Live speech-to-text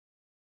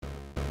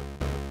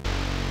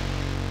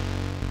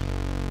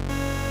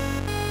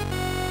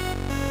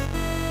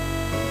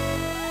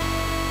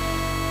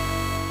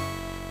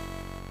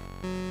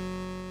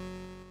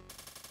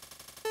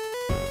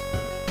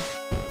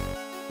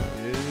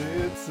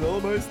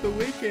almost the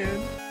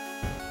weekend.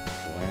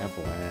 Blam,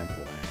 blam,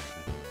 blam.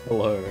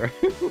 Hello.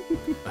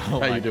 Oh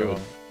How you doing?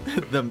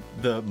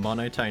 The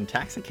monotone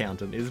tax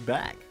accountant is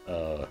back.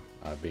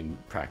 I've been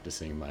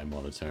practicing my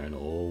monotone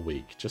all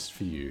week just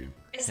for you.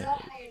 Is that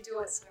how you do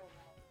it so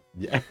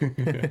Yeah.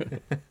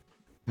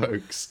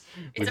 Folks,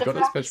 It's we've a got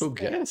a special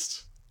practice thing.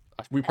 guest.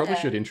 We probably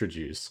Hello. should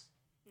introduce.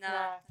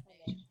 well?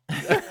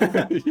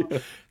 Yeah.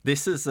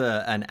 This is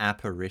an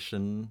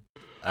apparition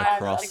No.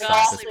 across The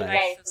ghastly cyberspace.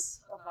 wraiths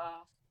of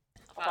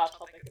our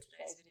topic of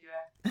today's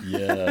video.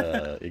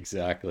 Yeah,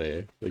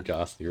 exactly. The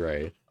ghastly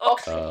wraith. Or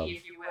creepy,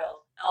 if you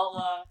will.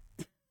 I'll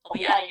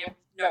be adding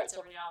notes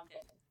every now and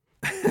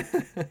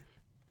then.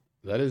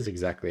 That is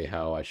exactly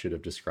how I should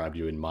have described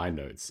you in my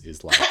notes.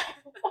 Is like,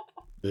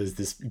 there's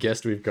this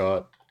guest we've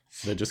got.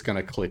 They're just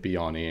gonna clip you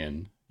on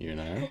in, you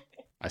know.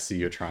 I see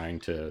you're trying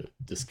to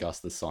discuss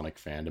the Sonic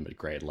fandom at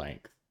great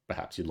length.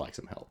 Perhaps you'd like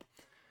some help.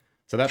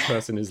 So that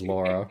person is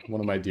Laura,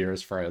 one of my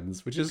dearest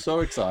friends, which is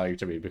so exciting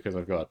to me because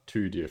I've got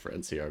two dear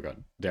friends here. I've got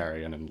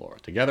Darian and Laura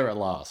together at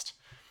last.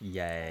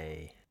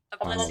 Yay.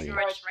 Unless Finally. you're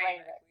a train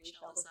wreck, we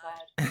shall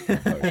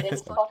decide.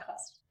 It's a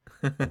podcast.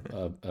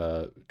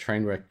 A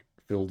train wreck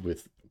filled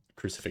with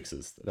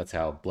crucifixes. That's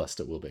how blessed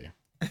it will be.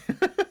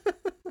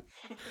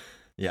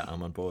 Yeah,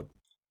 I'm on board.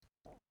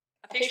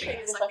 I'm picturing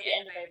this like the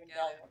end of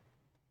Evangelion,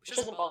 which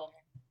doesn't bother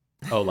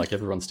me. Oh, like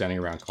everyone's standing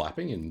around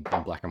clapping in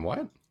black and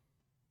white?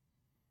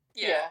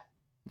 Yeah.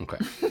 Okay.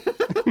 Let's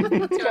go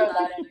with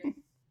that ending.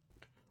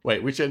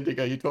 Wait, which ending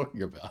are you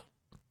talking about?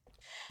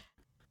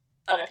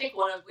 I don't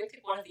know, we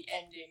pick one of the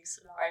ending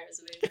scenarios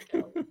of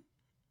Evangelion.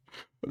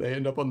 Will they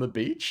end up on the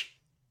beach?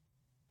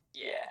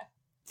 Yeah.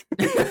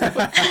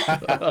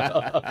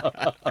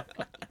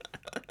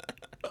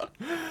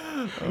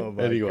 Oh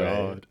my Anyway,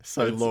 god.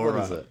 So What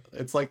Laura, is it?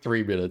 It's like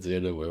 3 minutes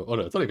in and we're... Oh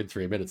no, it's not even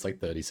 3 minutes, like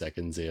 30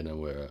 seconds in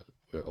and we're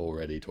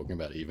already talking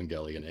about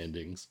Evangelion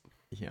endings.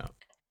 yeah,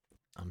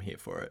 I'm here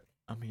for it.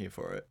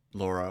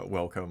 Laura,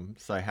 welcome.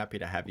 So happy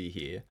to have you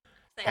here.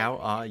 Thank How you.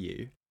 are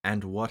you?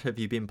 And what have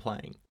you been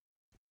playing?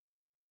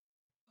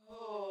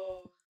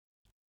 Oh.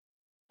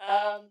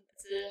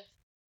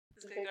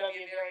 This is going to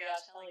be a very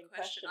telling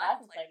question. I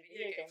haven't played a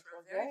video game for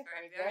a very,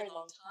 very, very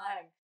long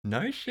time.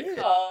 No shit.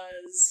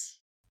 Because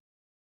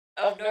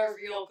of no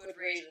real good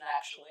reason,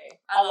 actually.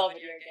 I love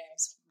video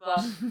games,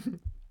 but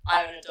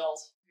I'm an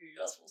adult who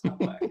does full-time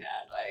work, and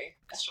I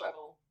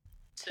struggle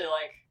to,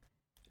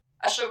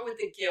 I struggle with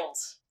the guilt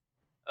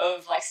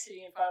of,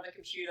 sitting in front of a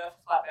computer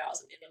for 5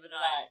 hours at the end of the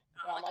night.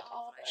 And I'm like,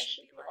 oh, but I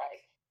should be,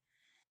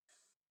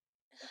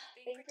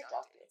 being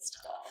productive and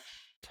stuff.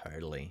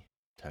 Totally.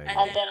 And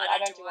then I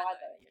don't do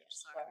either,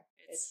 so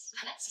it's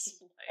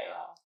just,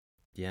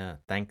 Yeah,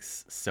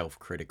 thanks,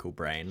 self-critical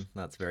brain.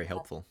 That's very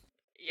helpful.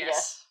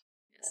 yes,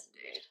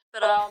 indeed.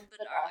 But alright,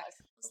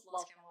 what's the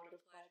last game I would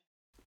have played?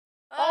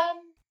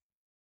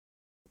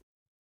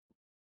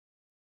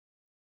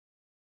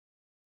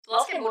 The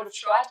last game I would have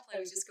tried to play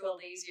was Disco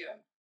Elysium.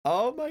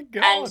 Oh my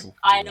god. And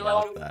I know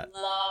I Love would that.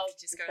 love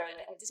Disco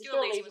Elysium. Disco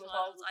Elysium is one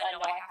of those I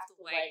know I have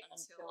to wait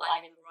until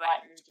I'm in the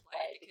right mood to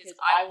play it, because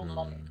I will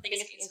love it. I think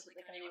it's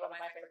instantly going to be one of my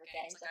favourite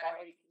games, I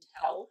already can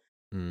tell.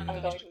 I'm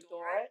going to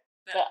adore it.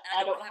 But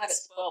I don't have it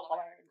spoiled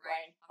by my own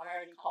brain, by my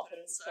own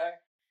confidence, so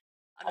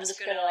I'm just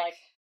going to,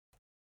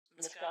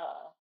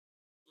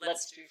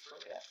 let's do for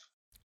a bit.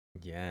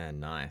 Yeah,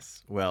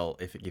 nice. Well,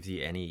 if it gives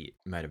you any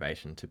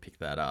motivation to pick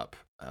that up,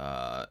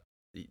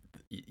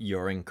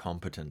 your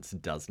incompetence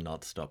does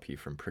not stop you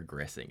from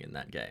progressing in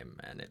that game,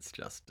 and it's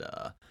just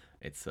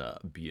it's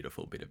a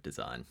beautiful bit of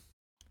design.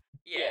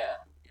 Yeah,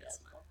 that's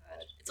my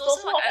bad. It's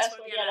also I just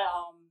want to get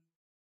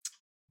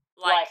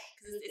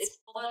because it's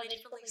although they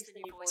did release the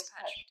new voice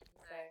patch,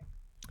 didn't they?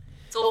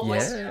 It's all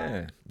voice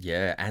now.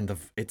 Yeah, and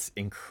it's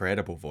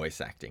incredible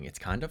voice acting. It's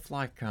kind of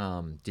like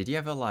did you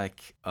ever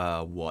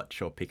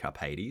watch or pick up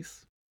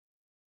Hades?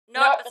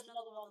 No, that's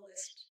another one on the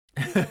list.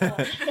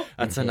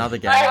 That's another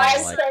game. I I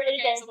have like. so many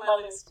games on my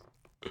list.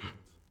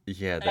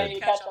 Yeah, I need to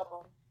catch up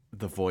on.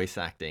 the voice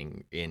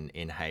acting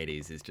in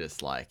Hades is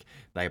just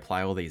they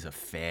apply all these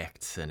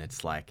effects and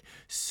it's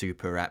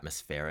super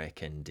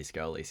atmospheric, and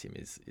Disco Elysium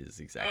is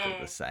exactly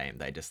the same.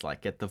 They just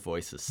get the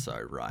voices so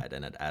right,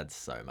 and it adds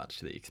so much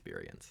to the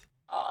experience.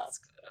 Oh, that's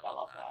good. I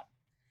love that.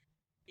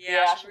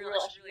 Yeah, I should really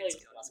do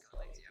Disco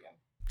Elysium.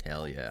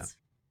 Hell yeah.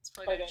 It's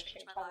probably going to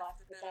change my life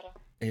a bit better.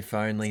 If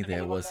only It's gonna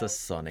there be was one a of those.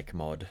 Sonic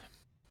mod.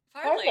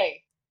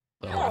 Finally!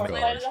 Oh I my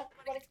played god. it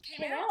when it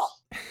came out.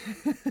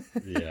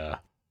 Yeah.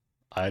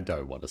 I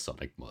don't want a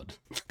Sonic mod.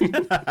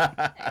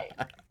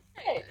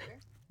 Hey.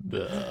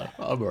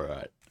 I'm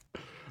alright.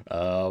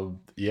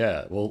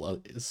 Yeah,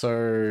 well,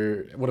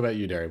 so what about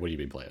you, Derek? What have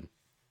you been playing?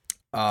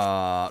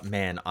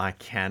 Man, I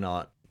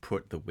cannot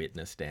put The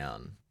Witness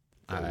down.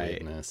 The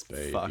Witness,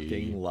 baby.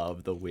 Fucking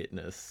love The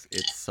Witness.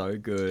 It's so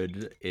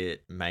good.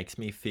 It makes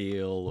me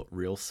feel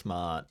real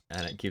smart,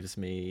 and it gives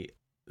me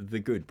the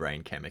good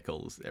brain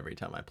chemicals every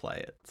time I play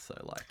it. So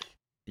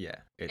yeah.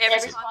 It's,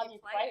 Every time you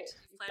play it?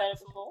 You played it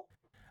before?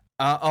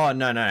 Oh,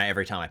 no,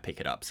 every time I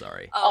pick it up,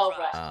 sorry. Oh,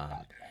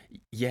 right.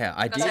 Yeah,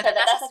 I Because did.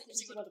 that's the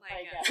thing to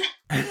play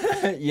again.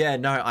 Yeah,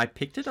 no, I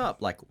picked it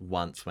up like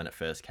once when it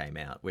first came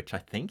out, which I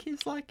think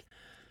is like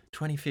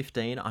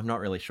 2015. I'm not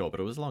really sure, but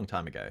it was a long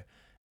time ago.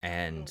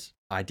 And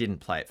I didn't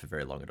play it for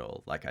very long at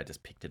all. Like I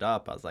just picked it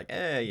up. I was like,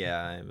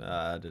 yeah,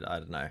 I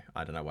don't know.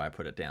 I don't know why I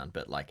put it down,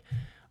 but like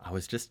I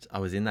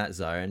was in that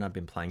zone. I've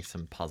been playing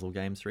some puzzle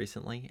games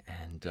recently,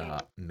 and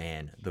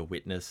man, The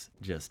Witness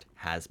just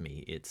has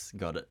me. It's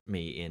got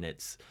me in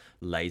its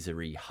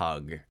lasery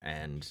hug,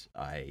 and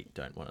I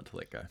don't want it to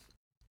let go.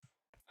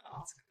 Oh,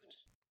 that's good.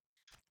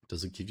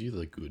 Does it give you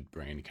the good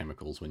brain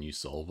chemicals when you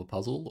solve a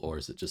puzzle, or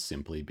is it just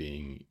simply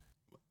being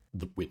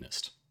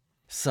witnessed?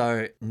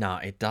 So no,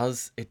 it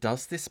does. It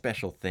does this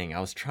special thing. I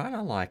was trying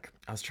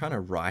to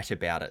write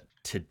about it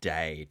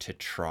today to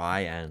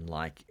try and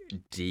like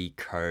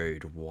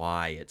decode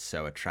why it's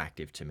so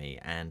attractive to me.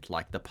 And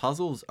like the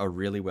puzzles are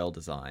really well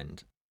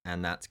designed,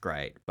 and that's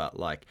great. But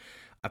like,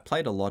 I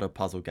played a lot of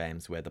puzzle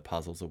games where the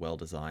puzzles are well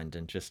designed,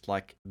 and just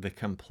like the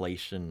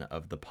completion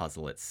of the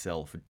puzzle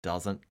itself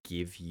doesn't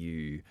give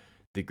you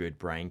the good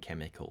brain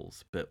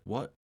chemicals. But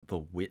what the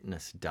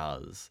witness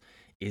does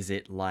is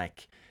it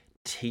like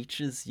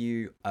teaches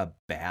you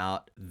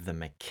about the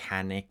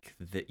mechanic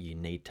that you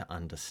need to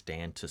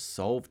understand to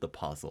solve the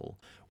puzzle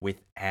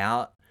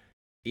without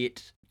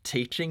it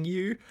teaching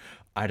you.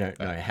 I don't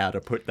know how to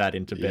put that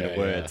into better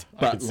words, I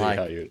but can see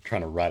how you're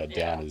trying to write it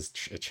down as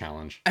a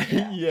challenge. It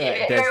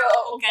there's very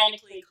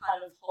organically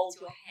kind of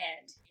holds your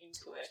hand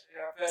into it,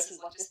 versus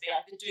like just being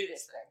like, to do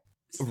this thing.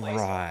 This is the way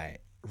it's done.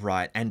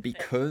 right. And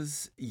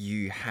because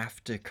you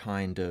have to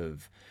kind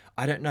of,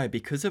 I don't know,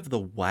 because of the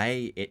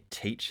way it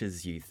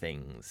teaches you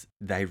things,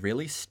 they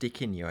really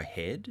stick in your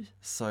head.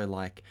 So,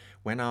 like,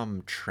 when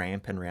I'm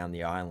tramping around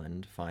the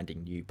island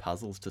finding new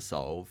puzzles to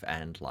solve,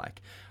 and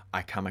like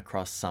I come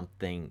across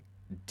something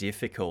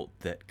difficult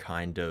that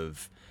kind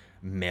of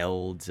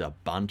melds a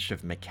bunch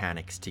of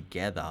mechanics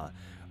together,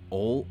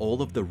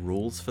 all of the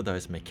rules for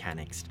those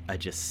mechanics are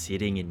just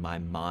sitting in my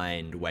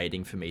mind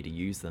waiting for me to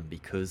use them,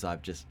 because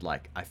I've just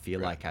like I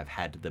feel like I've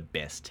had the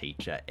best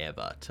teacher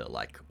ever to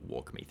like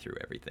walk me through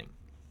everything.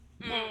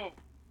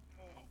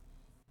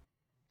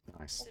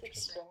 Nice.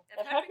 Interesting.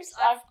 I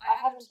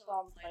haven't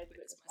played with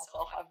it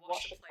myself. I've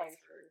watched a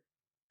playthrough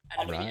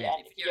and Right.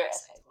 video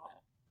essays on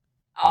it.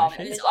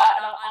 Okay. And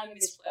I'm a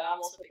Miss player. I'm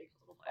also a big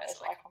puzzle player,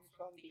 so I come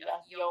from the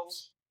ye old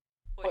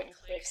point and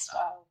click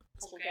style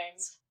puzzle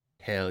games.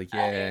 Hell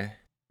yeah.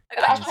 I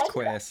tried King's to,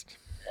 Quest.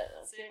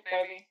 that's it,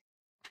 baby.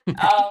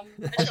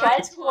 I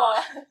tried to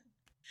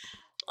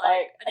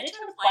I did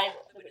try to play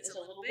with it a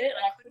little bit,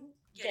 and I couldn't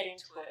get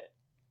into it.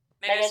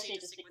 Maybe I just need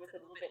to stick with it a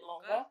little bit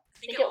longer. I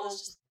think it was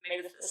just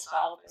maybe the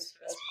style of those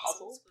first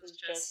puzzles was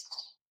just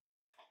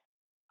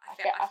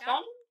I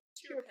found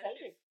it too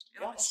repetitive, to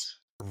be honest.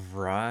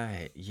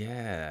 Right.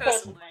 Yeah.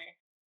 Personally,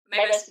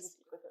 maybe I just didn't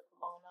stick with it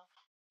for long enough.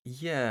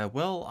 Yeah,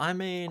 well, I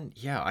mean,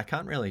 yeah, I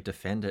can't really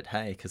defend it,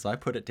 hey, because I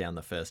put it down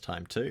the first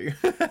time too.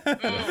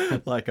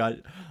 Like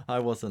I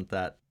wasn't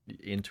that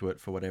into it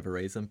for whatever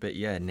reason, but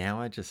yeah, now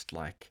I just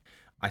like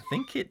I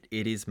think it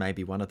is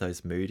maybe one of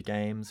those mood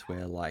games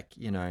where like,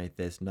 you know,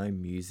 there's no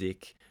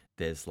music,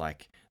 there's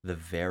like the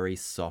very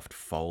soft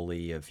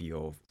foley of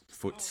your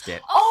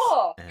footsteps.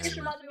 Oh, this and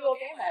reminds me of a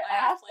game I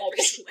have played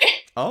recently.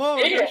 Oh,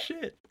 no Idiot.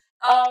 shit.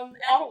 Outer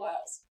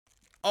Wilds.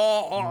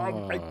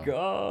 Oh my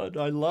god,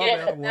 I love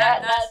Yeah, Outer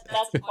Wilds.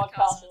 that's a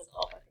podcast in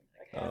itself, I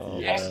think. Okay.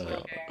 Oh,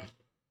 Excellent game.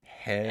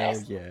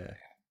 Hell yeah.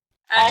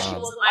 I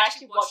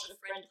actually watched a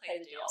friend play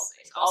the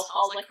DLC, so I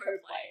was like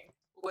co-playing,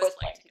 we're both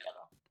playing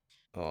together.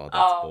 Oh,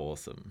 that's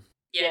awesome.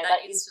 Yeah,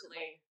 that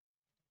instantly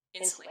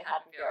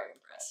had me very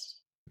impressed.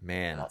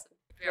 Man. That's a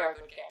very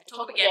good game.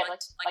 Talk again,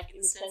 like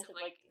in the sense of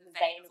like in the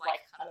vein of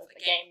like kind of a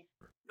game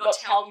not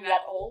telling you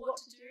at all what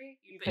to do.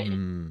 But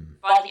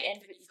by the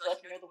end of it, you feel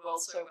like you know the world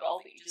so well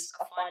that you just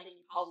are finding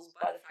puzzles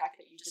by the fact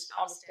that you just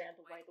understand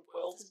the way the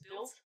world is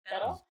built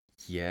better.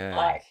 Yeah.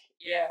 Like,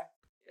 yeah,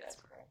 that's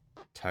great.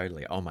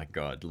 Totally. Oh my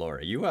god,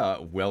 Laura, you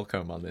are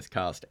welcome on this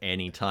cast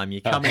anytime.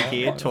 You come in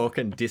here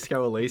talking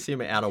Disco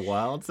Elysium, Outer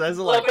Wilds. Those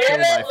are like two of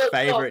my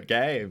favorite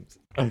games.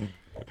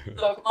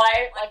 Look,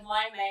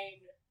 my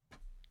main,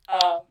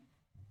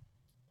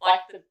 like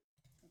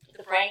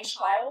the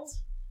brainchild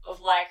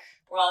of like,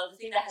 well, the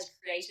thing that has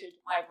created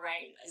my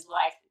brain is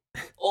like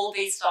all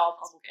these style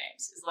puzzle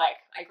games. Is like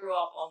I grew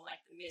up on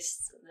like the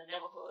Mists and the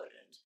Neverhood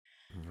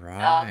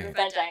and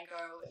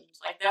Fandango, and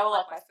like they were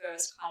like my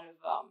first kind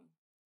of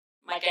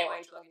my gateway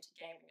drug into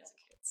gaming as a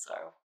kid. So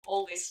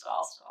all this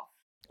style stuff,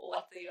 all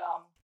like the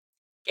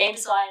game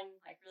design,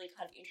 like really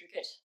kind of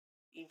intricate,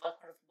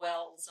 like kind of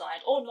well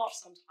designed or not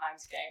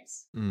sometimes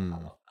games.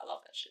 I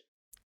love that shit.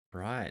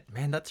 Right,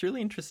 man, that's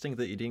really interesting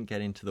that you didn't get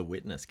into The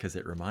Witness, because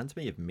it reminds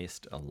me of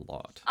Mist a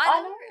lot.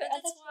 I know,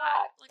 that's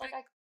why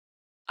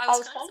I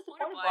was kind of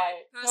disappointed by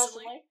it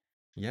personally.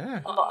 Yeah.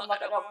 I'm not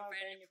going to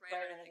brand your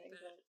brain or anything,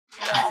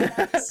 but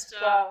I just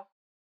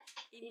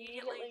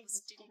immediately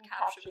didn't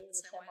capture it in the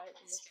same way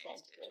that this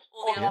game did.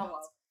 All the other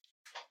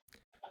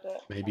ones.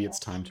 Maybe it's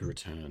time to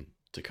return,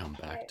 to come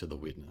back to The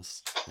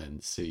Witness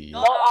and see.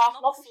 Not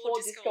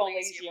before Disco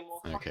Elysium or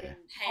fucking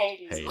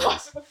Hades.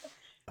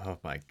 Oh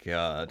my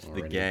god, or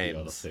the any of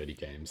the other games. 30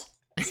 games.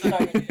 So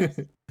many games.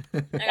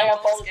 They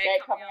got Baldur's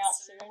Gate coming out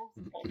soon. Are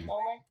you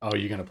filming? Oh,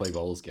 you're gonna play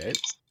Baldur's Gate?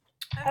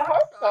 I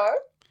hope so.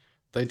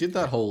 They did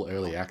that whole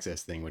early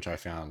access thing, which I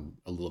found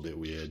a little bit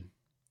weird.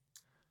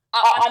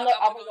 I'm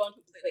going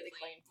completely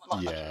clean.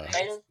 I'm not Yeah.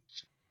 touching betas.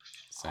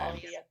 Same.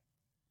 Yeah.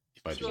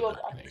 If I do You're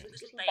that anyway.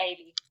 little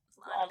baby.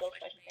 Little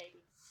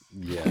baby.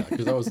 Yeah,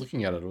 because I was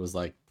looking at it, it was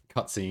like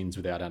cutscenes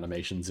without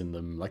animations in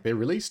them. Like they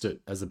released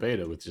it as a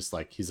beta with just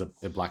like here's a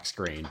black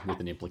screen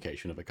with an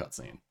implication of a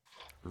cutscene.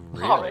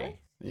 Really?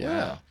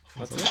 Yeah. Wow.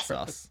 That's So a bit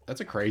sus.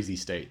 that's a crazy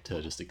state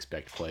to just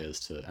expect players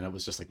to, and it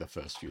was just like the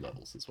first few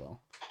levels as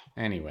well.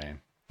 Anyway,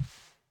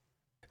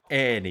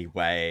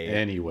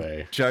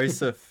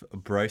 Joseph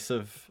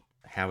Broseph,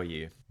 how are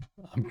you?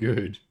 I'm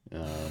good.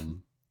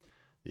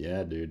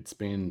 Yeah, dude, it's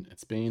been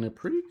a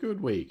pretty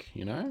good week,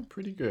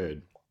 pretty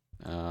good.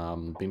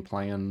 Been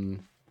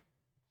playing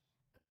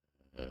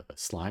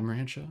Slime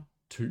Rancher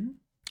 2,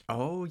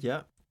 Oh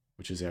yeah.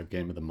 which is our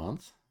game of the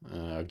month,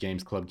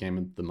 Games Club game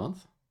of the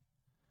month.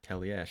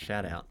 Hell yeah,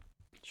 shout out.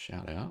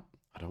 Shout out.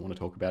 I don't want to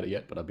talk about it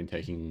yet, but I've been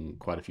taking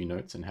quite a few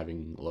notes and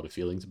having a lot of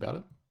feelings about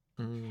it.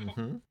 I've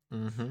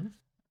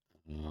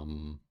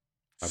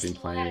been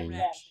playing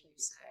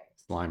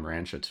Slime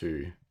Rancher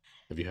 2.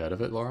 Have you heard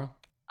of it, Laura?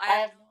 I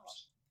have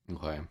not.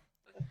 Okay.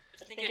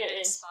 I think it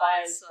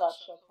inspires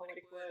such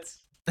poetic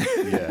words.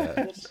 Yeah.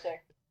 Interesting.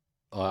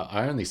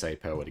 I only say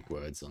poetic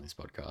words on this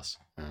podcast.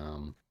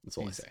 That's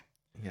all I say.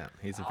 Yeah,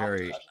 he's a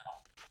very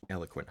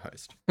eloquent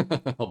host.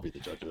 I'll be the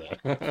judge of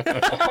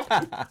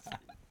that.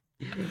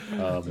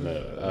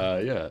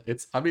 Yeah,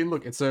 it's. I mean,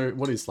 look. So,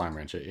 what is Slime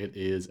Rancher? It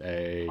is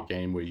a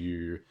game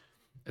where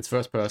it's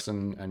first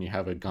person, and you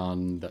have a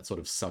gun that sort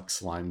of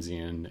sucks slimes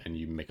in, and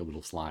you make a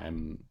little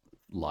slime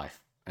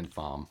life and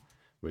farm,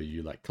 where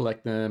you like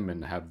collect them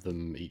and have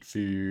them eat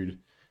food.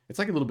 It's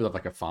like a little bit of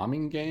like a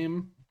farming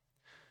game.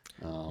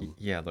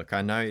 Yeah, look,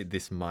 I know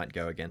this might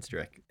go against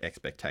your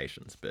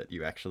expectations, but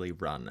you actually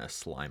run a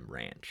slime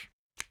ranch.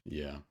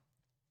 Yeah.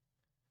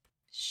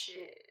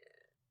 Shit.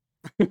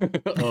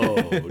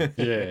 Oh,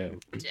 damn.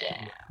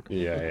 Damn.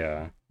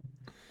 Yeah.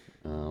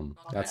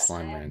 That's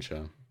Slime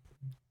Rancher.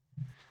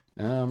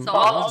 So I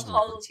was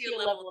on the tier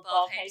level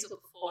above Hazel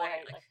before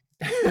like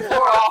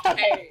 4 after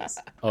Hades.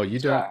 Oh, you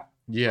don't.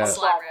 Yeah.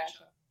 Slime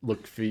Rancher.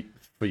 Look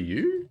for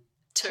you.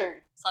 2.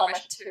 Slime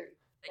Rancher 2.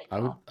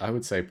 I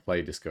would say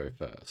play Disco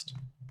first.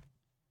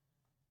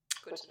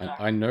 Good to know.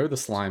 I know the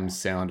slimes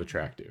sound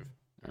attractive.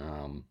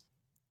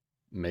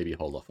 Maybe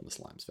hold off on the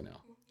slimes for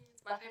now.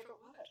 It's my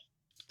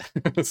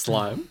favourite word.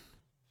 Slime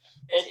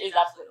It is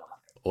absolutely my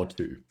or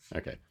favourite. 2.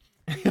 Okay.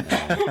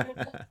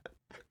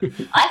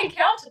 I can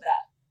counter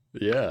that.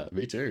 Yeah,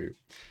 me too.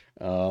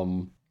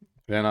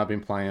 Then I've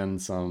been playing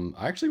some.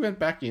 I actually went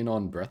back in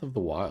on Breath of the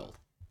Wild.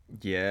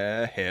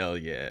 Yeah, hell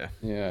yeah.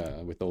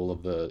 Yeah, with all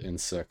of the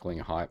encircling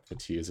hype for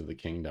Tears of the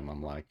Kingdom,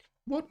 I'm like,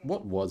 what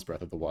was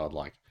Breath of the Wild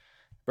like?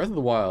 Breath of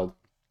the Wild,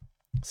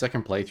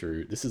 second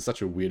playthrough, this is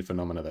such a weird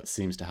phenomena that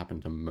seems to happen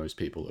to most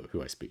people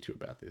who I speak to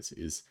about this,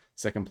 is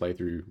second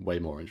playthrough way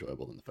more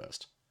enjoyable than the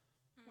first.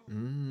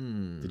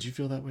 Did you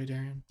feel that way,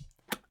 Darian?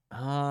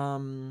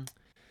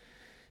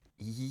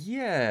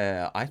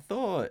 Yeah, I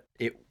thought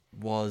it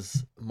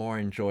was more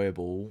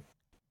enjoyable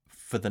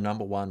for the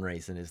number one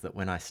reason is that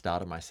when I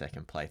started my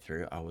second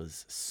playthrough, I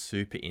was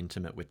super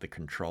intimate with the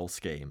control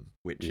scheme,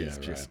 which is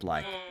just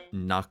like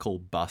knuckle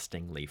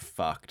bustingly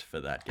fucked for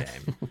that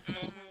game.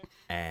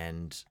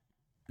 And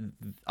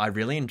I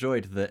really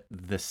enjoyed that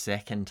the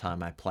second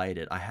time I played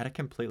it, I had a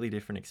completely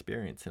different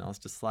experience. And I was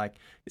just like,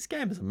 this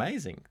game is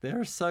amazing. There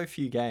are so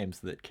few games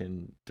that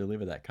can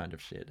deliver that kind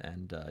of shit.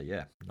 And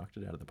yeah, knocked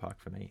it out of the park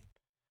for me.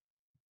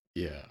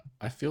 Yeah,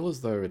 I feel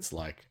as though it's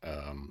like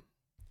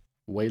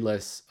way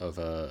less of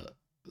a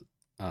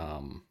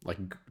like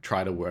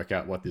try to work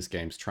out what this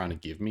game's trying to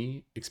give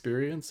me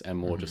experience, and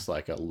more just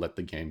like a let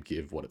the game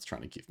give what it's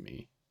trying to give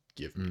me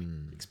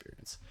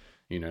experience.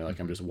 Like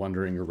I'm just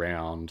wandering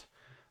around,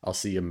 I'll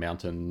see a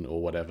mountain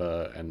or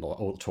whatever, and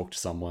I'll talk to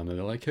someone, and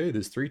they're like, "Hey,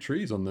 there's 3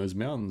 trees on those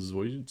mountains.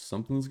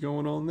 Something's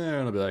going on there."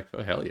 And I'll be like,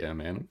 "Oh hell yeah,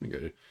 man! I'm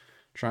gonna go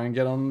try and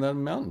get on that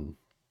mountain."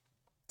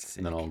 Sick.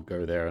 And then I'll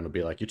go there, and it'll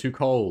be like, "You're too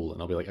cold,"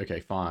 and I'll be like, "Okay,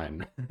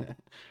 fine."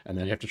 And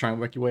then you have to try and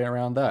work your way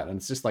around that, and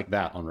it's just like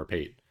that on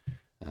repeat.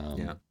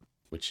 Yeah,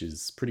 which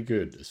is pretty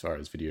good as far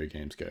as video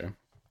games go.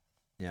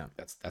 Yeah,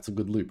 that's a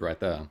good loop right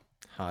there.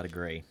 Hard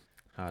agree.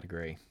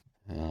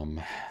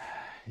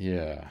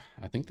 Yeah,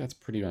 I think that's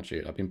pretty much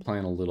it. I've been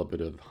playing a little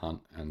bit of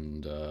Hunt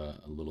and a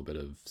little bit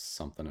of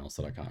something else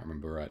that I can't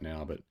remember right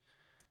now, but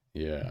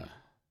yeah,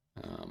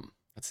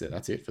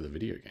 that's it for the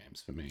video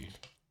games for me.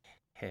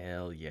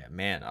 Hell yeah,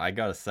 man! I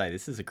gotta say,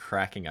 this is a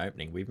cracking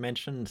opening. We've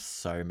mentioned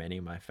so many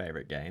of my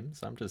favorite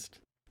games. I'm just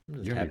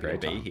happy to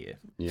be here.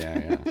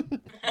 Yeah.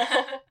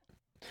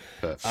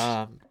 Perfect.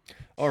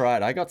 All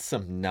right, I got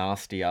some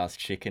nasty ass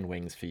chicken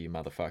wings for you,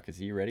 motherfuckers.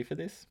 Are you ready for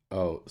this?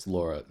 Oh,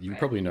 Laura, you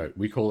probably know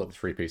we call it the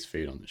 3-piece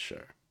feed on this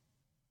show,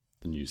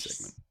 the news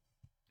segment.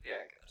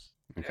 Very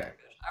good. Okay. Very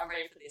good. I'm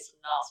ready for these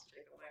nasty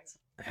chicken wings.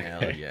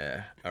 Hell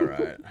yeah! All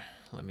right,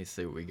 let me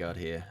see what we got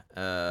here.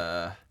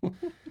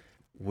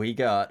 We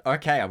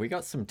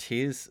got some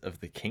Tears of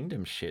the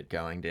Kingdom shit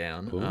going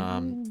down.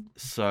 Ooh.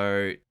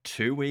 So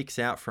 2 weeks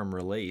out from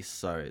release,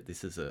 so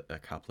this is a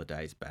couple of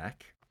days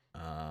back.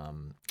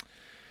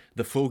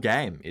 The full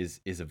game is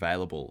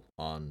available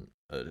on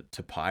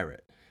to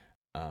pirate.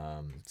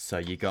 So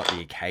you got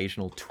the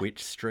occasional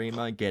Twitch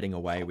streamer getting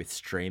away with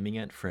streaming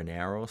it for an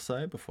hour or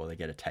so before they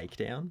get a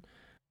takedown.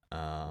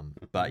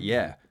 But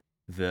yeah,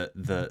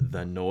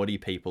 the naughty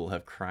people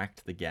have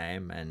cracked the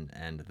game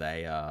and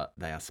they are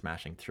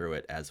smashing through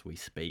it as we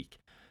speak.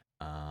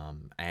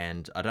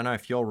 And I don't know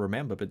if you'll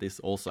remember, but this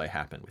also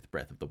happened with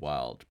Breath of the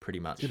Wild, pretty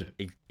much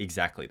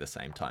exactly the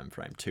same time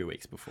frame, 2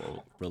 weeks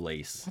before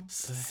release.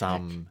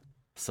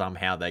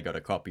 Somehow they got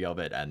a copy of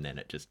it, and then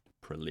it just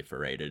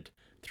proliferated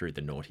through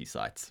the naughty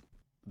sites.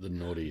 The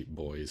naughty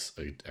boys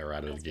are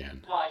at it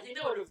again. Well, I think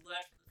they would have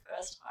learned from the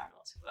first time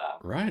not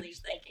to Right. release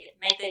their game,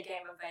 make their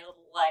game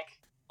available like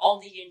on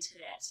the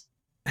internet,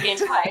 the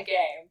entire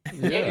game.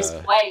 Yeah.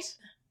 Just wait.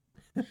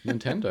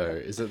 Nintendo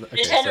is it? Okay,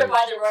 Nintendo so-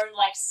 by their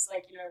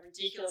own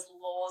ridiculous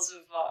laws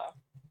of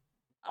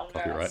I don't know,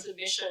 Copyright.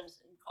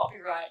 submissions and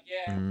copyright.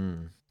 Yeah,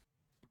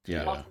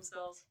 Yeah. Fuck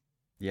themselves.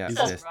 Yeah. Is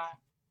Sounds there's- right.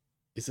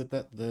 Is it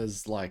that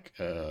there's like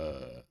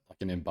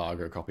an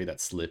embargo copy that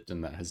slipped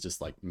and that has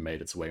just like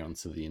made its way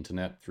onto the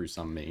internet through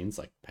some means,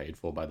 like paid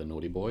for by the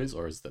naughty boys,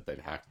 or is that they've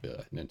hacked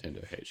the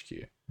Nintendo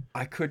HQ?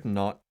 I could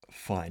not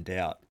find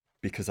out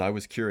because I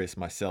was curious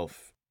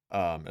myself,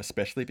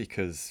 especially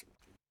because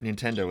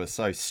Nintendo was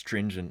so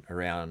stringent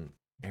around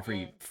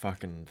every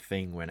fucking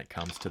thing when it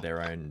comes to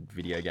their own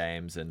video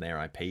games and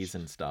their IPs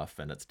and stuff.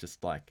 And it's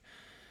just like,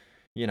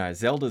 you know,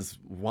 Zelda's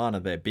one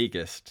of their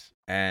biggest,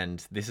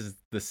 and this is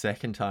the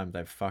second time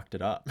they've fucked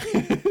it up.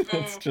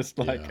 It's just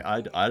like,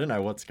 Yeah. I don't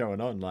know what's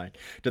going on. Like,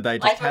 did they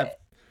just have...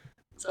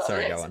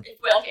 Sorry, go on. If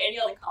we're like any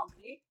other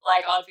company,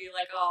 like I'd be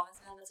like, oh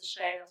man, that's a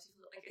shame.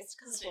 Like it's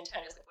because it's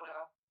Nintendo. It's like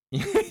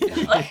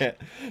whatever.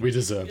 Yeah. We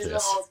deserve It's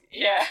this. all-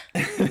 yeah.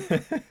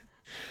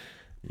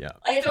 Yeah.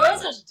 Like if they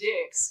weren't such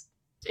dicks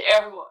to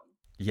everyone.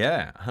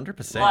 Yeah,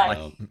 100%. Like-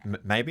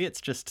 Like, maybe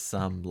it's just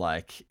some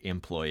like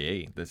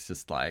employee that's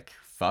just like,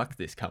 fuck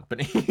this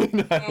company.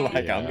 Like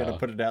I'm gonna Yeah.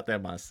 put it out there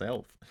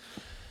myself.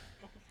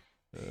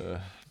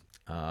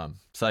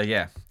 So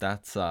yeah,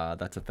 that's a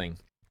thing.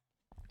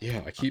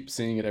 Yeah, I keep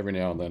seeing it every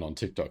now and then on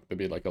TikTok. There'll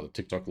be like a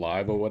TikTok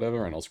live or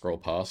whatever, and I'll scroll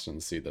past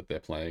and see that they're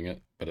playing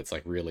it, but it's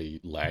like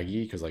really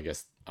laggy because I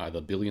guess either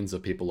billions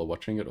of people are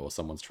watching it or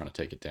someone's trying to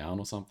take it down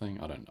or something.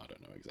 I don't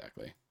know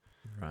exactly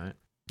Right.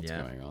 what's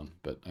Yeah. going on,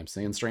 but I'm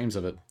seeing streams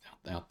of it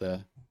out there,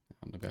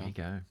 out and There you about.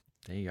 go.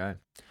 There you go.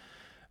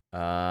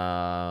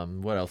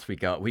 What else we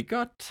got? We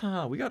got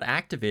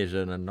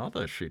Activision,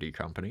 another shitty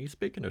company.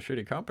 Speaking of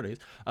shitty companies,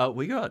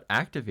 we got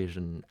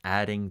Activision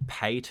adding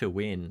pay to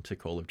win to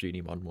Call of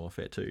Duty Modern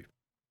Warfare 2.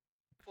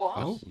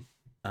 What?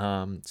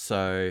 Oh,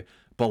 So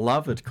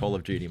beloved Call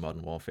of Duty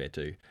Modern Warfare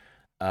 2.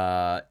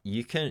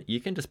 You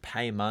can just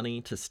pay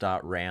money to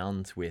start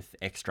rounds with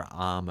extra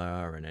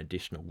armor and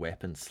additional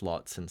weapon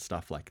slots and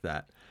stuff like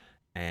that.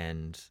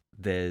 And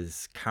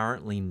there's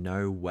currently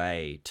no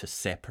way to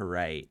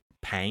separate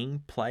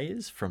paying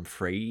players from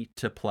free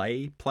to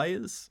play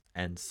players.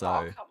 And so Oh,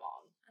 come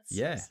on. That's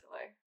yeah. so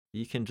silly.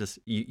 you can just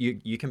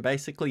you can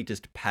basically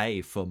just pay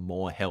for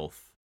more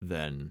health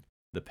than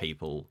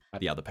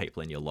the other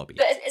people in your lobby.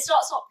 But it's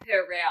not per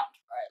round,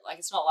 right? Like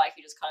it's not like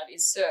you just kind of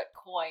insert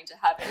coin to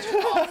have extra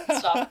armor and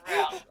stuff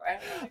around,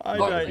 right? I that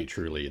Or- would don't- be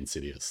truly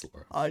insidious,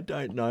 Laura. I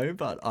don't know,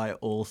 but I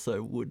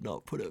also would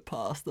not put it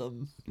past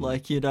them.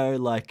 Like, you know,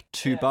 like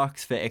 $2 Yeah.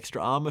 for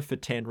extra armor for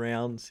 10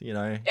 rounds, you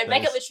know. It'd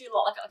make it those- literally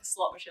look like a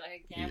slot machine,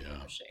 like a gambling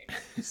Yeah. machine.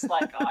 It's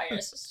like, oh yeah,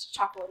 it's just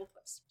chuck a little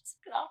place.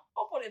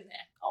 I'll put it in there.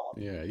 Oh,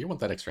 Yeah, you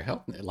want that extra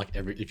health. Like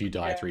if you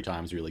die Yeah. 3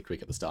 times really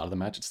quick at the start of the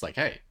match, it's like,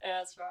 hey, yeah,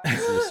 that's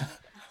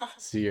right.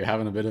 so you're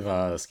having a bit of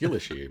a skill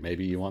issue.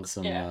 Maybe you want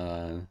some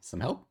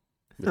help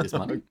with this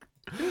money.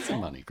 Give us some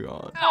money.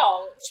 God.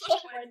 Oh,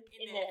 especially when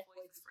in there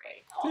for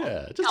free. Oh.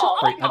 Yeah, just Oh,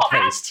 a, a oh,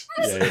 taste.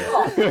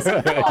 that's-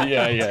 Yeah,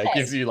 yeah, yeah. It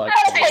gives you like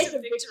Have a some taste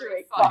of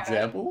victory, fucker.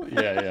 example.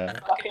 Yeah, yeah.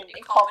 Fucking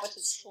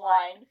incompetent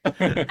swine.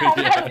 Have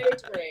Yeah. a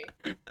victory.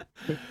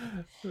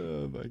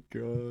 Oh my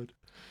god.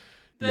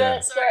 But, Yeah.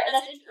 sorry, and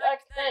that's like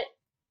that.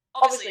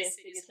 Obviously,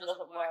 Insidious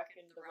doesn't work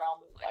in the realm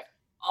of like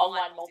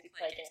online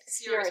multiplayer games,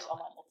 serious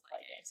online multiplayer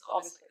games. So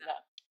obviously,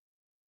 that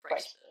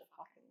breaks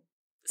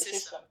the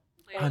system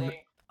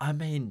completely. I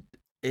mean,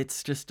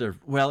 it's just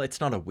it's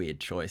not a weird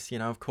choice, you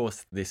know. Of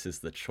course, this is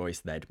the choice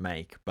they'd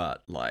make,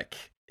 but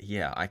like,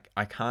 yeah,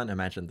 I can't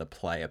imagine the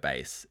player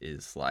base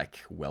is like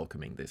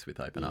welcoming this with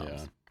open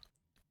arms.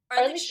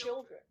 Only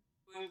children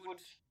would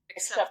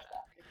accept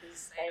that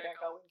because they don't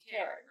go and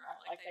care,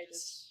 right? Like they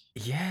just.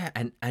 Yeah,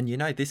 and you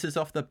know, this is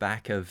off the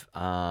back of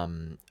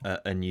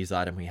a news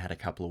item we had a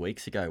couple of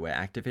weeks ago where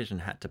Activision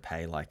had to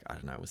pay like, I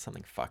don't know, it was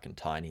something fucking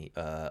tiny.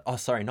 Oh,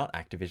 sorry, not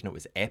Activision, it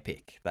was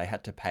Epic. They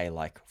had to pay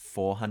like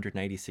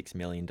 $486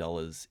 million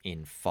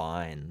in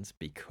fines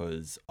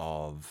because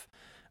of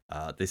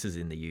this is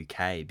in the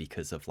UK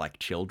because of like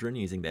children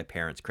using their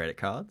parents' credit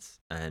cards,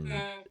 and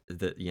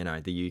the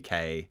the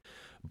UK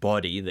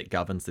body that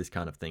governs this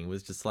kind of thing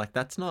was just like,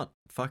 that's not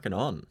fucking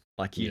on.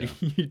 Like you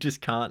you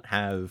just can't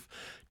have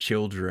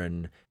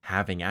children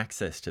having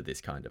access to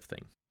this kind of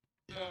thing.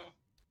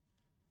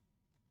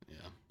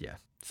 Yeah.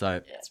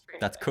 So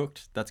that's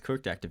cooked. That's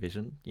cooked,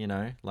 Activision.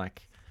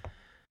 Like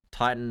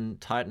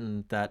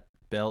tighten that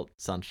belt,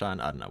 sunshine.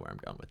 I don't know where I'm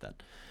going with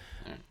that.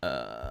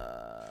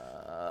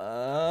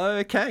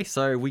 Okay,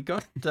 so we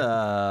got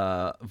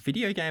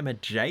video game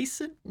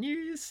adjacent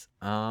news.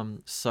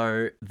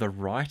 So the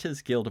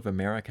Writers Guild of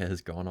America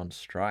has gone on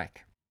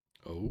strike.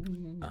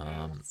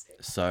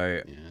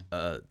 So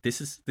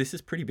this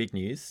is pretty big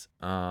news.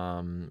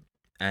 And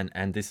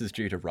this is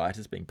due to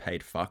writers being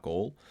paid fuck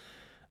all.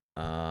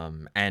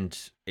 And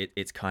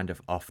it's kind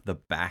of off the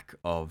back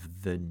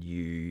of the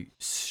new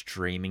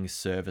streaming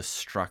service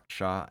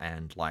structure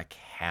and like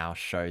how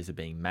shows are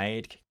being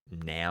made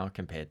now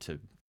compared to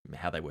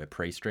how they were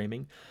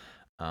pre-streaming.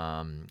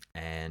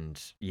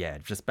 And yeah,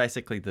 just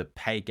basically the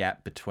pay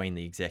gap between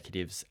the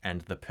executives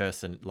and the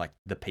person, like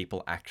the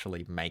people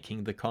actually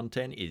making the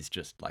content, is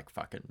just like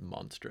fucking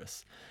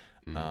monstrous.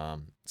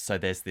 So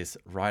there's this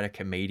writer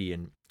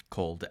comedian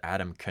called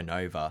Adam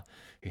Canova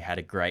who had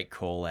a great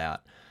call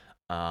out.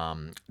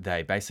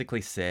 They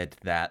basically said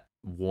that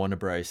Warner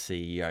Bros.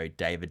 CEO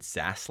David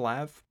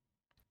Zaslav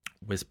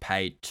was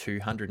paid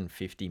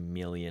 $250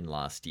 million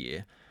last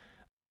year,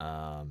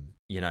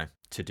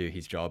 to do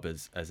his job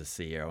as a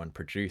CEO and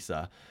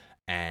producer.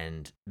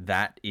 And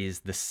that is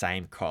the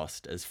same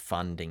cost as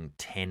funding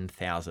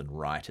 10,000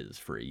 writers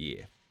for a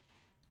year.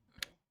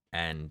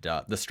 And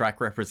the strike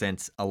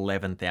represents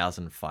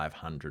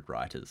 11,500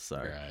 writers.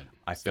 So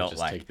I felt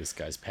just like take this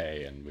guy's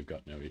pay and we've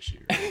got no issue.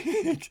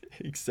 Right?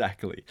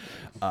 Exactly.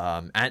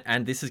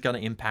 And this is going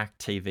to impact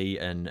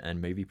TV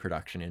and movie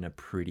production in a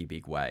pretty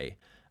big way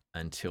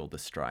until the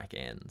strike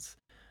ends.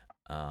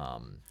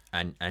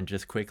 And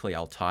just quickly,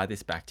 I'll tie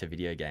this back to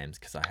video games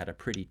because I had a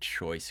pretty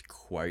choice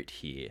quote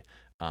here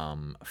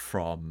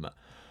from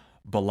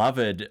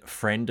beloved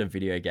friend of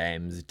video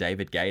games,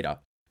 David Gator.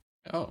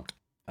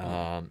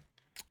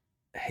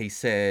 He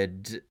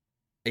said,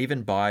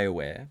 even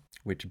BioWare,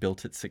 which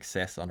built its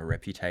success on a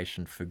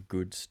reputation for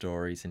good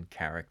stories and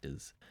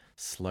characters,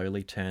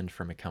 slowly turned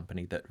from a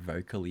company that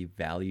vocally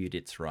valued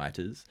its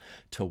writers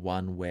to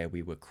one where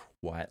we were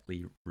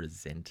quietly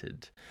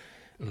resented.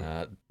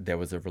 There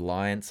was a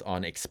reliance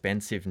on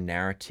expensive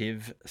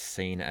narrative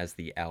seen as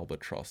the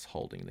albatross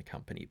holding the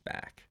company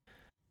back.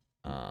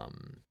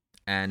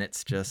 And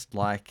it's just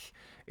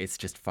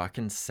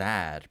fucking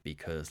sad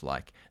because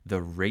like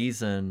the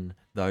reason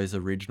those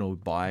original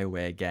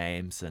BioWare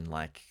games and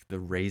like the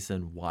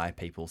reason why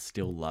people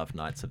still love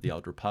Knights of the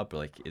Old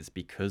Republic is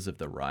because of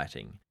the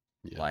writing.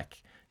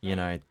 Like,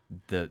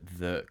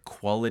 the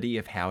quality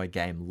of how a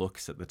game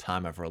looks at the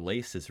time of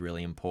release is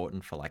really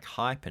important for like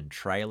hype and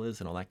trailers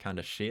and all that kind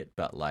of shit.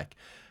 But like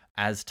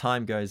as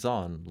time goes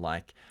on,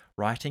 like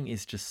writing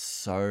is just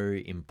so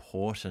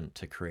important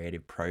to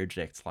creative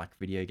projects like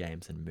video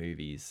games and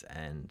movies,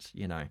 and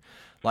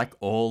like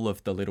all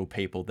of the little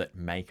people that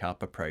make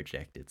up a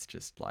project, it's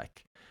just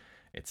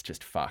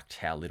fucked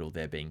how little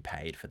they're being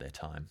paid for their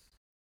time.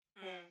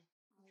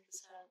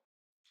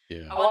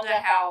 100%. I wonder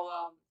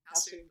how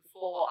soon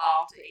before or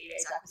after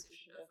EA's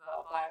acquisition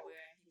of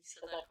BioWare he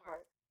said that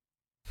quote.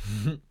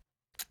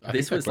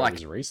 This was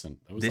recent.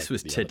 This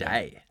was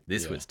today.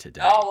 This was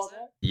today. Oh, was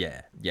it?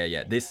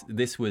 Yeah.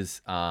 This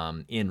was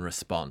in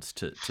response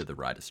to the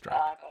writer's strike.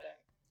 Got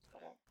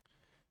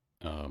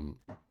it.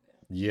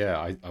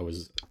 I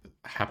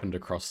happened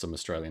across some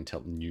Australian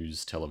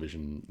news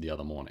television the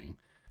other morning,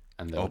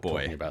 and they were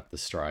talking about the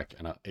strike,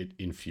 and it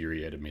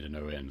infuriated me to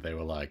no end. They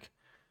were like,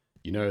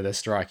 they're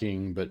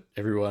striking, but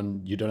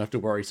everyone, you don't have to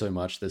worry so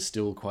much. There's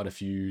still quite a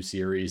few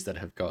series that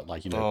have got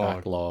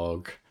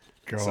backlog.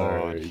 God.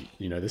 So,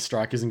 this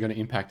strike isn't going to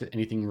impact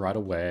anything right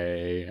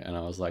away. And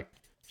I was like,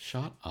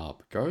 shut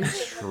up. Go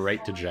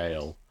straight to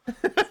jail.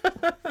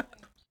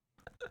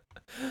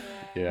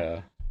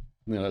 Yeah.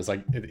 It's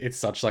like, it's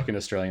such like an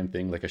Australian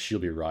thing, like a she'll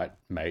be right,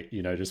 mate.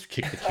 just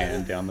kick the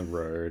can down the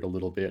road a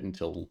little bit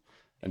until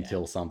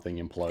something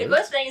implodes. The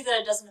good thing is that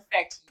it doesn't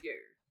affect you.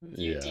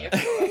 Yeah.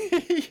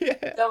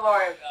 Don't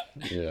worry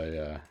about it.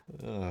 Yeah.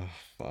 Oh,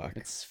 fuck.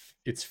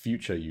 It's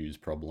future use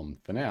problem.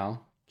 For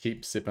now,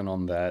 keep sipping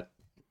on that,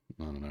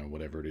 I don't know,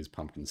 whatever it is,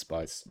 pumpkin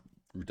spice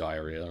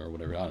diarrhea or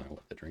whatever. I don't know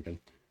what they're drinking.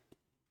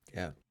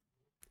 Yeah.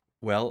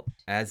 Well,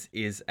 as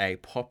is a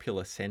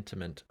popular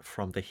sentiment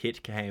from the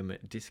hit game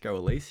Disco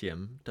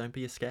Elysium, don't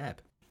be a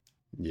scab.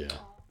 Yeah.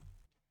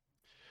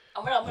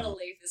 I'm gonna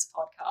leave this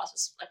podcast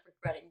just like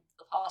regretting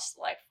the past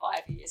 5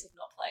 years of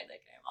not playing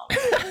that game.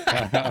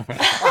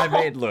 I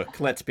mean,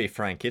 look, let's be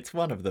frank. It's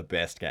one of the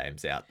best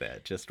games out there.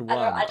 Just one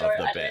of the best. I don't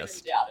even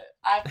doubt it.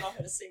 I've not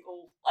heard a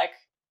single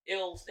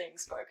ill thing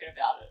spoken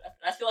about it.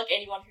 I feel like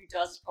anyone who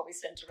does is probably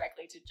sent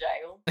directly to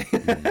jail.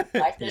 They're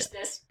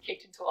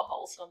kicked into a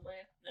hole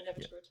somewhere and never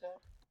to return.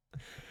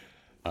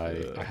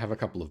 I have a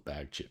couple of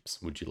bag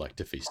chips. Would you like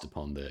to feast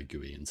upon their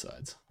gooey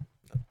insides?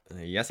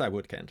 Yes, I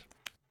would, Kent.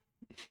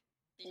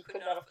 You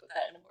could not have put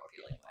that in a more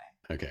appealing way.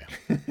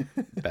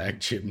 Okay. Bag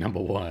chip number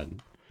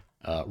 1.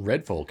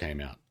 Redfall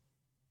came out.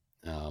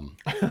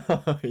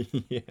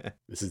 Yeah.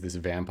 This is this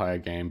vampire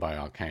game by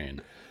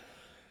Arcane.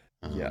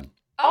 Yeah.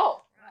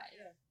 Oh, right,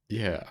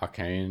 yeah. Yeah,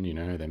 Arcane,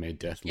 they made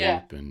Deathloop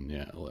Yeah. and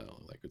all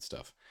that good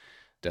stuff.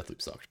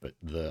 Deathloop sucked, but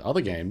the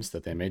other games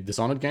that they made,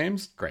 Dishonored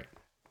games, great.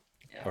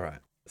 Yeah. All right.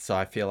 So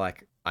I feel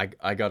like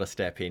I got to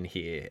step in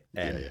here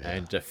and, Yeah.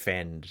 and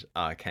defend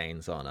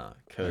Arcane's honor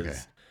because Okay.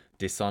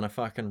 Dishonor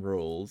fucking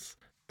rules,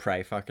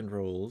 Prey fucking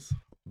rules,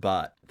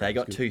 but they Prey's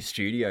got good. 2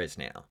 studios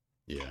now.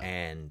 Yeah.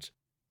 And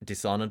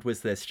Dishonored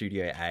was their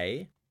Studio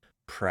A.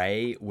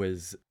 Prey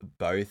was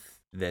both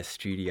their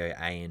Studio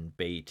A and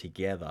B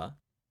together.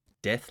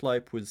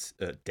 Deathloop was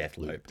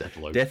Deathloop.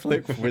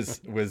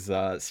 Deathloop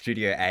was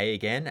Studio A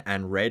again,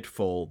 and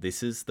Redfall.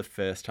 This is the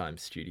first time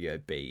Studio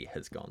B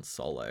has gone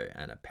solo,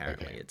 and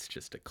apparently Okay. it's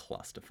just a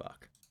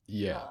clusterfuck.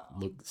 Yeah,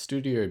 look,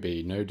 Studio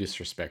B, no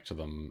disrespect to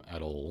them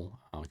at all,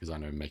 because I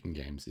know making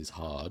games is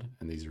hard,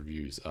 and these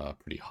reviews are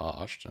pretty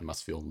harsh, and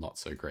must feel not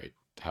so great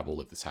to have all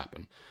of this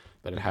happen.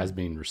 But it has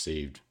been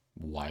received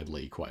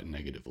widely quite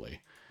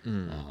negatively.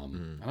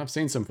 And I've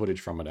seen some footage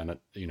from it, and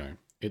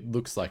it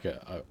looks like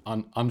a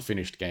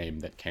unfinished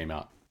game that came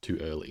out too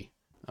early.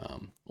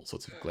 All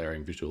sorts of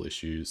glaring visual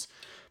issues,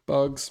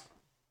 bugs,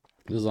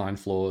 design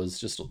flaws.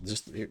 Just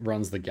it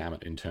runs the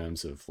gamut in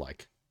terms of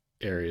like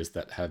areas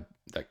that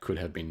could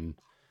have been,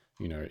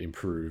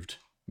 improved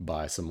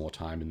by some more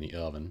time in the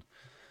oven.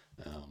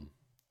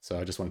 So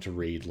I just wanted to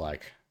read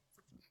like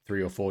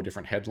 3 or 4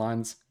 different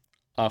headlines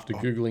after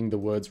googling the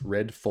words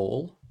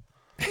Redfall.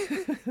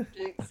 Exactly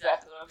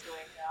what I'm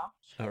doing now.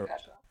 Should Alright.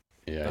 catch up.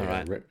 Yeah, All yeah.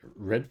 right.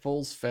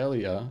 Redfall's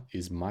failure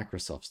is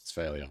Microsoft's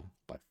failure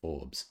by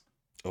Forbes.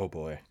 Oh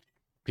boy.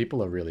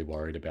 People are really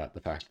worried about the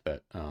fact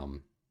that,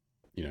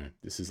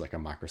 this is like a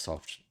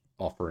Microsoft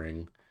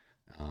offering.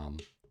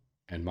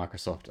 And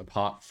Microsoft,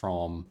 apart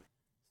from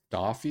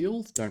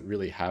Starfield, don't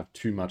really have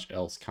too much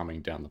else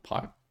coming down the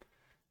pipe.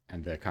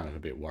 And they're kind of a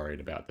bit worried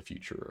about the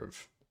future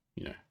of,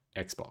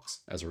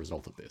 Xbox as a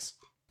result of this.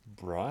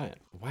 Right.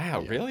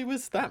 Wow. Yeah. Really?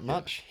 Was that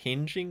much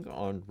hinging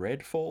on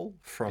Redfall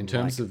from In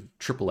terms of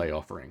AAA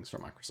offerings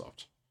from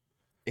Microsoft.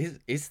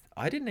 is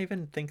I didn't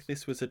even think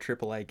this was a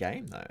AAA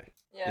game though.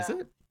 Yeah. Is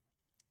it?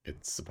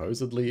 It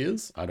supposedly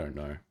is. I don't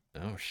know.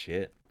 Oh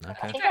shit. I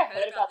Okay. think I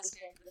heard about this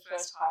game for the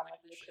first time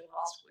like literally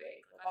last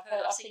week.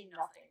 Like I've seen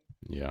nothing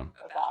Yeah.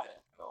 about it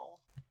at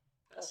all,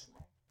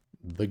 personally.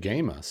 The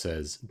Gamer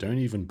says, don't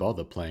even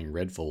bother playing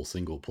Redfall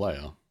single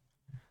player.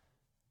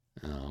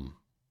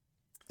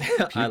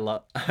 I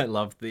love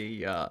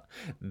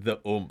the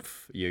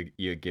oomph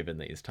you're given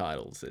these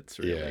titles. It's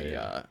really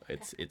Yeah.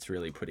 it's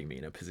really putting me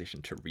in a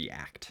position to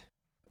react.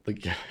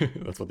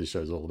 That's what this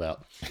show's all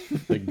about.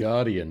 The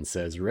Guardian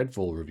says,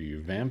 Redfall review,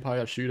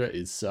 vampire shooter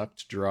is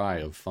sucked dry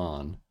of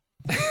fun.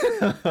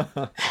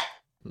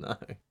 No.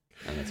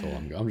 And that's all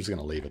I'm just going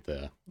to leave it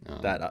there.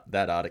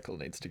 That article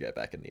needs to go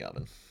back in the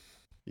oven.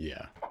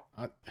 Yeah.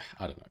 I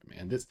don't know,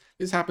 man.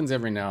 This happens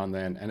every now and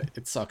then, and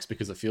it sucks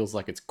because it feels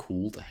like it's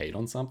cool to hate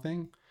on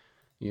something.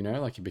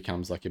 Like it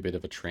becomes like a bit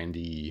of a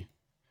trendy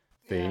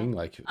thing.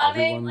 Like I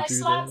mean, everyone like do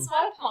that.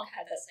 Cyberpunk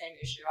had that same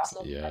issue. I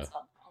still Yeah. played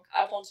Cyberpunk.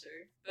 I want to,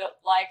 but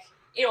like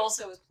it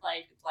also was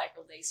plagued with like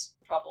release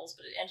troubles,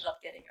 but it ended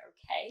up getting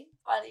okay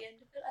by the end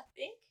of it, I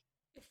think.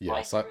 If Yeah,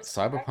 my theory is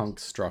correct. Cyberpunk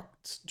struck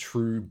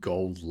true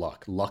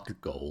luck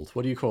gold.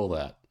 What do you call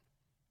that?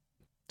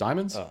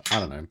 Diamonds? Oh. I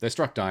don't know. They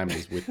struck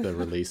diamonds with the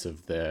release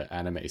of their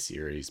anime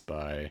series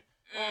by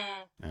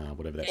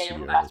whatever that Yeah,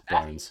 studio back was, into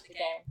Bones. the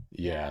game.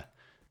 Yeah,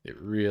 it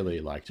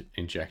really like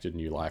injected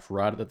new life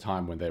right at the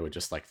time when they were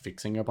just like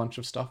fixing a bunch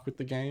of stuff with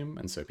the game,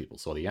 and so people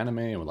saw the anime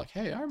and were like,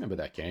 "Hey, I remember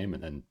that game,"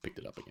 and then picked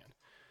it up again.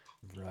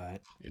 Right.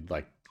 It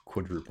like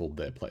quadrupled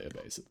their player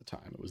base at the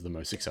time. It was the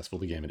most successful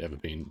the game had ever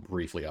been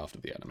briefly after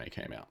the anime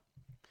came out.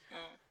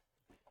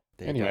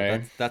 There you go.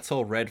 Anyway. That's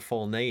all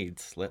Redfall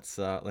needs. Let's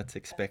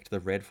expect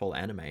the Redfall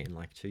anime in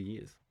like 2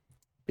 years.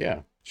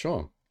 Yeah,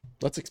 sure.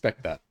 Let's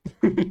expect that.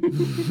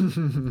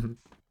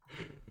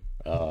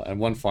 And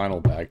one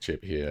final bag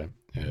chip here.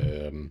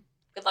 Good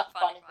luck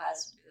finding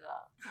guys to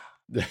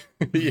do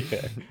that.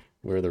 Yeah,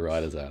 where are the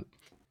writers at?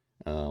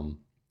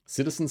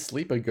 Citizen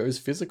Sleeper goes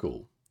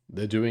physical.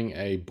 They're doing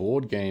a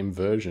board game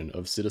version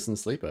of Citizen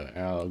Sleeper,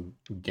 our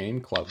game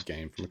club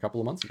game from a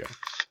couple of months ago.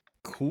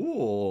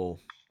 Cool.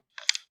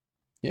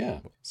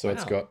 Yeah, so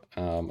it's Wow. got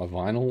a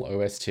vinyl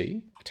OST,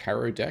 a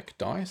tarot deck,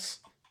 dice,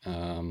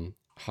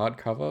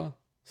 hardcover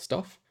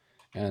stuff,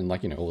 and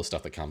like all the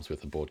stuff that comes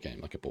with a board game,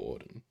 like a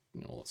board and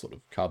all that sort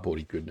of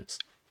cardboardy goodness.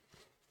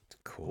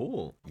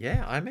 Cool.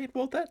 Yeah, I mean,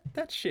 well,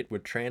 that shit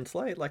would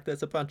translate. Like,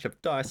 there's a bunch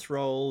of dice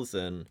rolls,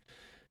 and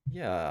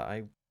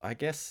yeah, I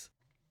guess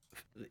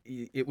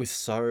it was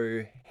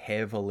so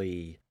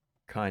heavily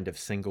kind of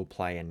single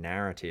player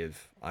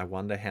narrative. I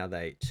wonder how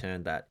they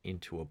turned that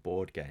into a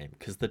board game,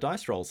 because the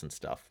dice rolls and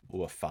stuff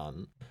were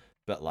fun,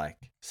 but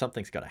like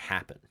something's got to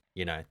happen.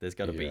 You know, there's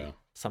got to be Yeah.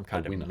 some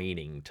kind of winner.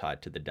 meaning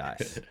tied to the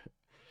dice.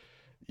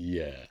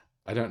 Yeah.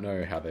 I don't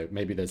know how they.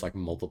 Maybe there's like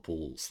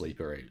multiple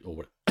sleeper or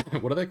what?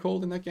 What are they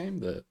called in that game?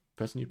 The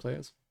person you play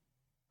as?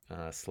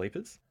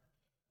 Sleepers.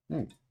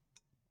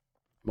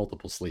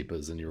 Multiple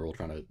sleepers, and you're all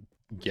trying to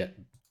get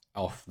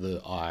off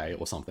the eye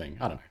or something.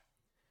 I don't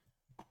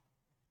know.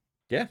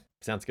 Yeah,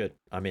 sounds good.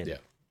 I'm in. Yeah.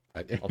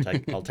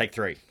 I'll take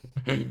 3.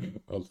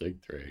 I'll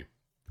take 3.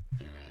 All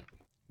right.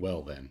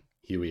 Well then,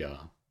 here we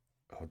are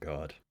Oh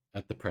god.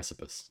 at the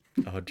precipice.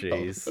 Oh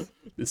jeez. of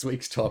this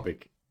week's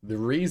topic. The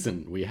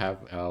reason we have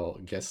our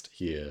guest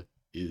here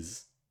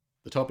is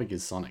the topic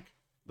is Sonic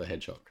the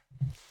Hedgehog.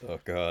 Oh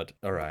god.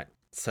 All right.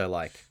 So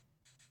like,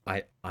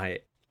 I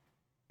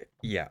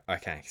yeah.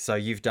 Okay. So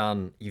you've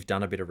done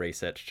a bit of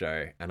research,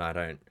 Joe, and I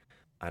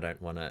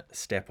don't want to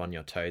step on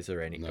your toes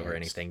or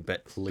anything,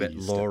 but Please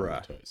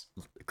Laura, step on your toes.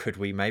 could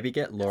we maybe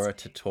get Laura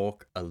to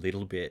talk a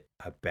little bit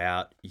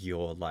about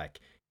your like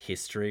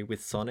history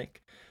with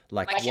Sonic?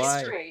 Like My why?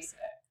 history.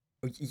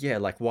 Yeah,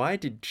 like why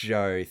did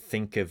Joe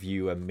think of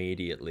you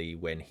immediately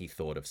when he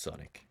thought of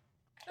Sonic?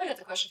 I got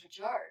the question for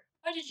Joe.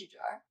 Why did you,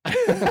 Joe?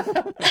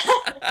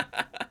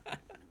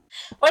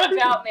 What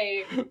about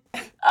me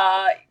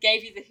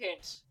gave you the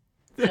hint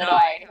that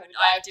I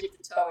have dipped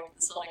the toe into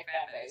the Sonic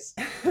fan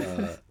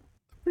base?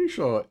 Pretty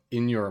sure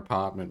in your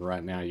apartment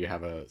right now you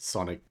have a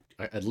Sonic,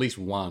 at least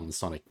one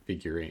Sonic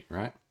figurine,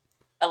 right?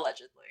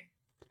 Allegedly.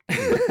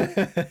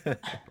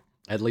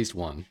 At least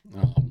one.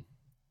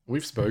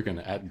 We've spoken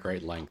at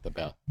great length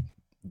about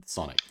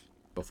Sonic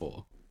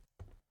before.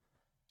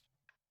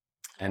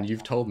 And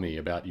you've told me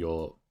about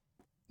your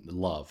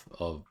love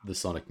of the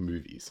Sonic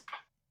movies.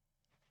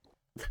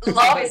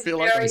 Love is a feel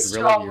like very I'm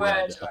strong grilling you word,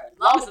 right Joe.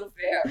 now. Love is a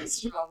very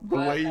strong The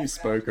word. way you my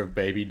spoke of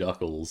Baby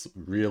Knuckles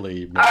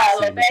really makes Alright, it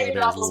look, seem as though Baby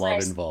there's Knuckles love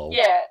makes... involved.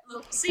 Yeah,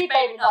 look, see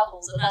Baby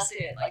Knuckles and that's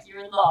it. Like,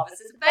 you're in love.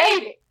 It's a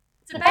baby.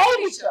 It's a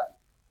baby, Joe.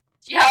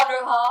 Do you have no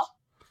heart?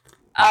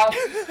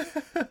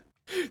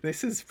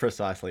 This is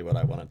precisely what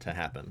I wanted to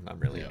happen. I'm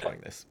really Yeah. enjoying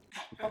this.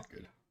 That's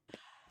good.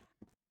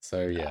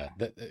 So yeah,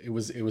 it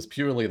was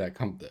purely that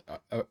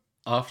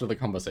after the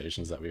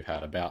conversations that we've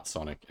had about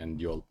Sonic and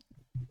your,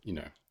 you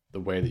know, the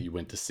way that you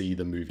went to see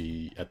the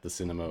movie at the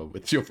cinema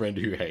with your friend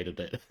who hated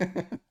it.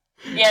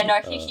 Yeah,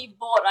 no, he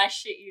bought, and I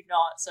shit you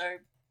not. So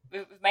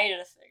we've made it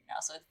a thing now.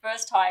 So the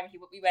first time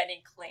we went in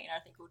clean. I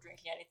don't think we were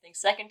drinking anything.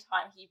 Second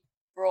time he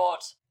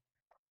brought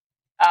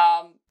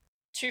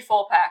 2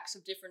 4-packs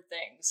of different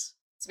things.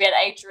 So we had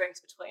 8 drinks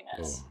between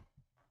us.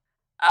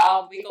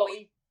 Oh, We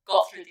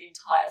got through the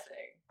entire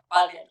thing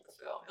by the end of the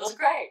film. It was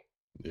great.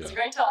 It yeah. was a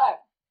great time.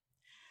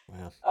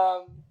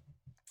 Wow.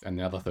 And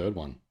now the third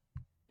one.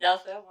 Yeah,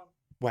 the third one.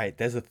 Wait,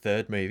 there's a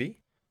third movie?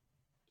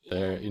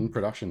 They're in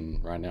production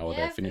right now, or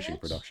Yeah, they're finishing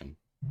bitch. production.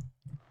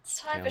 It's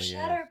time Hell for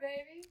yeah. Shadow,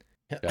 baby.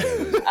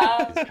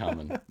 Shadow is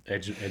coming.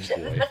 Edge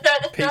boy.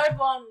 The third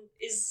one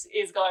is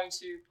going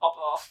to pop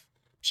off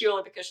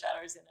purely because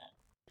Shadow's in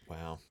it.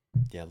 Wow.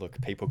 Yeah, look,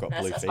 people got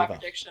That's, blue that's my fever.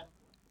 prediction.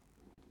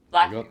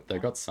 They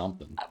got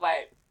something.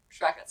 Wait,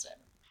 track that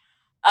statement.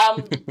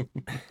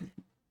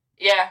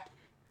 Yeah.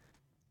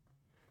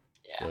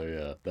 Yeah. So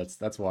yeah,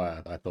 that's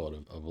why I thought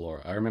of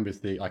Laura. I remember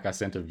I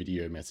sent a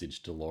video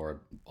message to Laura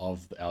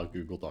of our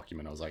Google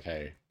document. I was like,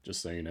 hey,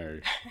 just so you know,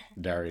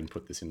 Darian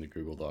put this in the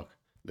Google Doc.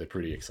 They're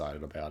pretty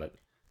excited about it,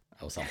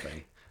 or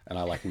something. And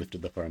I like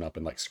lifted the phone up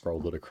and like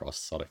scrolled it across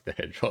Sonic the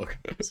Hedgehog.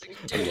 So you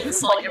do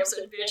this like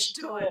episode, bitch,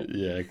 do it.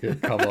 Yeah,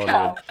 come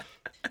on.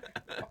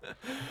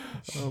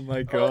 Oh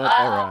my god, Well,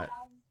 alright.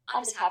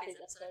 I'm just happy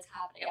that episode's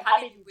happening. I'm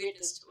happy to be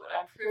witness to it.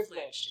 I'm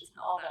privileged. It's an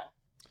honor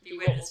to be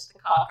witness to the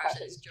car crash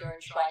that is Joe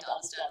trying to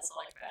understand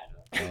Sonic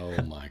fandom.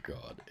 Oh my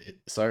god.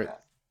 So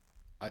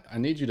I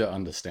need you to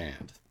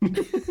understand.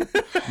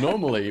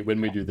 Normally when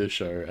we do this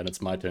show and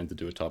it's my turn to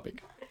do a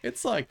topic,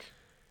 it's like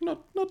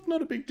not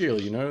a big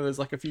deal, you know? There's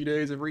like a few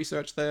days of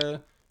research there,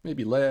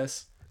 maybe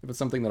less. If it's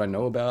something that I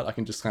know about, I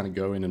can just kind of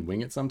go in and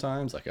wing it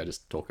sometimes. Like I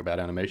just talk about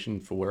animation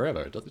for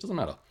wherever. It doesn't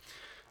matter.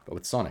 But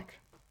with Sonic,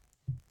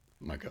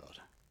 my god.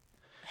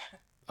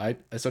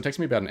 So it takes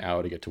me about an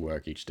hour to get to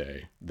work each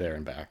day, there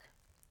and back.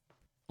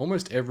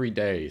 Almost every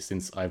day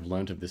since I've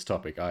learnt of this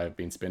topic, I have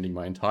been spending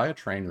my entire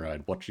train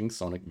ride watching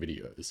Sonic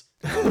videos,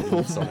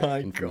 Sonic my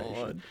information,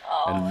 god.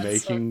 Oh, and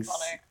that's making so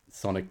funny.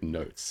 Sonic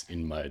notes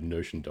in my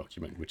Notion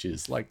document, which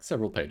is like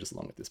several pages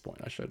long at this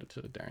point. I showed it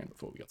to Darian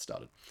before we got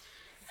started.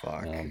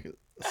 Fuck.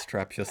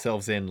 Strap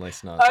yourselves in,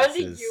 listeners. I This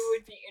think is... you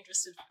would be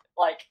interested,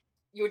 like,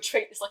 you would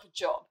treat this like a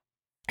job.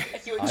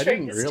 Like, you would I treat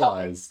didn't this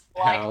realize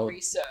topic like how...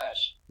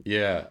 research.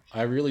 Yeah,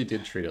 I really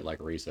did treat it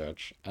like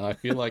research, and I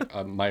feel like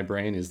my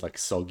brain is like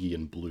soggy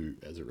and blue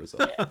as a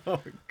result. Yeah.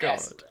 Oh god.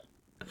 Excellent.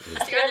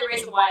 That's the only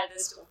reason why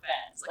there's still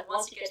fans. Like,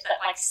 once you get to that,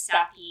 like,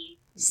 sappy,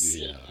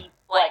 seedy,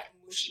 like,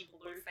 mushy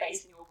blue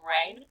face in your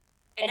brain,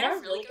 it never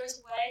really goes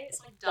away. It's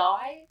like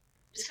dye.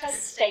 It just kind of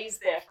stays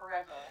there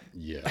forever.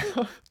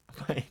 Yeah.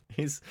 Wait,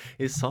 is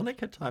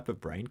Sonic a type of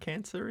brain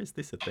cancer? Is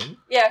this a thing?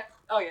 Yeah.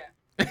 Oh, yeah.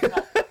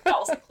 That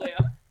wasn't clear.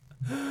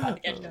 At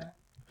the get-go.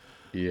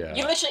 Yeah.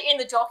 You literally, in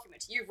the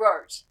document, you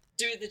wrote,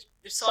 do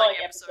the Sonic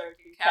episode of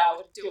You Cow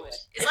would do it.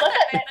 It's like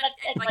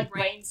that like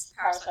brains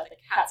parasite that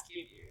cats give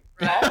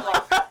you, right?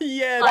 Like,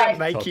 Yeah, like- that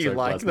make you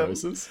like them.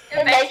 Toxoplasmosis.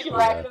 it makes you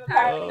like Yeah. them.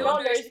 Apparently, no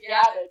one knows if you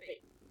have it,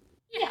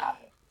 but you have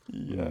it.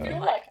 Yeah. You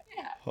like it,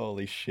 yeah.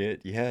 Holy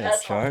shit. Yeah,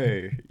 That's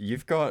Joe,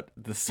 you've got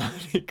the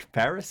Sonic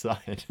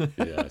parasite.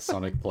 Yeah,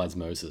 sonic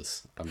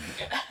plasmosis.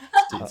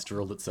 It's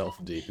drilled itself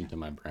deep into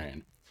my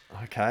brain.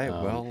 Okay,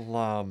 Um,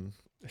 well,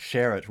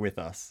 share it with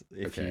us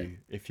Okay.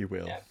 if you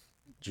will. Yeah.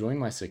 Join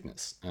my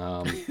sickness.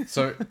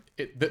 So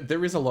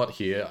there is a lot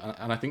here,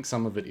 and I think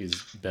some of it is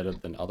better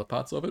than other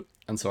parts of it,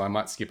 and so I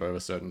might skip over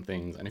certain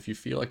things. And if you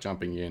feel like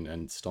jumping in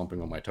and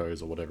stomping on my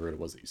toes or whatever it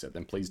was that you said,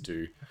 then please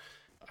do.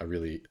 I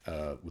really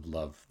would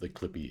love the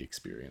Clippy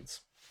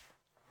experience.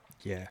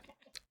 Yeah.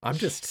 I'm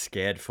just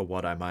scared for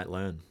what I might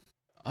learn.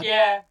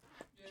 Yeah.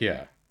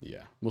 Yeah.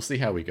 We'll see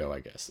how we go, I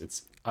guess.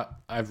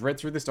 I've read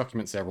through this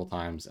document several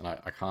times, and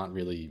I can't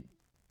really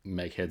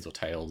make heads or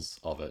tails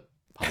of it,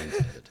 pun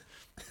intended.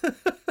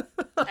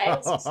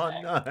 Tails, you Oh,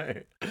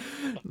 say.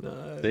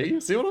 no. No.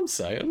 See what I'm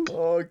saying?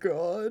 Oh,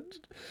 God.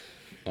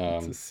 It's a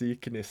Um,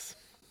 sickness.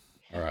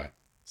 all right,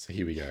 so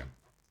here we go.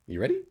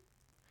 You ready?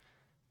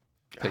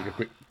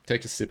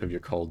 Take a sip of your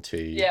cold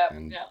tea Yeah,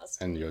 and yeah, let's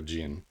do and your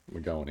gin.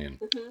 We're going in.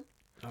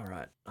 All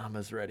right. I'm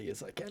as ready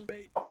as I can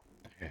be.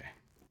 Okay,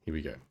 here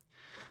we go.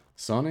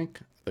 Sonic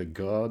the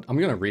God. I'm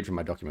gonna read from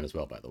my document as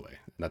well, by the way.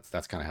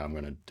 That's kind of how I'm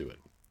gonna do it.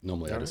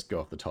 Normally I Alright. just go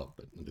off the top,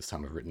 but this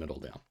time I've written it all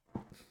down.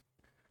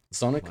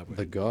 Sonic My word.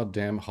 the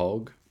goddamn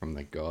hog from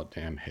the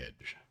goddamn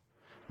hedge.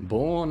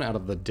 Born out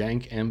of the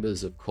dank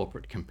embers of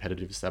corporate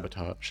competitive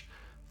sabotage,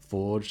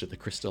 forged at the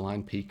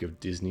crystalline peak of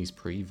Disney's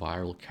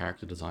pre-viral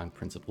character design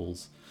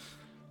principles,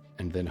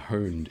 and then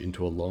honed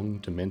into a long,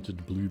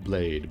 demented blue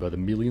blade by the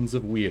millions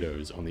of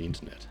weirdos on the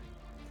internet.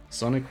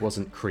 Sonic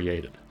wasn't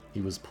created. He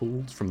was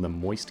pulled from the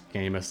moist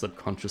gamer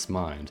subconscious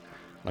mind,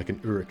 like an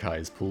urukai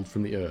is pulled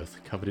from the earth,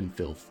 covered in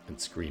filth and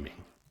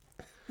screaming.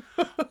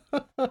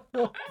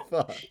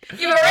 Fuck.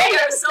 You've already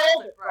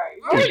oversold it, bro.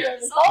 You've already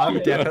oversold I'm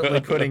it.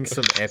 definitely putting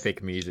some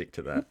epic music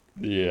to that.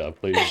 Yeah,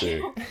 please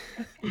do.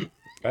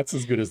 That's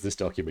as good as this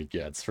document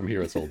gets. From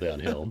here, it's all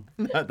downhill.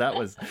 That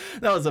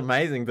was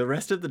amazing. The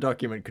rest of the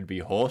document could be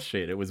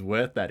horseshit. It was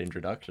worth that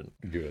introduction.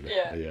 Good.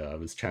 Yeah. I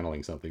was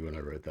channeling something when I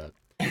wrote that.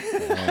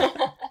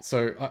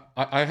 So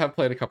I have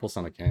played a couple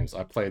Sonic games.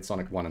 I played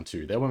Sonic 1 and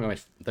 2. They were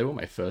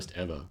my first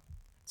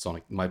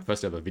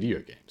ever video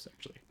games,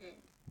 actually.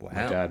 My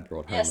Wow. dad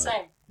brought home. Yeah,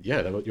 same.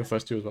 Yeah, they were your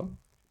first two as well.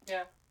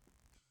 Yeah.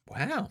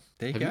 Wow.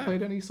 There you Have go. you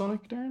played any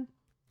Sonic, Darren?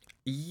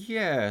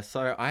 Yeah,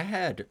 so I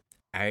had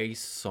a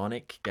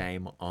Sonic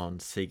game on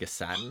Sega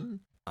Saturn.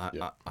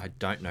 Yeah. I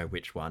don't know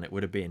which one. It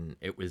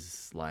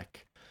was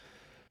like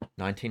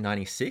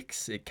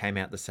 1996. It came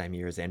out the same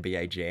year as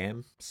NBA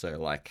Jam. So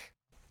like,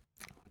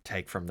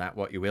 take from that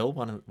what you will.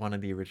 One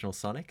of the original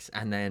Sonics.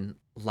 And then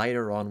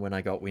later on, when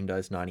I got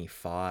Windows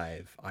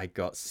 95, I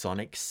got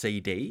Sonic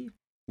CD,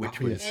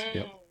 which Oh, was yes.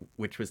 Yep.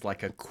 which was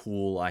like a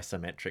cool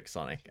isometric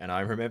Sonic. And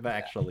I remember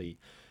actually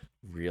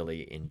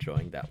really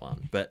enjoying that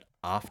one. But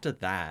after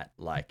that,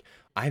 like,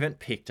 I haven't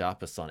picked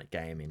up a Sonic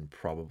game in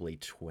probably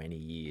 20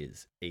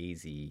 years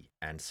easy.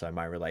 And so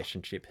my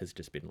relationship has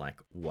just been like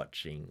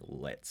watching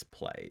Let's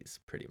Plays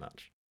pretty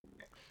much.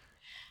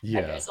 Yeah.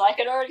 Okay, so I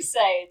can already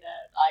say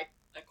that I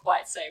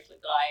quite safely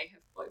that I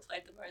have probably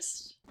played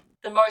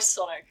the most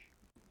Sonic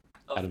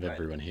Out of both,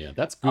 everyone here.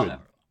 That's of good. everyone,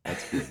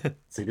 That's good.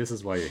 See, this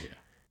is why you're here.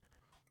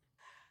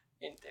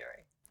 in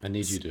theory. I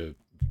need you to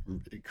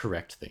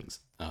correct things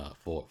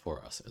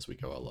for us as we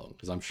go along,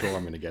 because I'm sure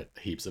I'm going to get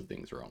heaps of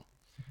things wrong.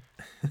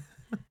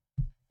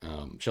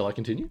 Shall I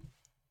continue?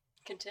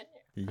 Continue.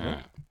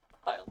 Yeah.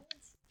 By all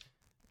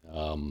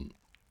means.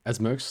 As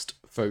most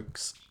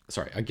folks,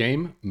 a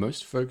game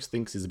most folks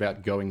thinks is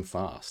about going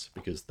fast,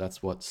 because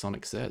that's what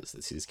Sonic says.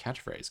 That's his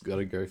catchphrase,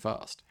 gotta go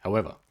fast.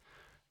 However,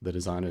 the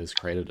designers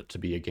created it to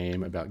be a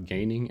game about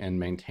gaining and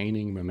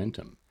maintaining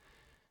momentum.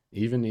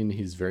 Even in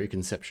his very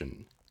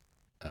conception,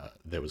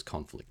 there was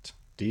conflict,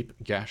 deep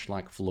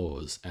gash-like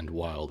flaws, and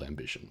wild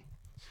ambition.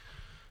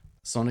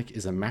 Sonic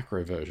is a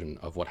macro version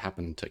of what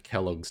happened to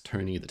Kellogg's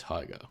Tony the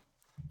Tiger,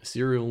 a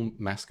cereal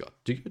mascot.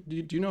 Do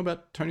you know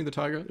about Tony the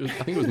Tiger? I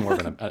think it was more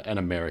of an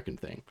American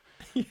thing.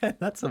 Yeah,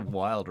 that's a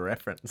wild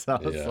reference. I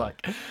was Yeah.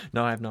 like,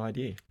 no, I have no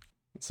idea.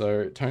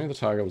 So Tony the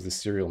Tiger was this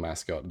cereal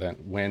mascot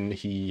that when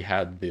he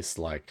had this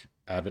like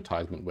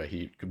advertisement where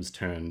he was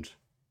turned,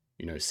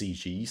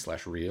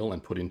 CG/real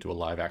and put into a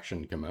live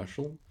action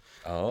commercial,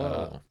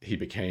 he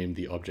became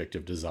the object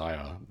of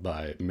desire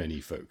by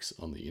many folks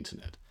on the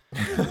internet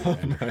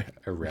and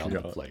around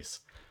the God. place.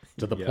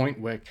 To the Yeah. point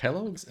where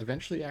Kellogg's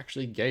eventually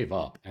actually gave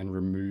up and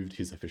removed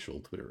his official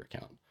Twitter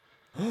account.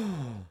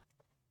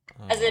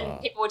 As in,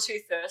 people were too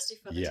thirsty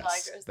for the Yes,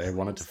 tiger. is they that what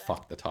wanted you're to saying?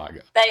 fuck the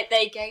tiger.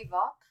 They gave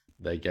up.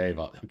 They gave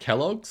up.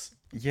 Kellogg's,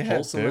 Yeah,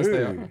 wholesome as they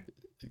boo. are,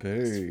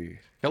 Boo.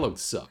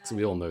 Kellogg's sucks.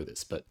 We all know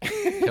this, but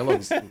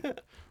Kellogg's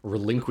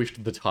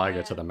relinquished the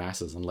tiger to the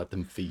masses and let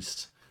them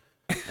feast.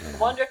 I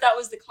wonder if that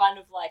was the kind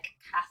of like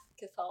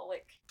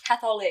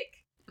Catholic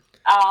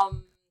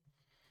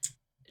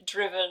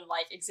driven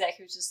like exec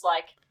who's just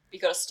like, we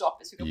gotta stop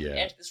this, we gotta put an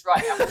Yeah. end to this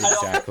right now.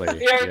 Exactly.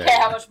 We don't Yeah. care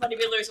how much money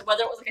we lose, or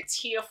whether it was like a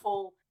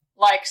tearful,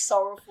 like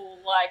sorrowful,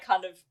 like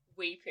kind of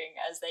weeping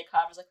as they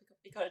kind of was like,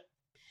 we gotta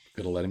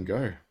Gotta let him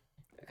go.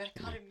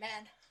 cut him,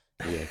 man.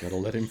 Yeah, gotta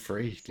let him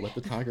free. Let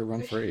the tiger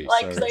run free.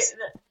 Like, So, 'cause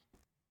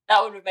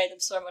that would have made them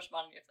so much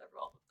money if they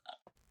rolled with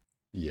that.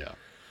 yeah.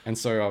 And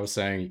so I was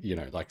saying, you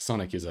know, like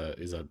Sonic is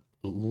a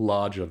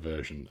larger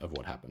version of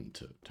what happened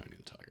to Tony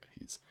the Tiger.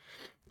 He's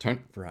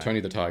Right.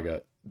 Tony the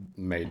Tiger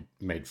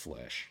made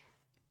flesh.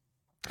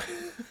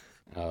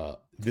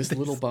 This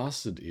little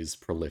bastard is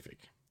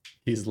prolific.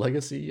 His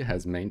legacy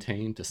has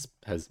managed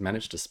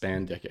to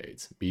span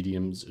decades,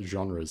 mediums,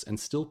 genres, and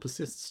still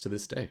persists to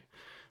this day,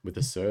 with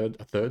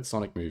a third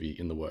Sonic movie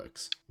in the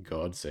works.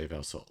 God save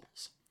our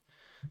souls.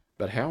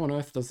 But how on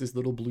earth does this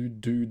little blue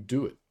dude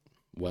do it?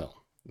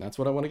 Well, that's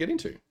what I want to get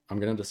into. I'm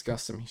going to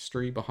discuss some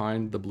history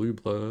behind the blue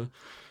blur,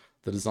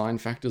 the design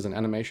factors and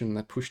animation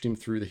that pushed him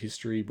through the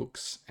history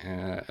books,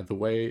 the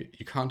way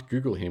you can't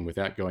Google him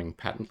without going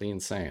patently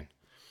insane.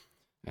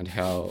 And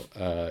how,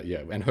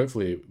 and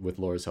hopefully with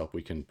Laura's help,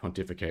 we can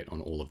pontificate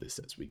on all of this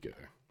as we go.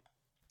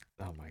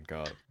 Oh my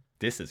god.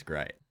 This is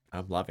great.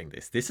 I'm loving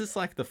this. This is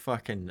like the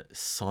fucking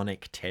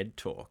Sonic TED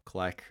talk.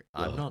 Like,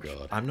 I'm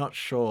not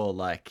sure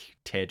like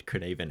Ted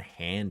could even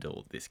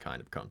handle this kind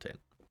of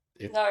content.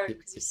 No,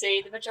 because you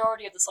see, the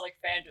majority of the Sonic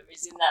fandom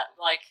is in that,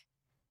 like,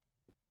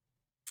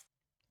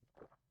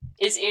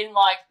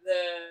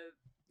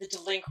 the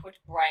delinquent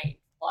brain.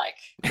 Like,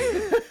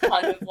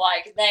 kind of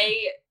like,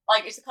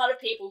 it's the kind of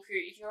people who,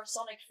 if you're a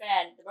Sonic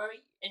fan, the moment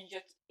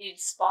it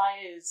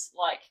inspires,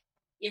 like,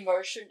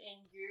 emotion in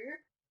you,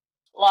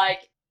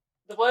 like,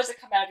 the words that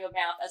come out of your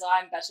mouth, as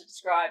I'm about to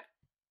describe,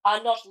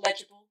 are not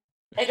legible.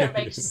 They don't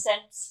make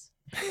sense.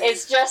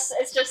 It's just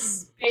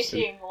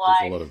spitting,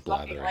 like, a lot of fucking,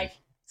 blathering. like,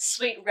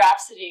 sweet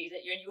rhapsody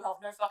that you have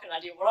no fucking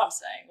idea what I'm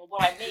saying, or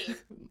what I mean,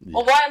 Yeah.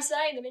 or why I'm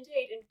saying them,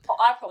 indeed, and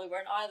I probably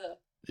won't either.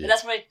 Yeah. But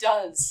that's what it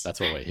does. That's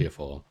what we're here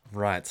for.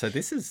 Right. So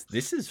this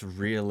is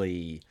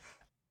really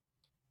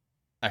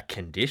a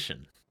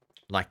condition.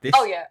 Like this.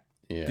 Oh yeah.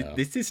 Yeah.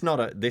 This is not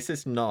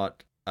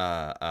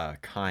a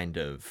kind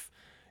of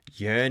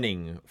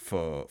yearning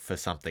for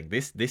something.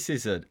 This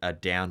is a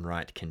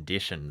downright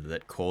condition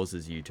that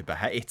causes you to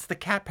behave. It's the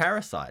cat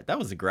parasite. That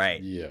was a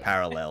great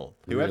parallel.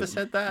 Whoever Really?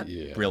 said that,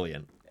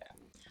 brilliant.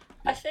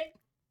 I think.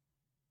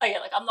 Oh yeah,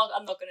 like I'm not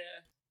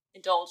gonna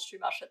indulge too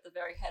much at the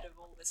very head of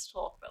all this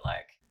talk, but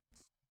like,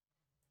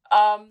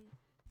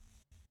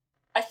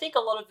 I think a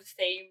lot of the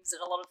themes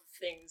and a lot of the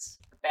things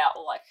about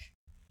like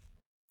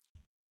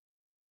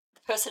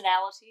the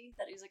personality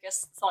that is, I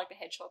guess, Sonic the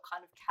Hedgehog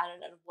kind of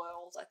canon and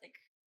world, I think,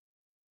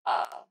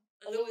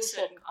 lose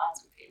certain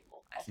kinds of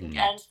people. I think,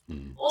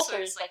 and also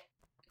just like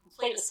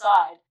complete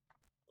aside,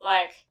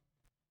 like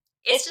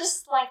it's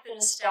just like the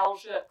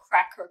nostalgia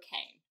crack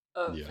cocaine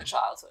of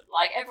childhood.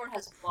 Like everyone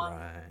has one.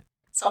 Right.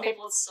 Some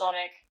people it's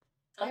Sonic,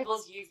 some people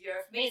it's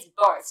Yu-Gi-Oh! For me it's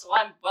both, so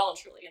I'm well and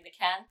truly in the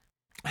can.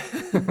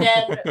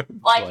 Then,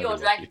 like your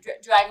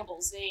Dragon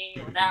Ball Z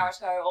or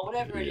Naruto or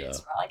whatever it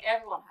is, right? Like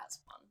everyone has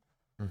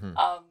one.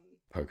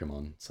 Mm-hmm.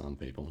 Pokemon, some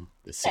people.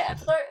 Yeah,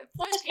 for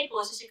those people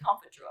it's just your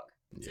comfort drug.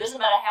 So it doesn't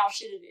matter how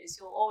shit it is,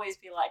 you'll always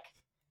be like,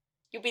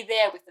 you'll be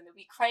there with them. You'll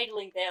be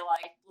cradling their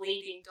like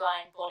bleeding,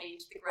 dying body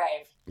into the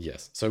grave.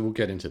 Yes, so we'll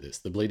get into this.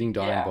 The bleeding,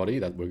 dying body.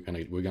 That we're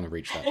gonna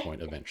reach that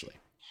point eventually.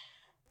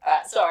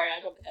 Sorry,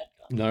 I got the head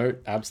gone. No,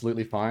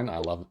 absolutely fine. I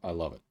love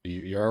it.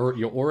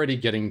 You're already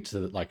getting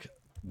to like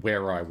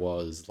where I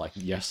was like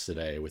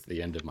yesterday with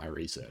the end of my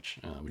research,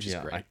 which is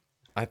great.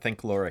 I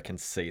think Laura can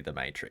see the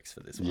matrix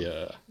for this one.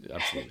 Yeah,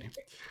 absolutely.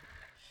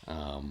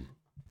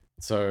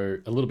 So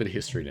a little bit of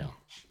history now.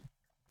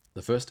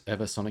 The first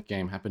ever Sonic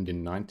game happened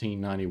in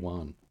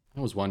 1991.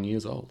 I was 1 year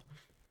old.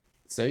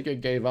 Sega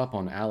gave up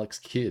on Alex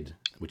Kidd,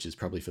 which is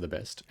probably for the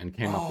best, and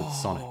came up with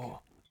Sonic.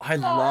 I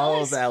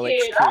love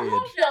Alex Kidd. I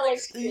love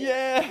Alex Kidd.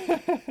 Yeah.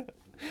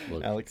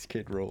 Look, Alex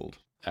Kidd ruled.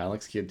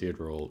 Alex Kidd did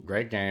rule.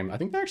 Great game. I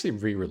think they actually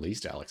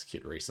re-released Alex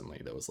Kidd recently.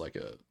 There was like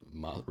a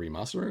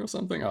remastering or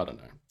something. I don't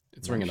know.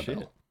 It's ringing a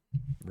bell.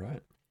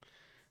 Right.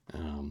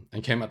 And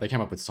they came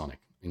up with Sonic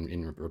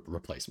in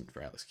replacement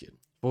for Alex Kidd.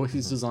 For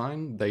his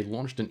design, they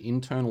launched an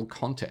internal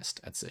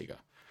contest at Sega,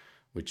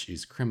 which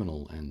is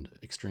criminal and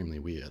extremely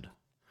weird.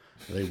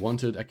 They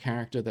wanted a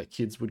character that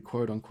kids would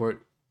quote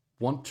unquote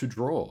want to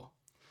draw,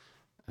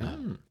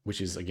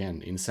 which is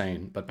again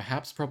insane, but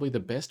perhaps probably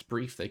the best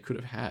brief they could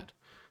have had,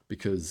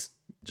 because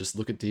just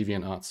look at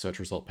DeviantArt's search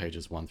result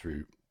pages 1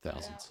 through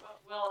thousands. Yeah,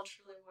 well, it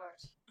truly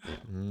worked.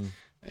 Yeah.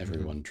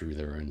 Everyone drew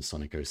their own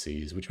Sonic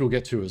OCs, which we'll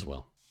get to as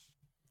well.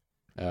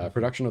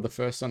 Production of the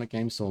first Sonic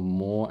game saw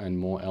more and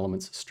more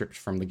elements stripped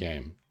from the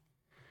game.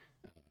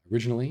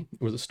 Originally,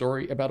 it was a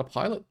story about a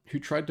pilot who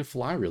tried to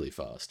fly really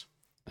fast.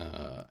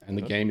 And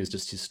the game is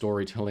just his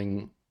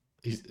storytelling.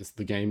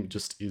 The game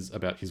just is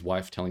about his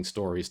wife telling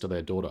stories to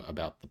their daughter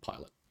about the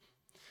pilot.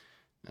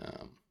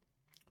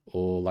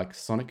 Or like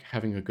Sonic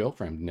having a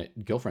girlfriend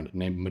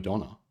named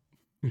Madonna,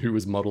 who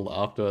was modeled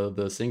after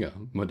the singer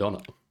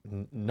Madonna.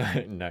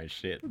 No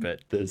shit, but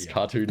There's yeah.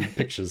 cartoon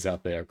pictures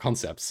out there,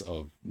 concepts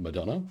of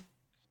Madonna.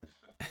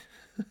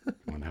 You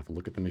want to have a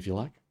look at them if you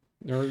like,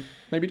 or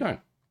maybe don't.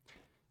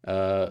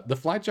 The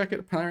flight jacket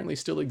apparently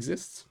still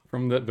exists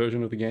from that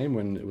version of the game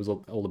when it was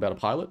all about a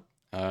pilot.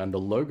 And the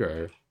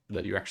logo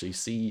that you actually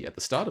see at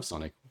the start of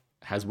Sonic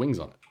has wings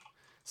on it.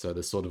 So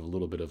there's sort of a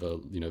little bit of a,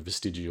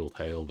 vestigial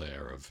tale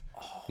there of,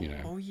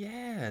 Oh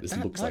yeah, this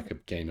that looks like a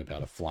game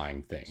about a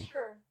flying thing.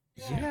 Sure.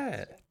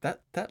 yeah,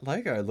 that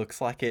logo looks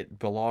like it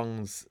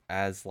belongs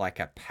as like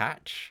a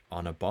patch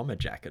on a bomber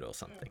jacket or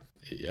something.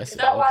 Yes, Is it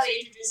that why does. they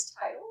introduced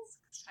Tails?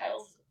 'Cause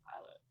Tails is a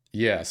pilot.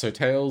 Yeah, so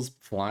Tails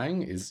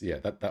flying is,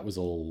 that was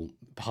all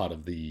part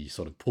of the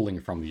sort of pulling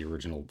from the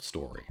original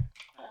story.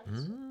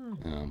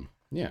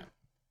 Yeah.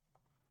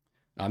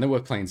 And there were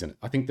planes in it.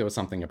 I think there was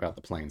something about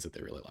the planes that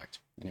they really liked.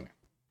 Anyway.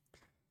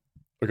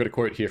 I've got a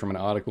quote here from an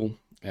article,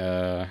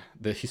 The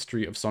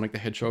History of Sonic the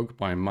Hedgehog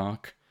by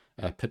Mark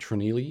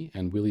Petronili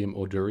and William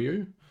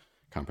Ordurio.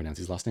 Can't pronounce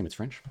his last name, it's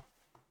French.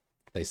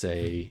 They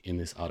say in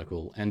this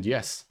article, and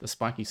yes, the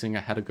spiky singer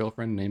had a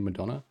girlfriend named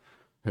Madonna.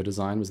 Her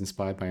design was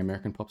inspired by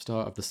American pop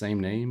star of the same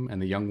name,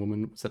 and the young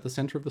woman was at the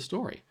center of the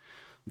story.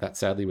 That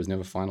sadly was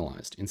never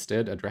finalized.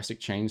 Instead, a drastic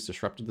change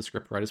disrupted the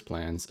scriptwriter's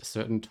plans. A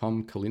certain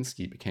Tom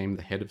Kalinske became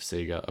the head of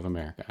Sega of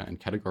America and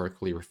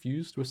categorically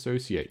refused to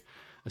associate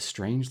a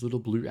strange little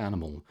blue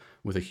animal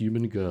with a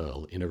human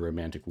girl in a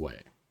romantic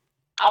way.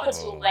 Up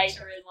until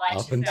later in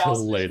like Up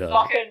until later.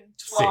 fucking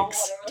 12,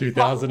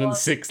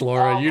 2006,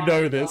 Laura, you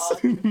know this.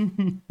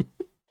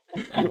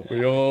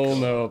 We all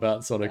know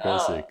about Sonic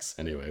 06.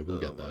 Anyway, we'll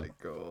get there. Oh my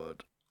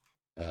god.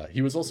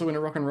 He was also in a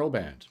rock and roll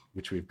band,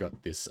 which we've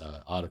got this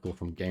article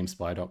from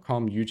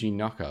GameSpy.com. Yuji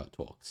Naka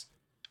talks.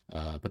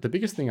 But the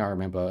biggest thing I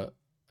remember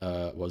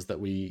was that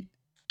we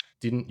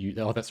didn't use.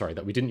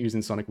 That we didn't use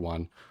in Sonic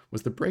 1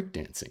 was the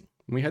breakdancing.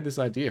 We had this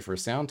idea for a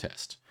sound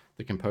test.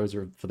 The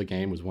composer for the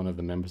game was one of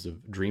the members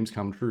of Dreams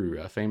Come True,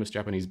 a famous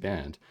Japanese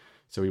band.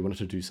 So we wanted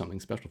to do something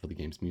special for the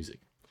game's music.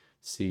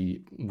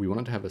 See, we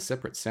wanted to have a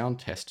separate sound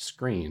test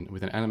screen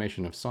with an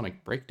animation of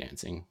Sonic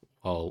breakdancing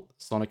while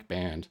Sonic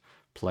Band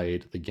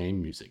played the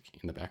game music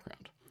in the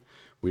background.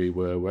 We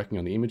were working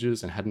on the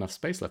images and had enough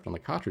space left on the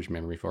cartridge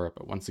memory for it,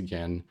 but once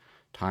again,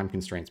 time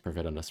constraints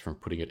prevented us from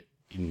putting it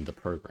in the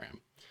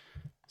program.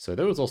 So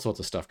there was all sorts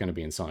of stuff going to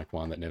be in Sonic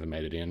 1 that never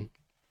made it in,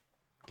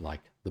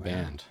 like the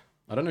band.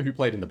 I don't know who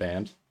played in the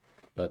band,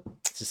 but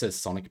it just says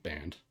Sonic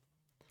Band.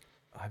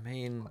 I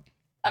mean,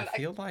 I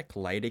feel like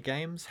later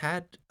games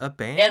had a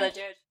band. Yeah, they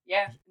did.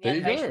 Yeah, the There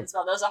you animation go. as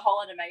well. There was a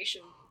whole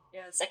animation.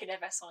 Yeah, the second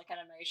ever Sonic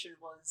animation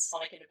was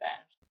Sonic in a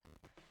band.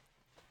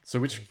 So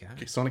which There you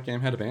go. Sonic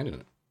game had a band in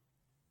it?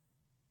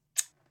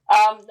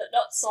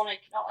 Not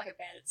Sonic, not like a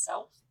band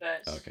itself,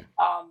 but Okay.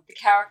 the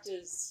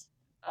characters.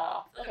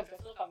 I feel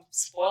like I'm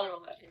spoiler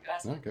alert here,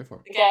 guys. No, go for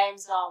it. The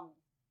games,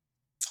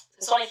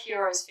 the Sonic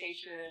Heroes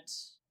featured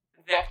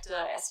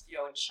Vector,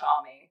 Espio, and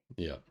Charmy,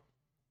 Yeah.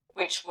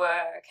 which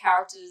were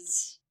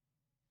characters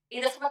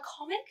either from a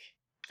comic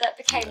that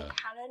became Yeah.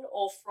 canon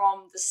or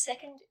from the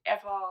second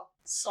ever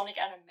Sonic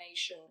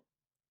animation,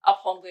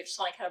 upon which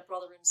Sonic had a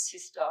brother and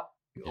sister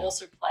who Yeah.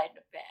 also played in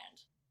a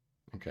band.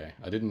 Okay.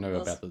 I didn't know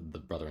Those- about the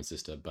brother and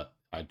sister, but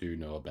I do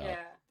know about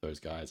Yeah. those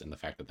guys and the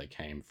fact that they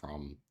came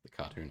from the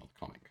cartoon or the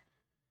comic.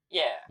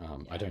 Yeah.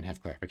 I don't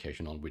have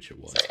clarification on which it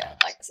was. So yeah,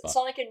 like but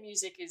Sonic and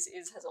music has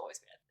always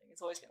been a thing.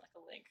 It's always been like a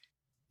link.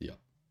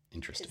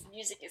 interesting. Because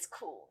music is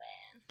cool,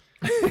 man.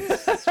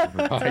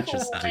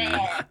 Righteous Cool, dude.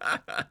 man.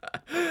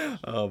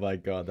 Oh my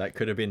god, that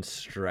could have been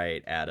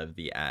straight out of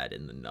the ad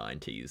in the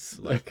 90s.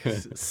 Like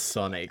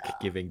Sonic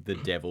giving the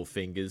devil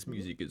fingers.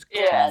 Music is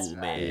cool, Yeah, that's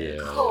right. man. Yeah.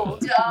 Cool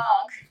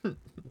dog.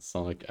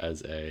 Sonic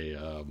as a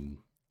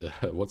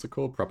what's it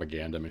called?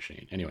 Propaganda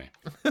machine. Anyway,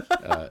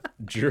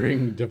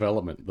 during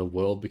development, the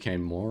world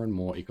became more and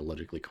more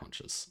ecologically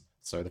conscious.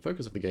 So the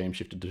focus of the game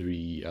shifted to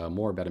be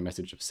more about a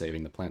message of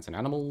saving the plants and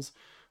animals,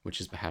 which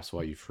is perhaps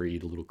why you free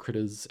the little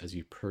critters as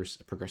you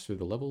progress through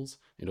the levels.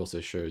 It also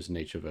shows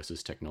nature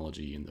versus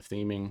technology in the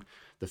theming.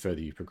 The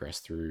further you progress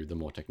through, the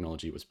more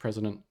technology was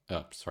present,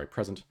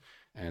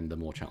 and the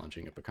more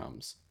challenging it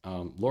becomes.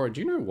 Laura,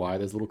 do you know why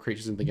there's little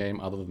creatures in the game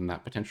other than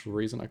that potential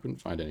reason? I couldn't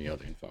find any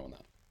other info on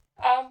that.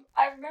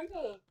 I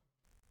remember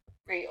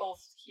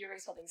hearing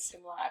something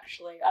similar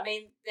actually. I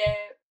mean,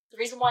 the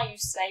reason why you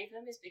save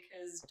them is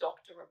because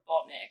Dr.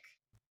 Robotnik,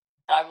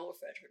 I will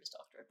refer to it as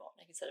Dr.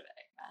 Robotnik instead of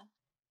Eggman.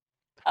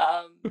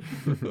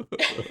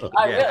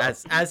 I Yeah, really-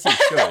 as you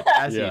should.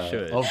 As Yeah, you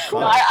should. of No,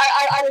 course.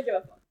 I don't give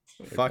a fuck.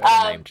 Fuck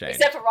the name change.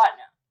 Except for right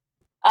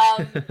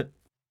now.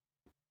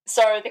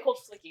 So they're called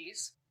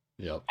Flickies,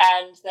 Yep.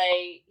 and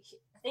I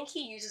think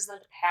he uses them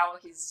to power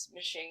his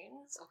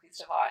machines or his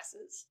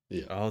devices.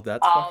 Yeah. Oh,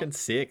 that's Um, fucking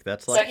sick.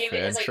 That's so like he- Fern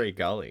it's like- Tree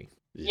Gully.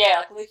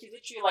 Yeah, like he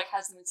literally like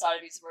has them inside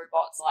of his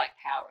robots, like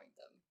powering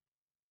them.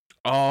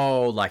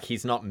 Oh, like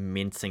he's not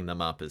mincing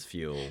them up as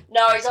fuel.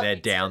 No, Like, he's not they're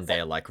mincing down them.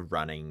 there like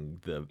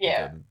running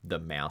Yeah. the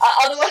mouse.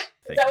 Otherwise, if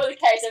thing. that were the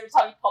case, every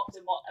time he popped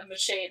a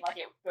machine, like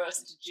it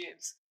burst into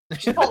jibs.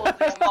 which is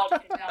probably a mod you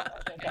can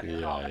download, don't get me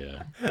Yeah, wrong.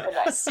 yeah. But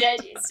no,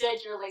 instead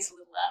you release a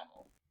little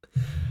animal.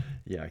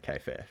 Yeah, okay,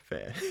 fair.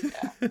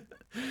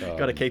 Yeah.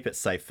 Got to keep it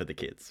safe for the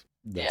kids.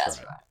 That's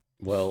right.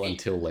 Well,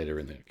 until later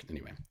in the...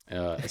 Anyway.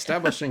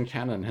 Establishing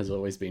canon has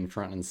always been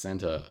front and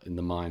center in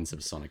the minds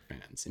of Sonic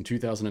fans. In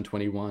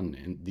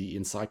 2021, the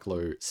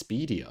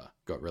Encyclopedia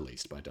got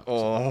released by Dark Side.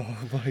 Oh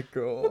my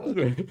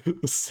god.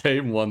 The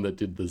same one that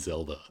did the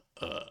Zelda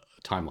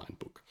timeline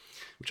book,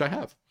 which I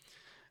have.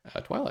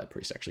 Twilight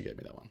Priest actually gave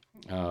me that one.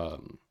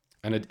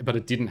 But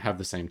it didn't have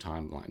the same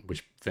timeline,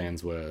 which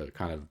fans were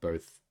kind of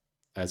both,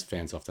 as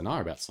fans often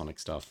are about Sonic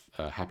stuff,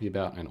 happy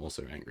about and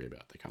also angry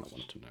about. They kind of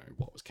wanted to know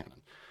what was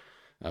canon.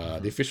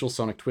 The official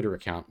Sonic Twitter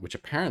account, which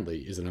apparently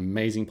is an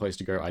amazing place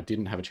to go. I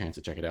didn't have a chance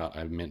to check it out.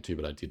 I meant to,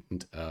 but I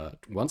didn't.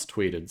 Once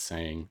tweeted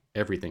saying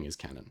everything is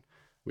canon,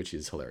 which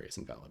is hilarious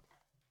and valid.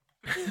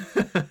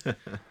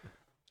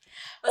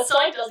 But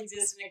Sonic does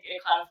exist in a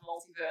kind of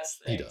multiverse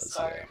thing. He does,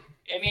 so yeah.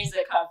 it means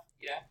that kind of,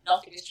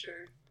 nothing is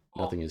true.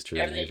 Nothing is true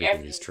and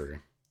everything is true.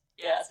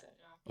 Yeah, that's it.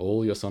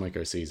 All your Sonic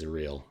OCs are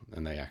real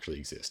and they actually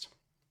exist.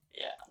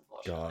 Yeah,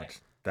 unfortunately. God,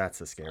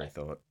 that's a scary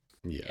thought.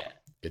 Yeah.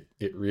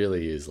 It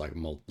really is like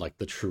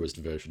the truest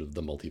version of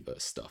the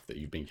multiverse stuff that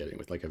you've been getting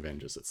with like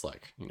Avengers. It's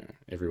like,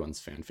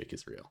 everyone's fanfic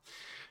is real.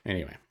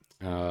 Anyway,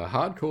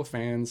 hardcore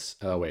fans.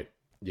 Let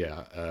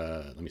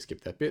me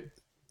skip that bit.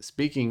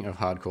 Speaking of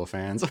hardcore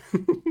fans,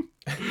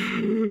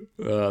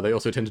 they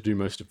also tend to do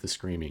most of the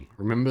screaming.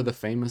 Remember the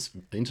famous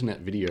internet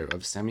video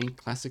of Sammy,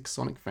 classic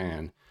Sonic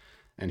fan,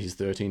 and his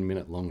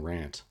 13-minute long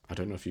rant. I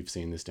don't know if you've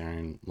seen this,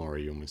 Darren. Laura,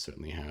 you almost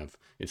certainly have.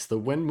 It's the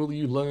 "when will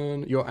you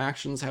learn your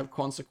actions have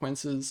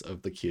consequences"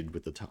 of the kid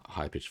with the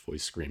high-pitched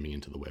voice screaming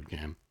into the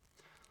webcam.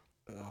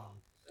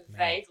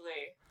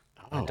 Vaguely.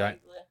 I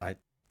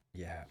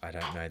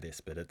don't know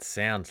this, but it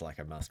sounds like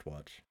a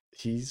must-watch.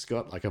 He's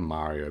got like a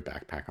Mario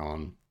backpack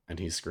on, and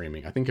he's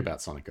screaming, I think,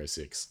 about Sonic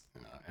 06,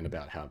 and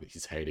about how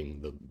he's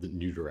hating the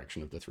new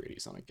direction of the 3D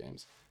Sonic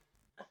games.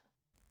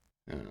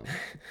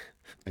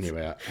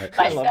 Anyway,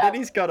 I love that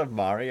he's got a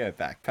Mario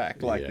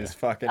backpack, like this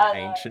fucking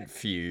ancient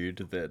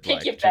feud that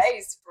Pick your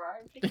base, bro.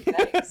 Pick your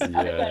base. Yeah. I'm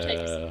gonna take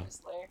it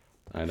seriously.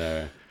 I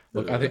know.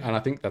 Look, I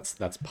think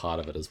that's part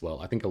of it as well.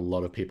 I think a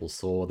lot of people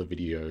saw the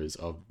videos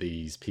of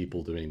these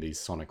people doing these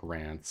Sonic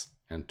rants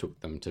and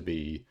took them to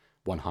be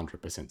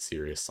 100%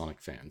 serious Sonic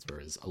fans,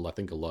 whereas I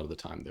think a lot of the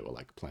time they were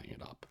like playing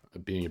it up,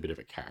 being a bit of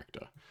a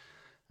character,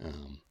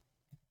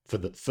 for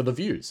the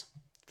views,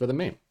 for the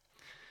meme.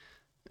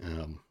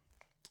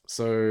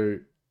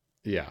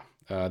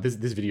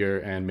 This video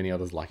and many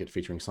others like it,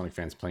 featuring Sonic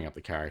fans playing up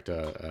the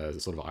character as a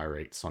sort of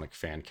irate Sonic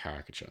fan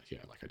caricature. Yeah,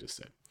 like I just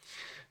said.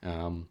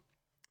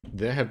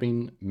 There have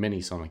been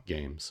many Sonic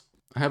games.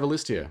 I have a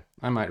list here.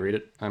 I might read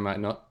it. I might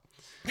not.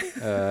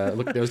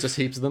 Look, there was just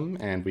heaps of them,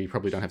 and we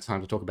probably don't have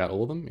time to talk about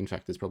all of them. In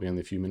fact, there's probably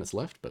only a few minutes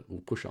left, but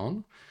we'll push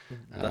on.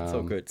 That's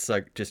all good.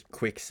 So, just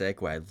quick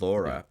segue.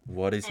 Laura,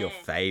 what is your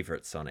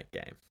favorite Sonic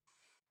game?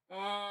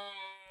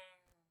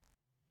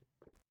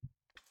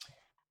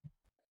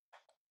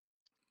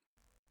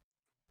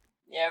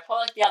 Yeah,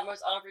 probably like the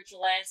most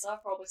unoriginal answer.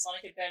 Probably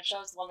Sonic Adventure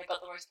is the one that got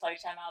the most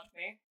playtime out of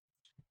me.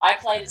 I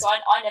played it, so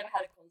I never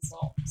had a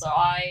console, so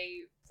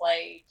I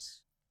played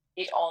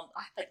it on.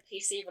 I played the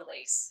PC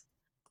release.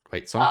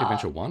 Wait, Sonic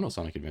Adventure 1 or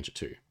Sonic Adventure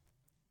 2?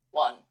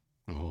 1.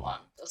 Oh. 1.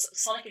 It was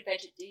Sonic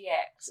Adventure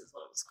DX is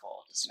what it was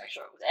called, just to make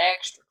sure it was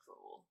extra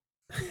cool.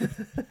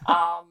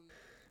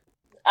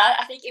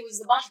 I think it was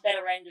the much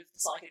better end of the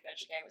Sonic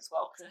Adventure game as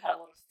well, because it had a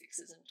lot of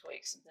fixes and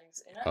tweaks and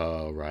things in it.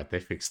 Oh, right. They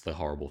fixed the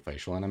horrible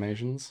facial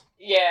animations?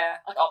 Yeah.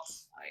 Like,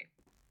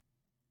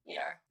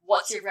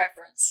 what's your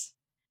reference?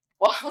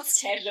 What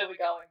standard are we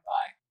going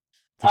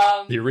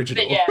by? The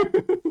original.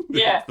 But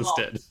yeah.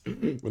 Instead,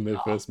 when they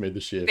first made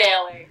the shift.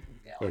 Barely.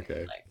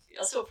 Okay. Like, it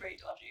was still pretty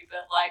dodgy,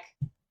 but, like,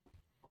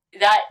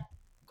 that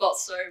got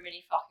so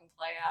many fucking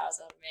play hours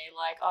out of me.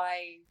 Like,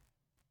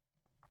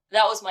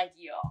 that was my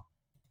year.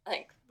 I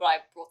think when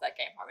I brought that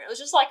game home, it was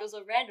just like, it was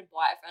a random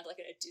buy. I found like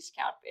in a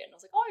discount bin. I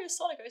was like, oh, you're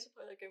Sonic, I used to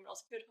play that game when I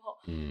was a kid.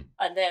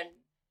 And then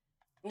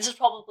this is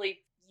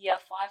probably year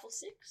 5 or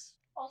 6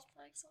 I was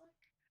playing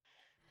Sonic.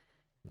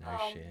 No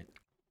shit.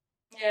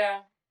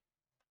 Yeah.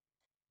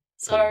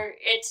 So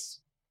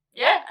it's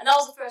and that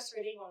was the first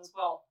 3D one as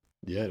well.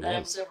 Yeah, it that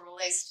was. Ever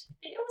released.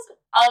 It was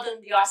other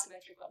than the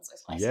isometric ones I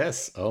played.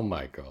 Yes. Oh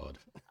my god.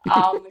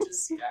 Which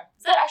is is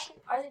that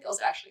actually? I think it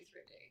was actually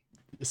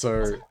 3D.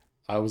 So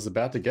I was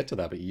about to get to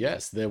that, but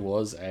yes, there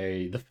was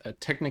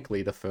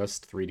technically the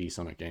first 3D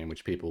Sonic game,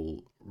 which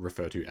people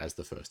refer to as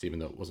the first, even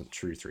though it wasn't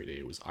true 3D,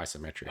 it was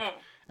isometric,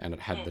 and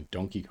it had the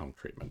Donkey Kong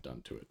treatment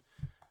done to it,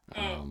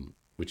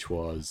 which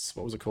was,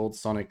 what was it called?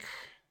 Sonic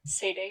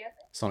CD, I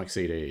think. Sonic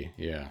CD,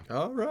 yeah.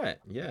 Oh, right.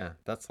 Yeah,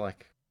 that's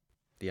like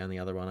the only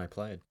other one I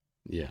played.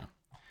 Yeah.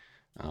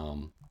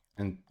 That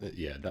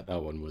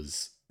one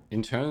was,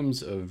 in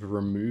terms of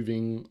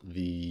removing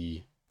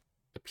the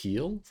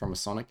appeal from a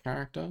Sonic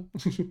character,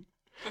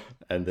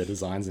 and their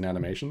designs and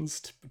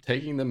animations,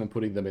 taking them and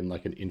putting them in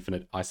like an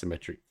infinite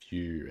isometric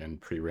view and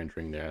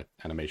pre-rendering their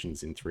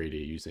animations in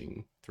 3D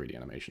using 3D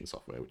animation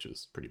software, which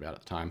was pretty bad at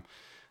the time.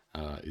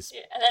 Is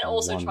and then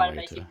also one trying to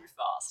way make to you move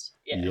fast.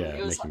 Yeah, yeah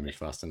it was making hard. move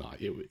fast and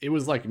it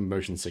was like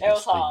motion It sickness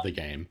was hard. the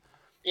game.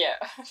 Yeah.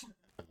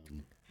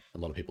 A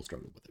lot of people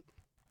struggled with it.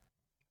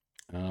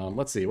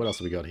 Let's see what else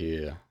have we got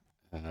here.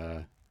 We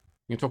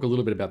can talk a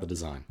little bit about the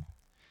design.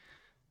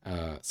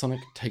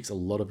 Sonic takes a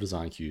lot of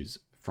design cues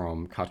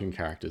from cartoon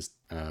characters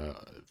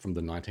from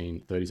the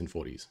 1930s and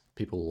 40s.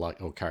 People like,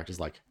 or characters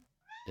like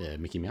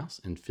Mickey Mouse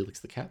and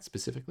Felix the Cat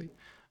specifically,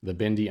 the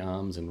bendy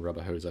arms and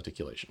rubber hose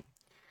articulation.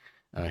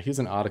 Here's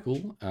an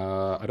article.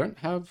 I don't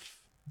have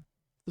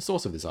the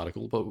source of this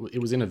article, but it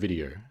was in a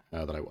video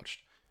that I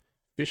watched.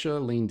 Fisher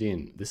leaned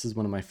in. This is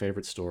one of my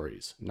favorite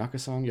stories.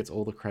 Nakasan gets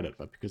all the credit,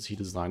 but because he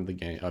designed the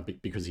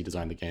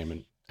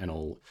game, and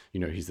all,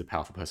 he's the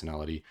powerful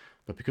personality.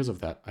 But because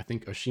of that, I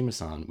think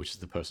Oshima-san, which is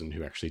the person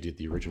who actually did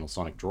the original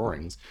Sonic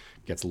drawings,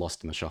 gets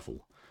lost in the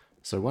shuffle.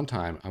 So one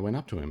time, I went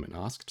up to him and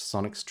asked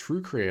Sonic's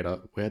true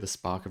creator where the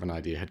spark of an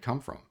idea had come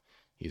from.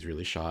 He's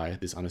really shy,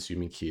 this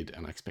unassuming kid,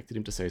 and I expected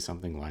him to say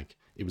something like,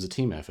 it was a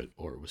team effort,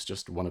 or it was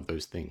just one of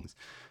those things.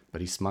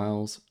 But he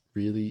smiles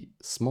really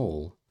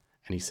small,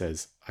 and he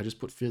says, I just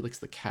put Felix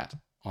the Cat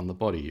on the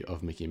body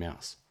of Mickey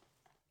Mouse.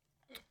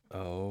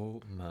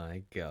 Oh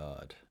my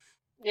god.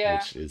 Yeah.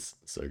 Which is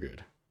so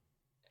good.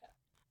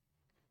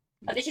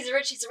 I think his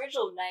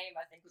original name,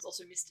 I think, was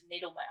also Mr.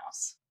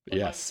 Needlemouse.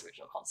 One of his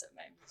original concept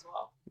names as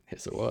well.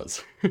 Yes, it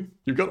was.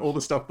 You've got all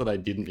the stuff that I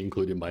didn't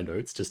include in my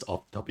notes, just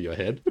off the top of your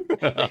head.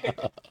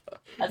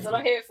 That's what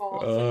I'm here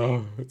for.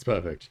 Oh, it's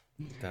perfect.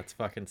 That's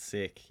fucking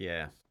sick.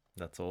 Yeah,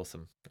 that's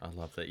awesome. I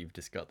love that you've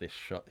just got this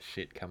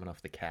shit coming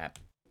off the cap.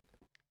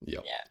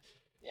 Yep. Yeah.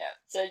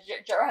 So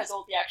Joe has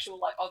all the actual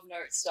of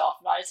note stuff,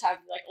 and I just have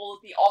all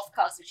of the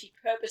offcuts which he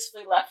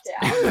purposefully left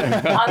out.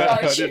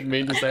 I didn't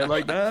mean to say it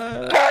like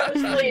that.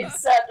 Purposefully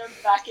insert them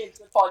back into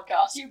the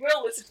podcast. You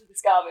will listen to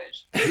this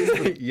garbage.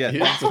 Yeah,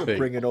 Here's thanks the for thing.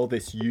 bringing all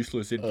this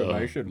useless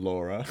information,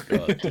 Laura.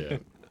 God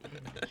damn.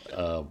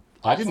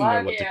 I didn't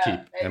know what to keep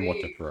and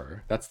what to throw.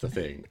 That's the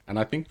thing. And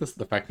I think the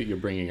fact that you're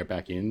bringing it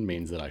back in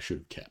means that I should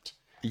have kept.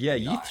 Yeah,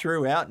 you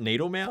threw out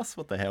Needle Mouse?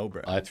 What the hell,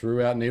 bro? I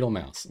threw out Needle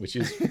Mouse, which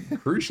is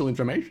crucial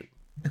information.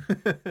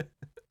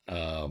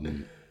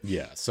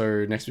 Yeah,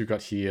 so next we've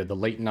got here, the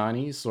late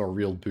 90s saw a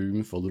real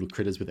boom for little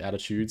critters with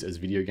attitudes as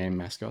video game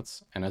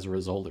mascots, and as a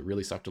result, it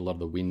really sucked a lot of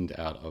the wind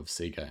out of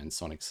Sega and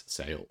Sonic's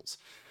sales.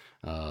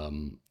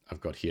 I've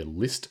got here a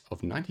list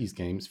of 90s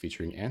games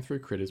featuring anthro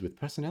critters with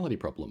personality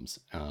problems.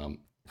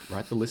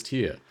 Write the list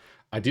here.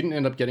 I didn't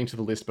end up getting to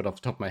the list, but off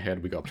the top of my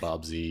head, we got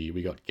Bubsy,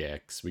 we got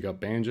Gex, we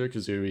got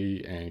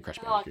Banjo-Kazooie, and Crash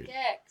Bandicoot. Oh,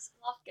 Gex.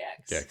 Love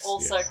Gex. Gex,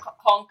 Also, yeah.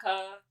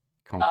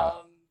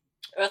 Conker.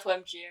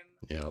 Earthworm Jim.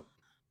 Yep.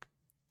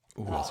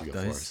 Ooh, What else we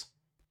got for us?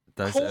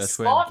 Those Cool Earthworm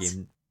Spot?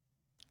 Jim...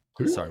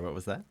 Who? Sorry, what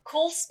was that?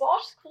 Cool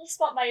Spot? Cool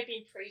Spot may have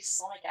been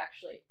pre-Sonic,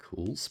 actually.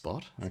 Cool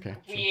Spot? Okay.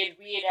 Sure.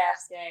 Weird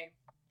ass game.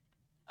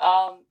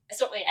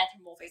 It's not really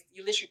anthropomorphic.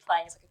 You're literally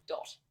playing as a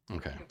dot.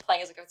 Okay. You're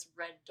playing as a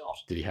red dot.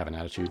 Did he have an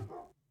attitude?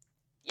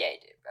 Yeah, you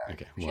did, bro.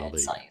 Okay, Shit, well, there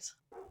you go.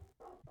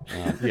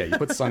 Sunnies. Yeah, you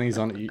put Sunnies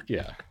on it.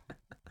 Yeah.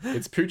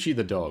 It's Poochie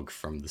the dog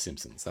from The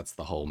Simpsons. That's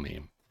the whole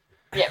meme.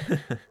 Yep.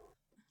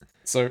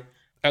 So,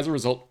 as a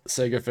result,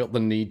 Sega felt the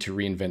need to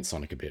reinvent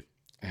Sonic a bit.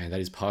 And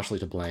that is partially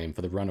to blame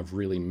for the run of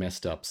really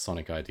messed up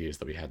Sonic ideas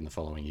that we had in the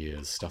following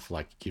years. Stuff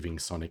like giving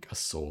Sonic a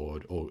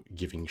sword, or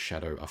giving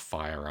Shadow a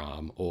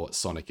firearm, or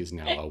Sonic is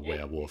now a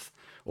werewolf,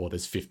 or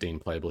there's 15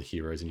 playable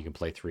heroes and you can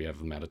play 3 of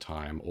them at a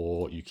time,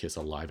 or you kiss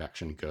a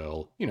live-action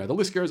girl. The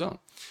list goes on.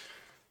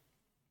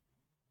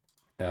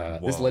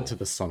 This led to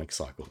the Sonic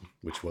cycle,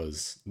 which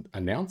was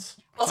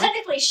announced. Well,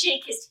 technically,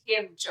 she kissed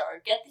him, Joe.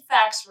 Get the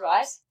facts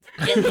right.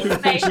 Get the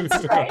information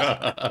straight.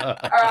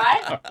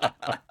 Alright?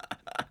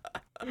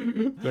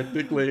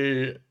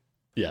 Technically,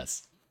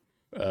 yes.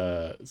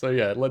 So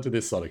yeah, it led to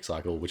this Sonic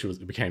cycle, which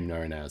it became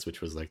known as,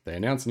 which was like they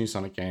announce a new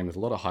Sonic game, there's a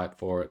lot of hype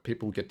for it,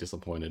 people get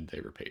disappointed, they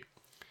repeat.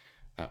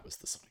 That was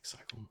the Sonic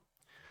cycle.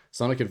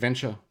 Sonic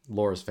Adventure,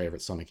 Laura's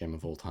favorite Sonic game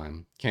of all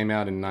time, came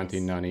out in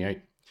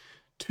 1998,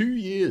 2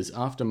 years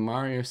after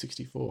Mario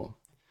 64.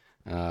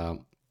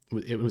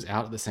 It was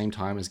out at the same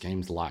time as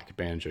games like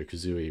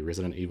Banjo-Kazooie,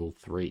 Resident Evil.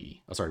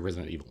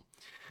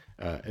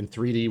 And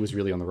 3D was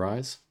really on the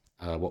rise,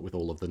 what with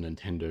all of the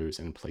Nintendos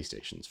and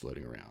PlayStations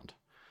floating around.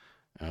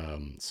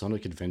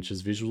 Sonic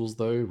Adventure's visuals,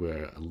 though,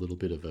 were a little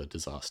bit of a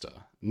disaster.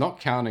 Not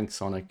counting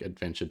Sonic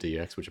Adventure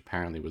DX, which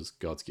apparently was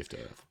God's gift to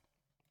Earth.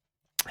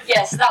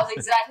 Yes, that was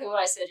exactly what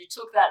I said. You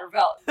took that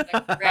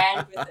and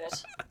ran with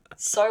it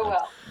so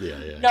well.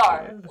 Yeah. No,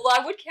 well,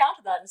 I would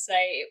counter that and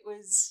say it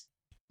was.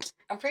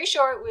 I'm pretty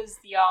sure it was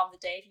the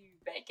debut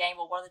game,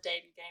 or one of the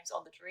debut games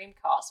on the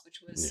Dreamcast,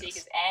 which was Yes.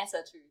 Sega's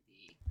answer to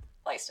the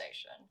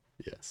PlayStation.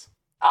 Yes.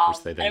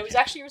 And it was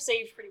actually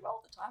received pretty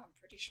well at the time. I'm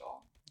pretty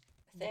sure.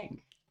 I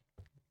think.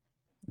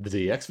 The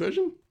DX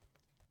version?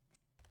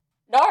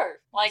 No,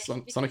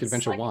 Sonic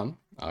Adventure 1?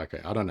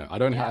 Okay, I don't know. I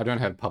don't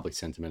have public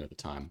sentiment at the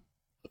time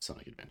of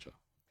Sonic Adventure.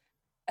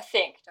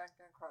 think. Don't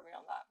quote me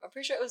on that. I'm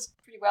pretty sure it was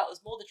pretty well. It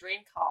was more the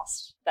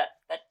Dreamcast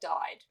that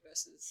died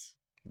versus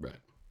Right.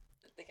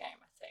 the game,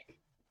 I think.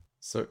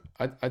 So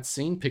I'd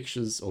seen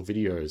pictures or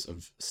videos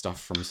of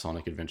stuff from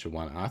Sonic Adventure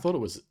 1, and I thought it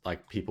was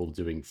like people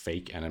doing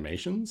fake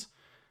animations.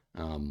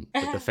 But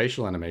the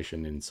facial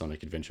animation in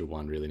Sonic Adventure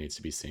 1 really needs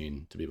to be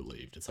seen to be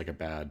believed. It's like a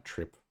bad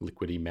trip,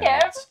 liquidy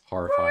mouths,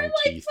 horrifying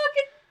teeth.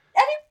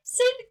 Have you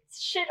seen the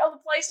shit on the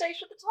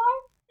PlayStation at the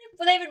time?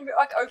 Were they even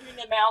like opening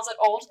their mouths at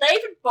all? Did they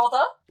even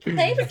bother? Did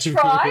they even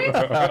try?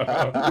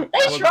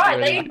 They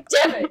tried. They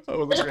endeavored.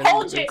 There's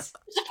apologies.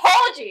 There's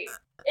apology.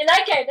 In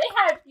that game, they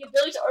had the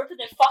ability to open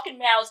their fucking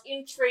mouths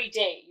in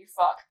 3D. You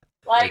fuck.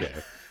 Like,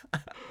 Okay.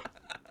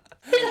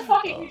 who the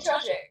fuck are you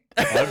judging?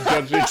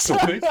 I'm judging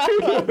Sonic.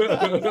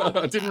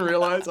 I didn't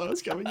realize I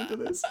was coming into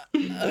this.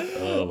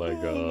 Oh my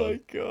god. Oh my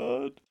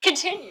god.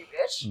 Continue,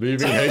 bitch.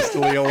 Moving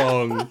hastily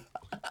along.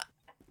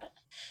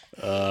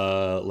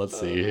 Let's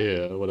see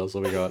here. What else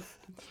have we got?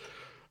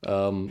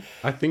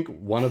 I think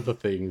one of the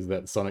things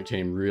that Sonic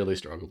Team really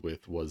struggled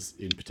with was,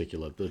 in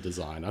particular, the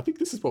design. I think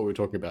this is what we were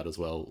talking about as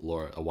well,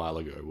 Laura, a while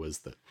ago, was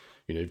that,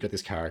 you know, you've got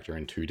this character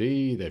in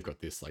 2D, they've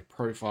got this, like,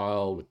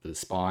 profile with the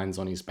spines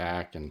on his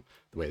back and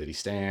the way that he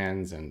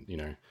stands, and, you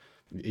know,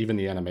 even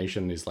the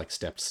animation is, like,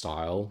 stepped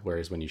style,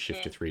 whereas when you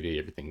shift to 3D,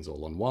 everything's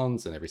all on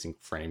ones, and every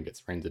single frame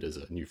gets rendered as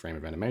a new frame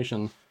of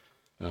animation.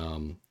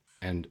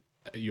 And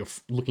you're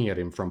looking at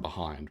him from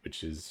behind,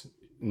 which is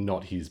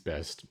not his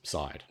best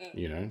side,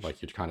 you know,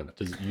 like you're kind of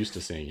used to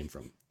seeing him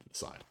from the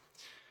side.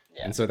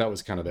 Yeah. And so that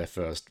was kind of their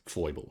first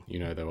foible, you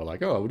know, they were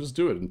like, oh, we'll just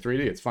do it in 3D,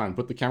 it's fine,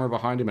 put the camera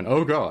behind him, and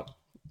oh god,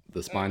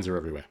 the spines are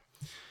everywhere.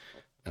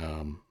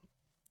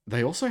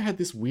 They also had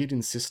this weird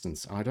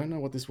insistence, and I don't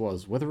know what this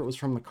was, whether it was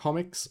from the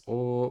comics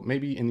or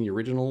maybe in the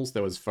originals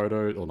there was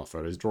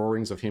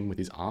drawings of him with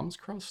his arms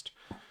crossed.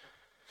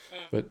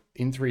 But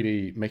in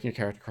 3D, making a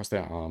character cross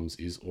their arms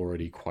is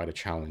already quite a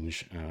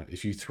challenge.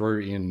 If you throw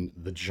in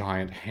the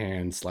giant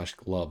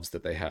hand/gloves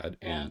that they had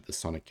in the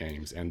Sonic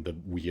games and the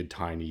weird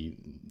tiny,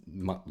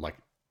 like,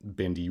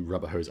 bendy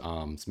rubber hose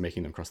arms,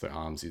 making them cross their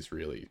arms is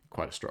really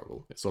quite a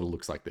struggle. It sort of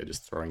looks like they're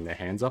just throwing their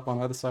hands up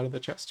on either side of their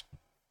chest.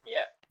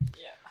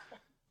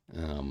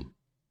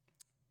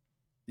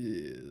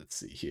 Let's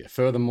see here.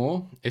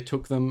 Furthermore, it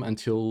took them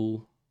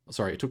from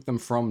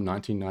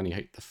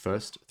 1998, the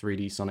first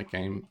 3D Sonic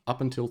game,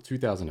 up until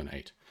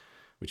 2008,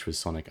 which was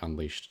Sonic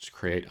Unleashed, to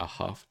create a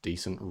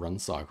half-decent run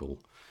cycle.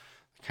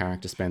 The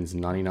character spends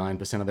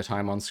 99% of the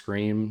time on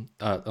screen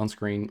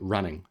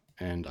running,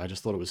 and I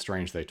just thought it was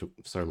strange they took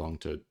so long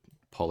to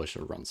polish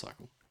a run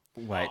cycle.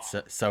 Wait,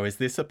 so is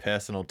this a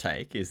personal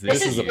take? This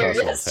is a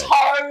personal take.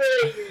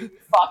 Totally you.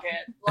 Fuck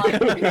it. Like,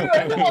 who on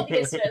the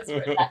internet's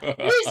written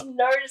that? Who's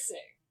noticing?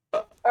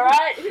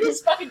 Alright?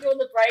 Who's fucking doing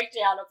the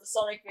breakdown of the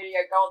Sonic video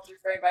going through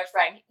frame by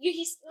frame?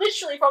 He's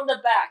literally from the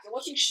back. You're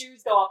watching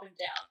shoes go up and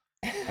down.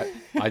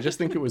 I just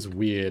think it was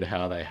weird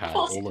how they had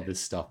all of this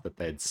stuff that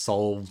they'd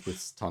solved with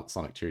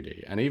Sonic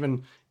 2D. And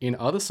even in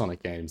other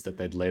Sonic games that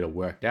they'd later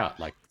worked out,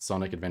 like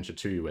Sonic Adventure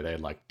 2, where they'd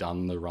like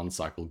done the run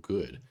cycle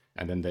good.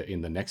 And then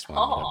in the next one,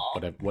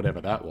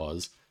 whatever that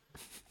was,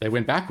 they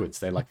went backwards.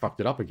 They like fucked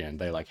it up again.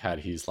 They like had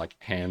his like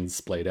hands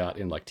splayed out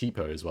in like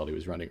T-pose while he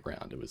was running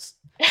around. It was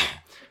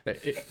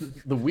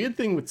the weird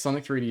thing with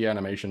Sonic 3D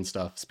animation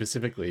stuff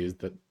specifically is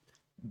that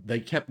they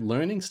kept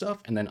learning stuff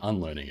and then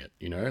unlearning it,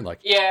 you know,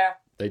 like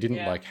they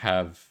didn't like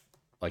have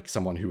like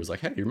someone who was like,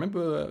 hey,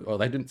 remember, or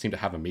they didn't seem to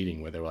have a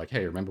meeting where they were like,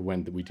 hey, remember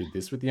when we did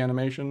this with the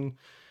animation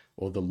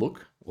or the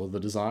look or the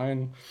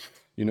design?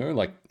 You know,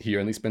 like he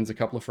only spends a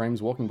couple of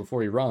frames walking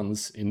before he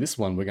runs. In this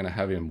one, we're going to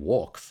have him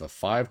walk for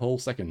 5 whole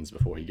seconds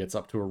before he gets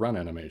up to a run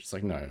animation. It's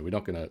like, no, we're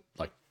not going to,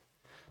 like,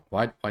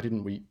 why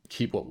didn't we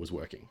keep what was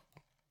working?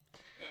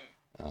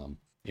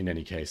 In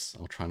any case,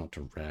 I'll try not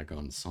to rag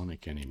on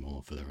Sonic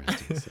anymore for the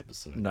rest of this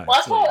episode. No. Well,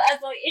 that's probably,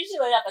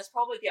 interestingly enough, that's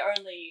probably the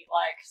only,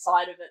 like,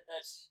 side of it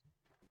that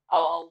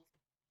I'll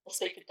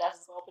speak to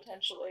Daz as well,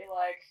 potentially.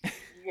 Like,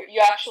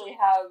 you actually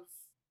have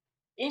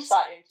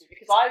insight into,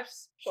 because I'm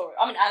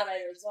an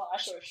animator as well. I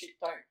sure as shit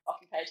don't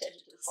fucking pay attention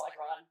to the Sonic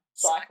run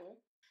cycle.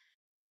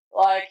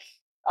 Like,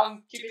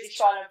 I'm too busy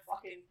trying to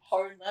fucking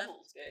hone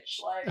levels,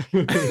 bitch. Like,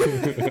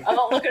 I'm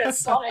not looking at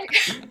Sonic.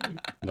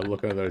 Not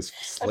looking at those.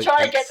 I'm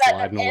trying to get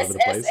that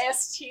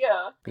SSS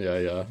tier.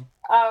 Yeah.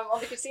 On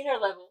the casino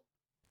level.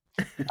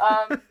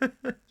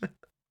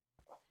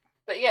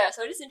 But yeah,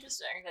 so it is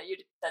interesting that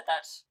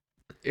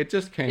it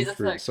just came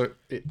through. So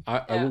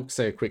I will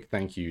say a quick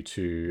thank you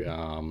to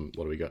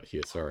what do we got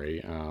here?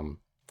 Sorry,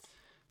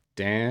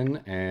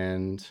 Dan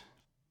and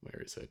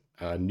where is it?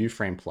 New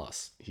Frame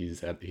Plus.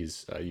 He's at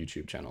his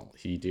YouTube channel.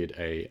 He did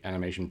a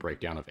animation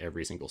breakdown of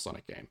every single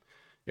Sonic game.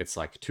 It's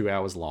like 2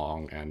 hours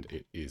long, and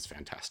it is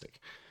fantastic.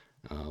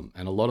 And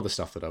a lot of the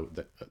stuff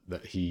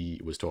that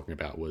he was talking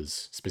about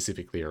was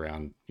specifically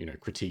around, you know,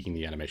 critiquing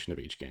the animation of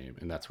each game,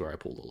 and that's where I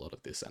pulled a lot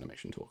of this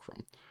animation talk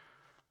from.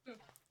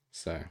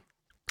 So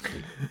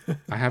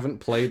I haven't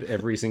played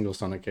every single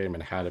Sonic game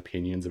and had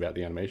opinions about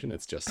the animation.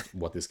 It's just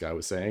what this guy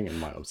was saying and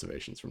my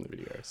observations from the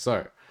video.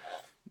 So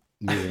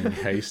moving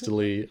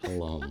hastily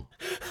along.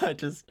 I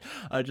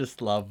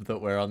just love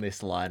that we're on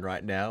this line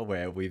right now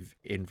where we've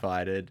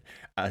invited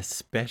a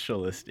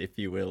specialist, if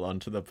you will,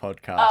 onto the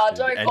podcast.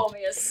 Don't call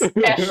me a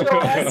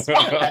specialist.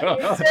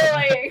 What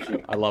are you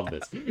doing? I love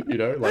this. You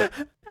know, like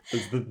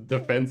there's the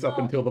defense up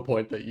until the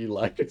point that you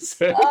like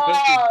said.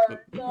 Oh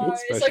no!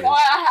 It's like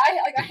Specialist.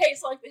 I hate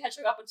Sonic the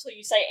Hedgehog up until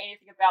you say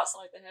anything about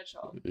Sonic the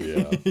Hedgehog.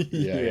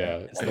 Yeah.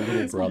 It's the little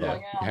It's brother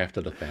falling out. you have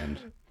to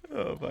defend.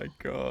 Oh my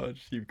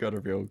gosh, you've got a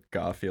real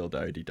Garfield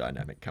Odie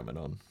dynamic coming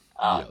on.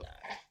 Oh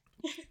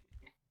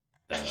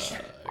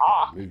Yeah.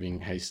 Ah. Moving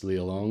hastily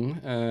along.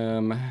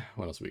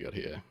 What else we got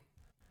here?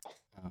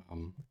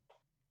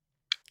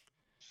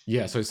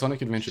 Yeah, so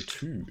Sonic Adventure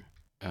 2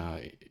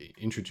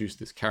 introduced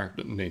this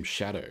character named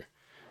Shadow,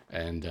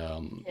 and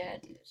Yeah,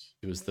 it did.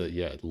 it was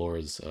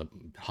Laura's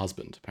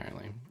husband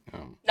apparently.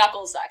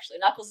 Knuckles, actually.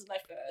 Knuckles is my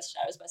first,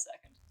 Shadow's my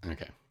second.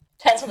 Okay,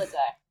 Depends on the day.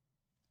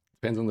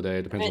 depends on the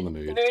day, depends on the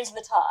mood. The moons and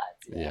the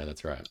tides. Yeah,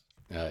 that's right.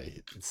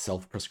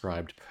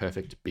 Self-prescribed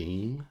perfect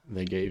being.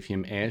 They gave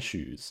him air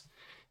shoes,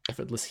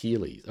 effortless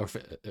Heelys, or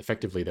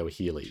effectively they were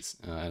Heelys,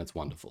 and it's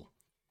wonderful.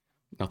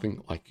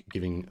 Nothing like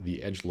giving the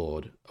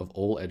edgelord of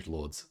all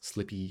edgelords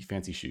slippy,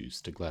 fancy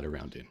shoes to glide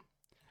around in.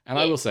 And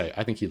I will say,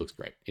 I think he looks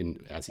great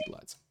as he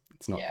glides.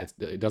 It's not. Yeah.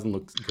 It doesn't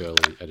look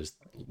girly. I just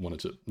wanted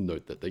to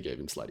note that they gave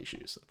him slidey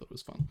shoes. I thought it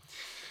was fun.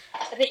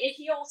 I think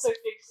he also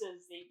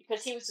fixes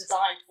because he was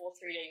designed for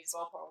 3D as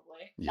well,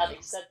 probably. Now that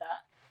you said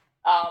that,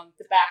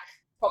 the back,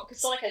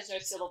 because Sonic has no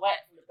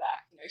silhouette from the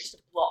back. You know, it's just a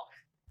block.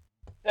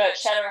 But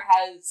Shadow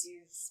has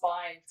his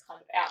spine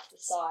kind of out to the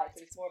side,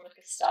 so it's more of like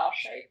a star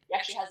shape. He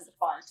actually has a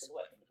defined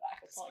silhouette from the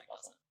back, but Sonic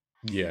doesn't.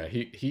 Yeah,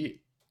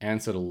 he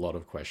answered a lot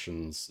of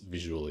questions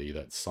visually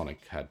that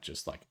Sonic had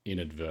just like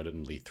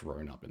inadvertently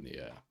thrown up in the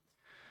air,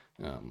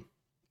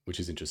 which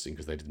is interesting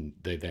because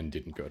they then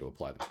didn't go to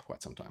apply them for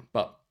quite some time.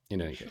 But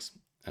in any case,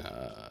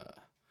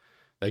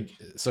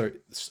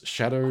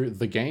 Shadow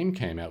the game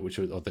came out,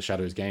 the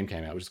Shadows game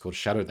came out, which is called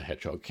Shadow the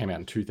Hedgehog, came out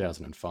in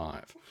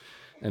 2005,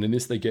 and in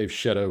this they gave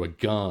Shadow a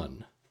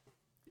gun.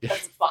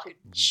 That's fucking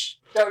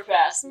dope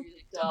ass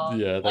music, dog.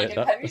 Yeah, like,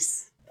 have you?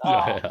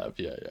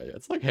 Yeah.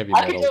 It's like heavy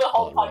I metal. could do a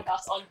whole rock.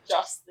 podcast on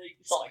just the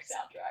Sonic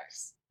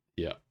soundtracks.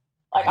 Yeah.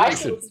 Like, Yeah, I you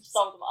actually should. listen to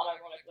some of them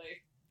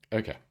unironically.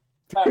 Okay.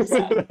 Very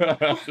sad.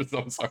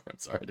 I'm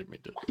sorry, I didn't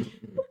mean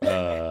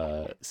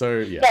to. So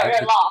yeah.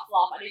 No, laugh.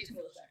 I need to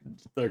feel the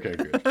shame. Okay,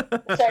 good.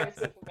 The shame is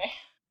good for me.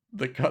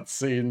 The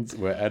cutscenes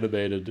were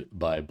animated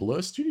by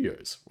Blur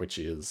Studios, which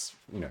is,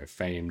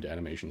 famed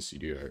animation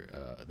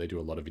studio. They do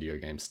a lot of video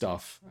game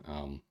stuff.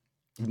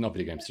 Not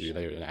video game studio,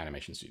 they're an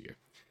animation studio.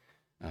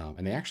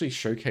 And they actually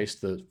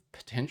showcased the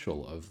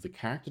potential of the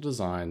character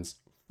designs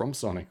from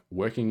Sonic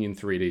working in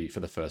 3D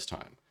for the first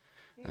time.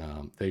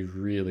 They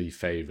really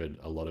favored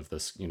a lot of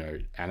this,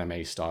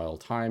 anime style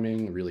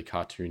timing, really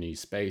cartoony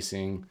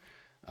spacing.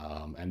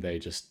 And they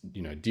just,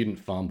 didn't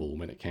fumble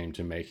when it came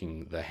to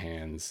making the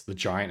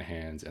giant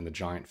hands and the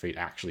giant feet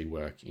actually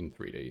work in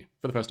 3D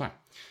for the first time.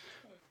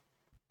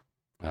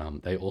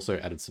 They also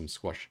added some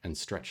squash and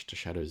stretch to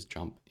Shadow's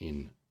jump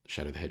in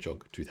Shadow the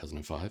Hedgehog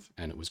 2005,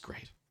 and it was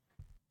great.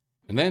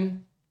 And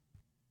then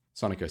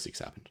Sonic 06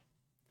 happened.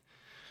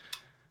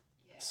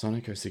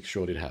 Sonic 06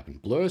 sure did happen.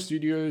 Blur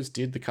Studios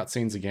did the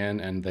cutscenes again,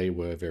 and they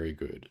were very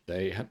good.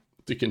 They had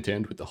to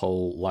contend with the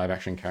whole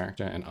live-action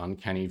character and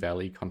Uncanny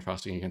Valley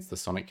contrasting against the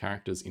Sonic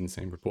characters in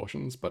same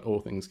proportions, but all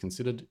things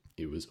considered,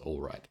 it was all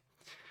right.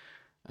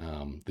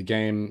 The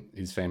game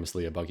is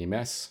famously a buggy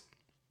mess.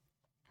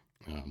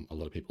 A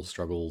lot of people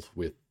struggled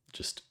with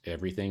just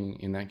everything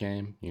in that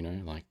game,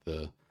 like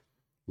the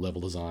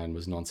level design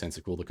was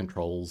nonsensical. The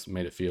controls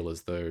made it feel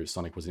as though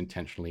Sonic was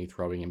intentionally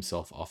throwing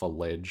himself off a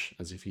ledge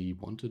as if he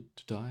wanted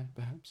to die,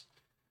 perhaps.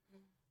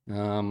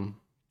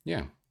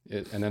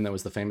 And then there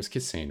was the famous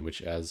kiss scene,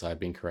 which, as I've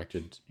been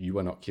corrected, you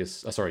are not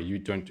kissed. Sorry, you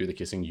don't do the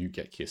kissing. You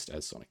get kissed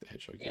as Sonic the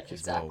Hedgehog. You Yeah, get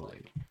kissed exactly.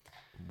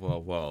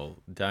 Whoa.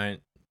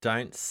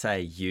 Don't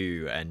say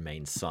you and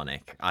mean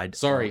Sonic.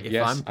 Sorry,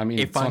 yes, I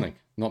mean Sonic,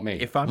 not me.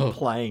 If I'm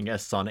playing a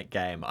Sonic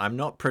game, I'm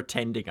not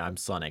pretending I'm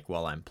Sonic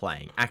while I'm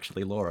playing.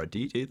 Actually, Laura, do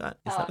you do that?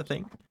 Is that a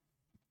thing?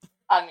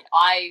 I mean,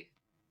 I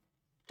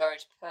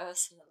don't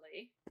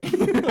personally.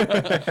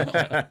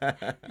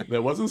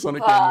 There was a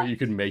Sonic game where you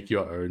could make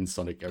your own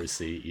Sonic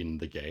OC in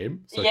the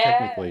game, so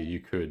technically you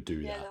could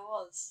do Yeah, that. there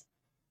was.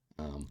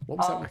 What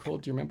was that one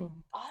called? Do you remember?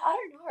 I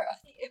don't know. I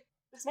think it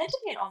was meant to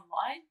be an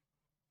online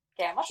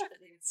game. I'm not sure if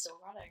it's even still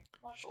running.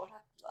 I'm not sure what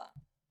happened to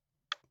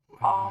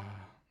that.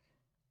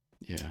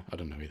 Yeah, I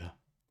don't know either.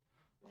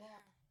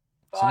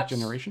 Yeah. Sonic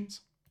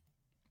Generations?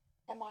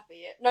 That might be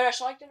it. No,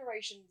 Sonic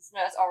Generations.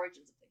 No, that's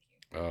Origins, I'm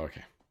thinking. Oh,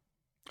 okay.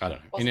 I don't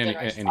know. What's In any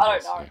Generations? case, I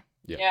don't know.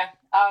 Yeah. Yeah.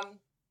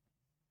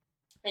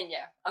 And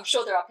yeah, I'm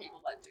sure there are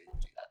people that do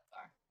that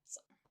though.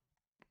 So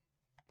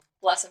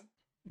bless them.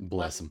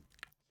 Bless them.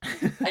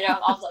 I know.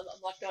 I'm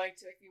like going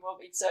to, if you want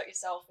to insert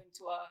yourself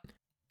into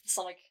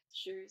Sonic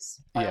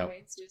shoes, by all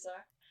means, do so.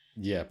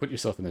 Yeah, put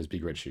yourself in those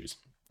big red shoes.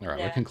 All right,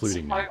 Yeah, we're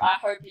concluding so now. I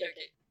hope you don't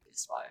get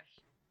kissed by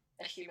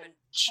a human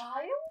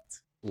child.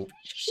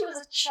 She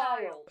was a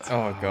child.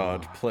 Oh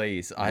god,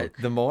 please! Look.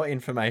 The more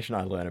information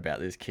I learn about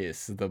this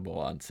kiss, the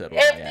more unsettled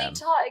I The am.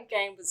 entire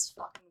game was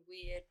fucking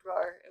weird,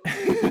 bro.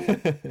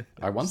 It was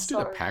I once did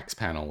a So- PAX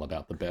panel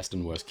about the best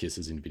and worst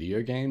kisses in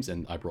video games,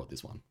 and I brought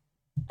this one.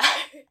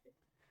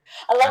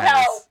 I love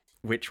how As-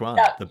 Which one?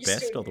 that The you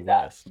best still or the do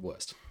that. worst?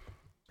 Worst.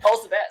 that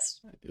was the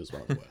best. It was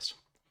one of the worst.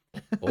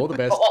 Or the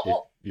best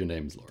What- if your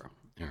name is Laura.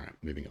 Alright,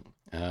 moving on.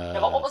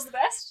 No, what was the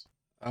best?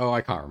 Oh,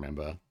 I can't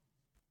remember.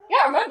 Yeah,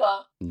 I remember.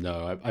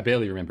 No, I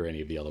barely remember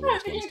any of the other What a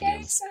worst video ones, to be game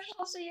honest.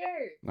 specialist are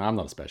you? No, I'm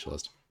not a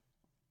specialist.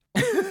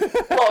 Look,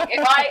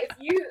 if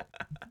you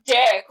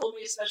dare call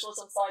me a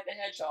specialist on Sonic the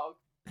Hedgehog,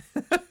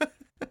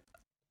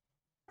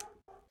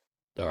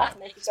 I Alright, can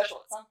make you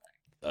special at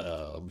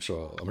something. I'm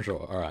sure.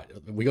 Alright,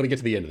 we got to get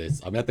to the end of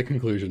this. I'm at the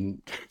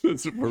conclusion. We're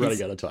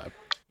running out of time.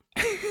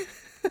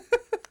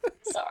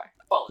 Sorry,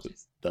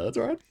 apologies. No, that's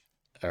alright.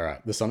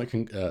 Alright, the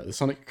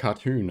Sonic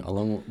cartoon,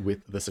 along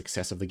with the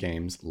success of the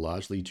games,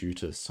 largely due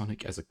to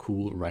Sonic as a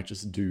cool,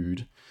 righteous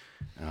dude,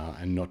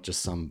 and not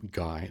just some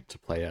guy to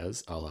play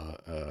as, a la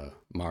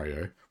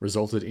Mario,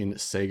 resulted in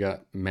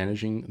Sega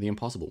managing the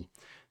impossible.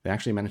 They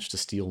actually managed to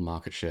steal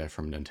market share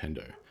from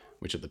Nintendo,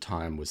 which at the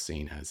time was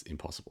seen as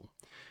impossible.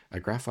 A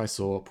graph I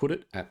saw put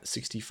it at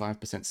 65%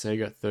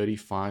 Sega,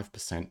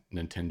 35%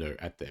 Nintendo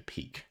at their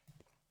peak.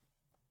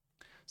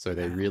 So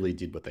they really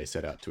did what they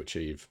set out to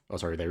achieve. Oh,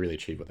 sorry, they really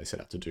achieved what they set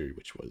out to do,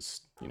 which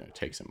was,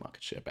 take some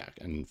market share back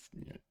and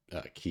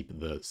keep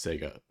the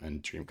Sega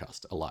and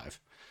Dreamcast alive.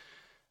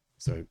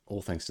 So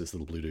all thanks to this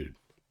little blue dude.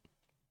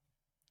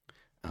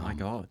 My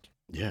god.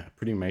 Yeah,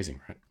 pretty amazing,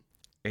 right?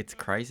 It's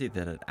crazy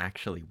that it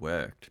actually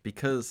worked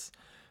because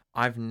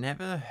I've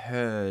never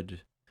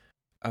heard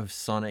of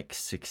Sonic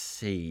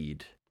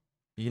succeed.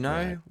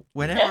 Right.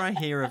 Whenever I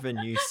hear of a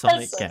new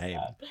Sonic so game,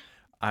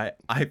 sad.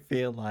 I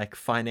feel like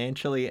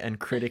financially and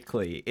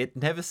critically it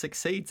never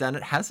succeeds, and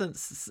it hasn't.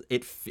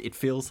 It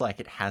feels like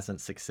it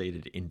hasn't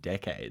succeeded in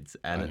decades,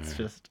 and I it's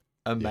know. just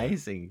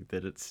amazing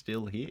that it's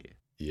still here.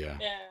 Yeah,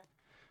 Yeah.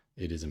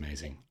 it is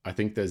amazing. I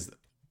think there's,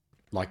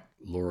 like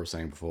Laura was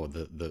saying before,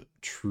 the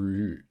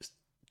true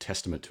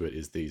testament to it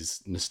is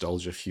these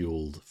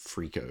nostalgia-fueled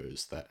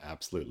freakos that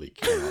absolutely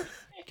cannot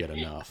get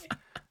enough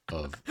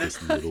of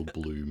this little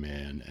blue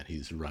man and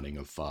his running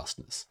of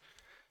fastness.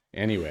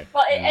 Anyway.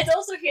 But it's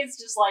also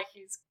his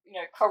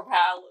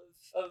corral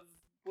of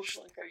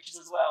bushland creatures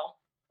as well,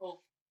 or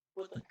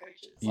woodland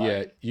creatures.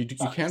 Yeah, you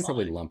Sonic can is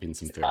probably Sonic. lump in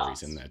some It's a fairies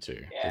cast. in there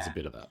too. There's a Yeah.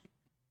 bit of that.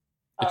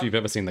 If Um, you've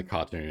ever seen the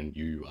cartoon,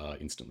 you are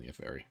instantly a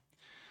fairy.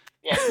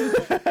 Yeah.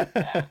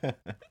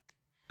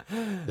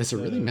 There's a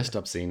really messed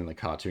up scene in the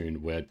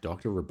cartoon where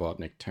Dr.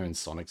 Robotnik turns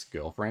Sonic's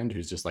girlfriend,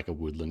 who's just like a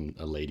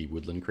lady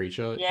woodland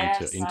creature,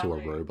 Yes, into a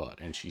sadly. robot,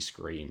 and she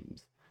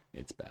screams.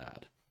 It's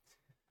bad.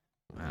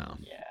 Wow.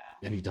 Yeah.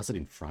 And he does it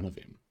in front of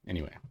him.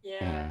 Anyway.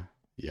 Yeah.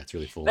 Yeah, it's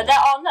really full. But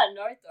on that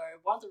note, though,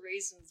 one of the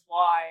reasons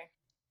why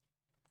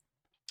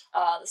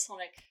the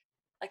Sonic,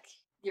 like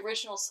the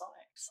original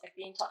Sonics, like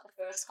the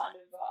first kind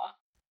of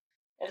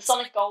the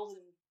Sonic golden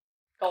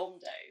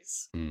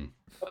days Mm.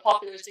 were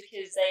popular is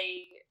because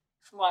they,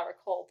 from what I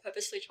recall,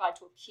 purposely tried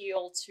to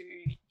appeal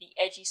to the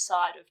edgy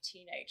side of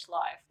teenage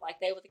life. Like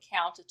they were the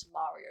counter to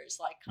Mario's,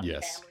 like kind of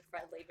Yes. family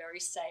friendly, very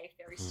safe,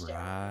 very sterile,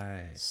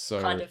 Right.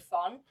 So kind of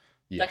fun.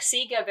 yeah. Like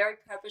Sega very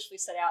purposely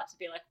set out to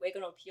be like, we're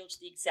going to appeal to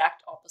the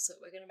exact opposite.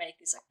 We're going to make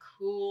this a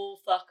cool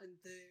fucking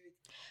dude.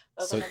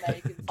 We're So- going to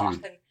make him dude,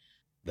 fucking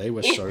they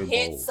were eat so bold.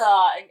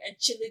 pizza and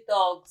chili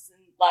dogs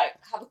and like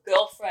have a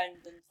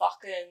girlfriend and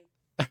fucking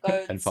go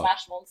and, And fuck.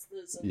 smash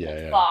monsters and, Yeah, and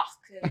yeah. fuck.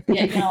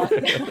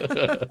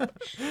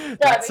 And,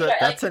 that's but,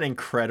 that's an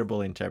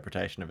incredible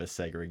interpretation of a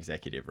Sega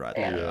executive right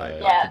there. Yeah. I Yeah,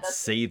 could that's-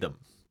 see them.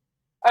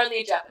 only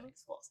in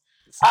Japanese, of course.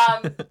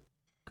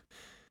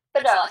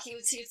 But no, like he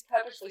was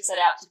purposely set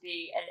out to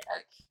be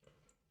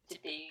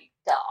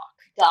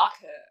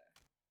darker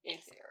in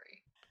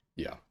theory.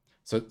 Yeah.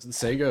 So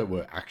Sega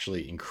were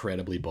actually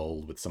incredibly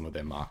bold with some of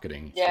their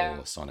marketing Yeah.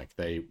 for Sonic.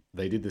 They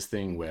did this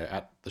thing where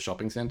at the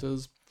shopping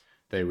centers,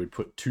 they would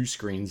put two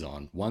screens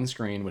on. One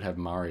screen would have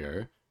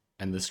Mario,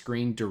 and the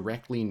screen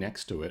directly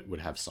next to it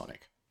would have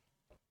Sonic.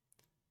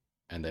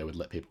 And they would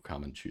let people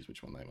come and choose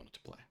which one they wanted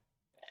to play.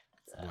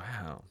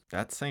 Wow,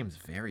 that seems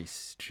very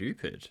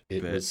stupid.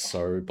 It but was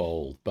so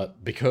bold.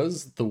 But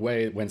because the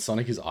way when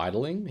Sonic is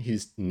idling,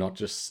 he's not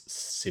just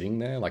sitting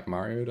there like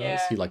Mario does.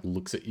 Yeah. He like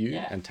looks at you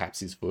Yeah. and taps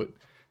his foot,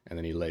 and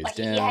then he lays Like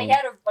down. he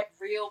had a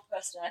real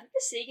personality. I think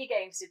the Sega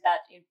games did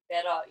that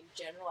better in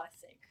general. I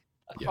think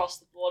across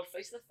the board, for at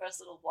least the first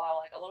little while,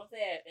 like a lot of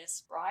their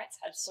sprites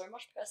had so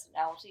much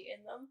personality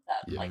in them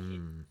that Yeah.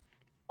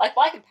 like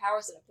by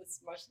comparison, it puts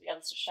most of the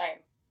others to shame.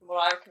 From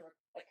what I can off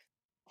the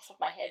top of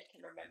my head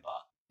can remember,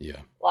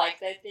 Yeah. like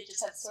they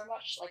just had so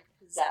much like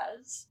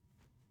pizzazz.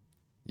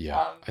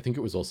 Yeah, I think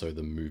it was also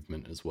the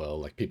movement as well.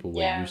 Like people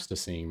were Yeah. used to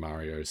seeing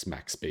Mario's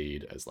max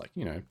speed as like,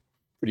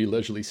 pretty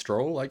leisurely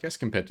stroll, I guess,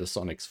 compared to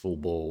Sonic's full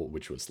ball,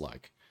 which was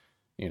like,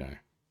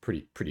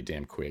 pretty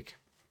damn quick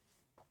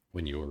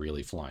when you were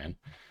really flying.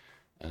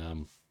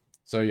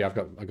 So yeah,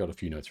 I've got a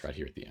few notes right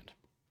here at the end.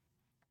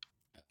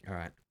 All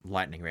right,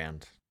 lightning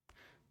round.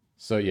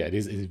 So yeah, it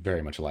is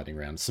very much a lightning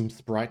round. Some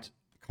sprite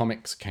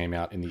comics came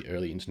out in the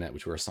early internet,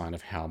 which were a sign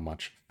of how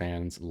much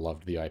fans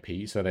loved the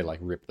IP. So they like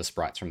ripped the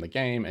sprites from the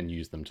game and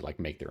used them to like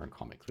make their own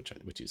comics,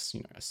 which is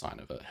a sign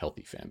of a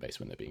healthy fan base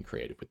when they're being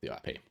creative with the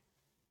IP.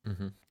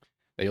 Mm-hmm.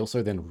 They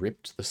also then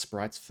ripped the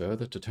sprites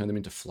further to turn them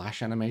into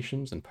flash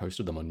animations and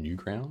posted them on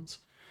Newgrounds.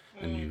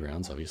 And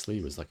Newgrounds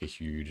obviously was like a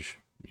huge,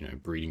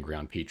 breeding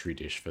ground petri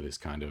dish for this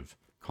kind of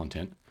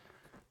content.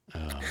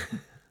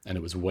 And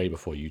it was way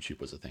before YouTube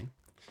was a thing.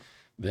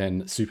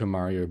 Then Super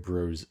Mario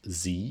Bros.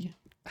 Z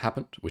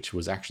happened, which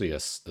was actually it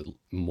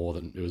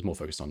was more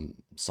focused on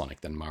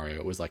Sonic than Mario.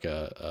 It was like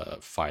a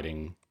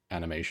fighting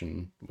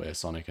animation where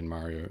Sonic and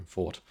Mario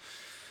fought.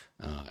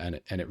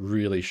 And it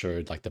really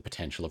showed like the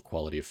potential of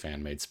quality of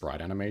fan made sprite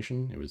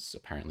animation. It was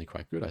apparently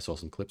quite good. I saw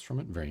some clips from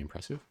it, very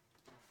impressive.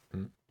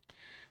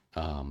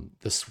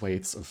 The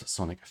swathes of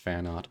Sonic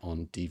fan art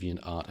on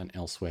DeviantArt and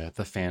elsewhere,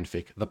 the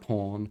fanfic, the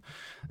porn.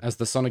 As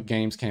the Sonic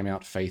games came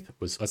out, as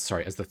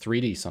the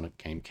 3D Sonic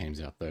game came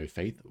out though,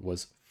 faith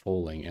was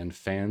falling and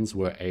fans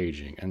were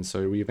aging. And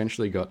so we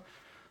eventually got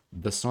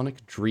the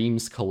Sonic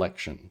Dreams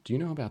Collection. Do you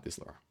know about this,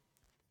 Laura?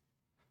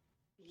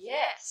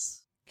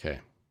 Yes. Okay.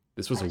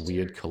 This was a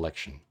weird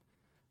collection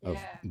of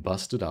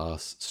busted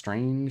ass,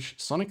 strange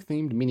Sonic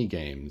themed mini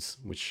games,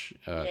 which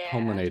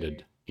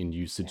culminated in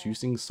you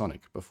seducing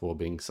Sonic before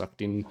being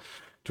sucked in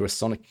to a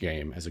Sonic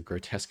game as a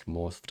grotesque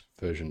morphed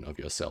version of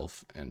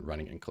yourself and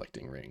running and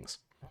collecting rings.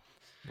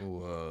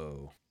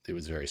 Whoa. It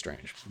was very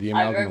strange.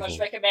 I very much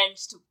recommend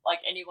to like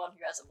anyone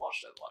who hasn't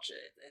watched it, watch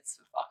it. It's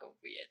a fucking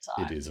weird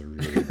time. It is a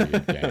really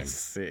weird game.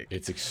 Sick.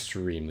 It's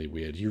extremely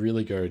weird. You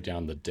really go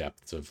down the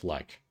depths of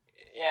like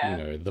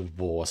the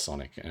war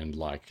Sonic and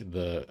like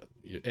the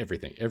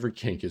everything. Every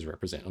kink is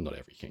represented. Well, not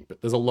every kink,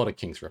 but there's a lot of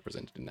kinks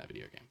represented in that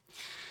video game.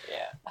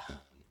 Yeah.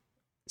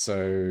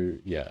 So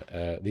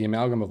the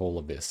amalgam of all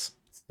of this,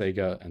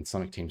 Sega and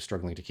Sonic team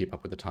struggling to keep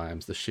up with the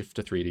times, the shift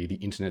to 3D, the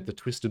internet, the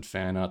twisted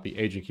fan art, the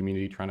aging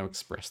community trying to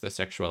express their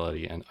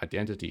sexuality and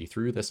identity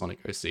through their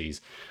Sonic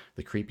OCs,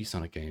 the creepy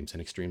Sonic games,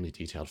 and extremely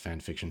detailed fan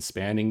fiction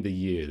spanning the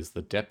years,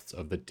 the depths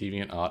of the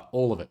deviant art,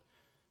 all of it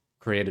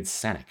created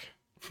Sonic.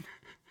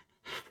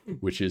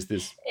 Which is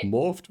this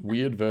morphed,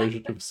 weird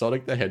version of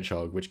Sonic the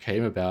Hedgehog, which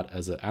came about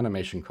as an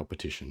animation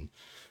competition,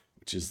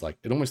 which is like,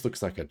 it almost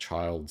looks like a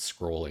child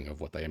scrawling of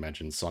what they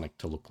imagined Sonic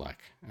to look like.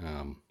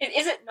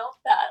 Is it not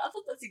that? I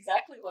thought that's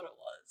exactly what it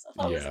was. I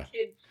thought it was a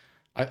kid.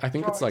 I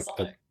think it's like,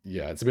 Sonic.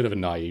 it's a bit of a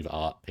naive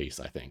art piece,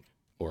 I think.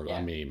 Or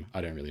a meme.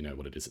 I don't really know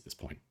what it is at this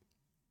point.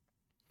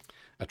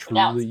 A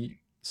truly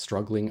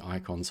struggling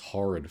icon's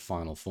horrid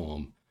final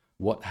form.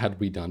 What had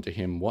we done to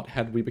him? What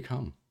had we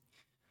become?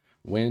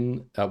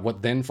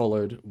 What then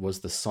followed was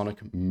the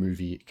Sonic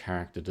movie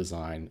character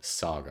design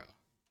saga,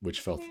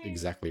 which felt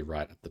exactly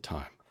right at the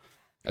time,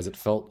 as it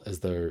felt as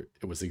though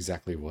it was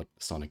exactly what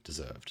Sonic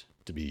deserved,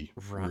 to be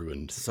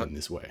ruined in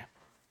this way.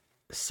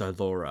 So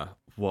Laura,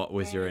 what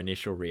was your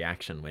initial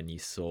reaction when you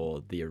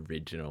saw the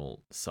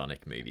original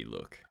Sonic movie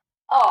look?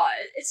 Oh,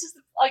 it's just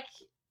like,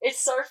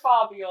 it's so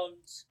far beyond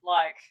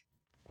like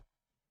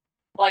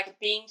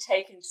being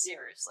taken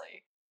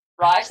seriously,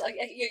 right? Like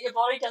your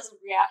body doesn't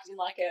react in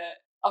like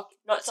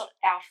no, it's not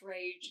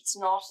outrage. It's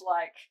not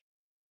like,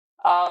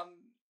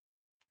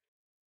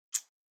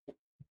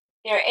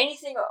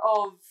 anything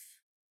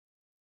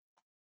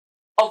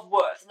of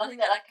worth. Nothing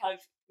that kind of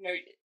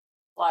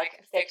like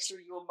affects you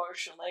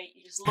emotionally.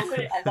 You just look at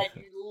it and then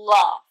you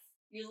laugh.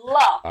 You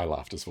laugh. I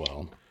laughed as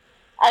well.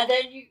 And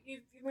then you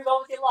move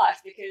on with your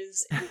life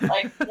because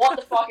like what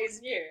the fuck is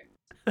new?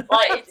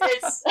 Like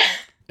it's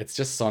it's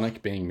just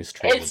Sonic being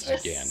mistreated it's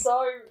just again.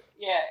 So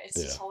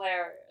it's just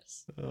hilarious.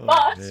 Oh,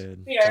 but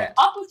man.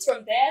 upwards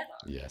from there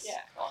though. Yes.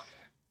 Yeah, go on.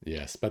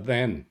 Yes, but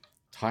then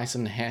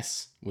Tyson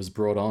Hesse was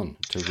brought on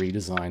to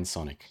redesign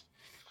Sonic.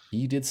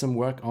 He did some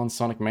work on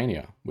Sonic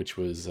Mania, which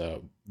was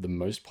the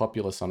most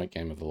popular Sonic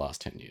game of the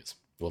last 10 years,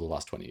 or the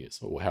last 20 years,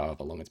 or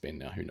however long it's been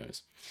now, who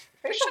knows.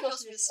 Pretty sure he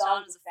also just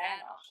started as a fan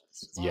after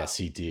this as well. Yes,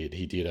 he did.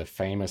 He did a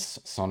famous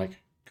Sonic,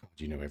 God,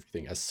 you know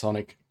everything, a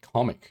Sonic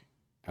comic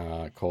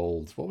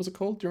called, what was it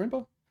called? Do you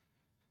remember?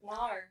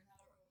 No.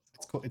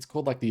 It's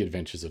called like The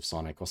Adventures of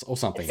Sonic or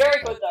something. It's very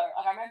like good though.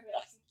 I remember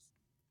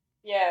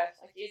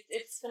it.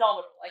 It's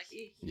phenomenal. Like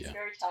he's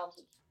very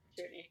talented,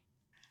 truly.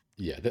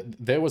 Yeah,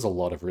 there was a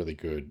lot of really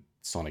good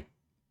Sonic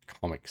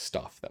comic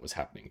stuff that was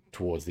happening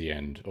towards the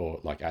end, or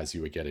like as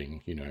you were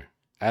getting,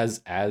 as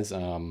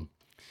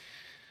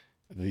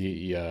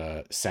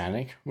the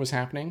Sonic was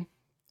happening,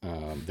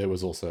 there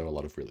was also a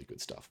lot of really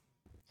good stuff,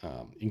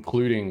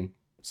 including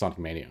Sonic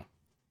Mania.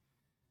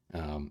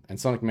 And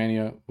Sonic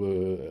Mania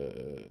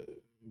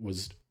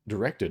was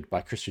directed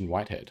by Christian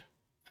Whitehead,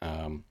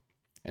 and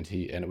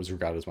it was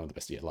regarded as one of the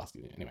best last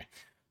year. Anyway,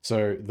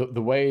 so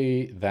the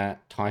way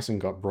that Tyson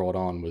got brought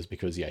on was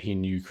because he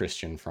knew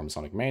Christian from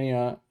Sonic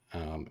Mania,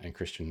 and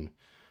Christian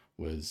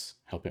was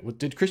helping.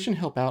 Did Christian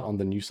help out on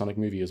the new Sonic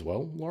movie as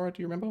well, Laura?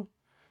 Do you remember?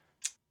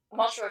 I'm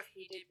not sure if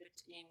he did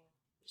in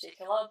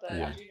particular, but I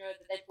do know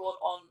that they brought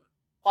on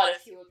quite a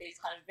few of these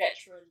kind of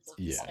veterans of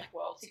the Yeah. Sonic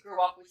world who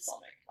grew up with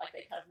Sonic. Like,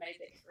 they kind of made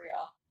their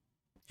career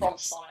from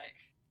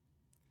Sonic.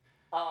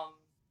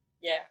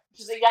 Yeah, which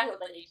is exactly what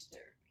they need to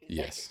do.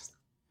 Yes.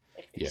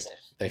 They fixed it.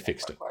 They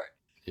fixed it. Quote.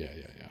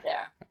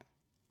 Yeah.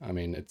 I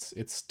mean, it's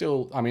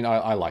still. I mean,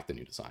 I like the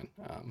new design.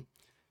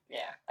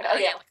 Yeah.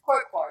 Like,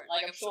 quote.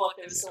 Like, I'm sure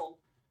there's still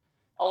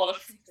a lot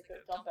of things they could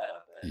have done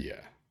better, but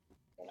Yeah.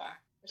 you know,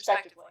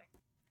 respectively,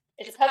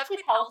 it's a perfectly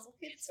palatable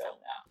kids film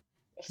now.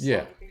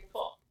 Yeah.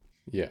 Before.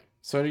 Yeah.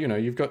 So, you know,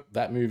 you've got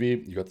that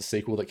movie, you've got the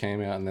sequel that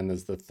came out, and then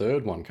there's the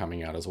third one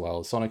coming out as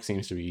well. Sonic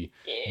seems to be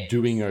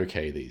doing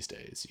okay these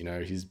days. You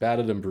know, he's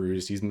battered and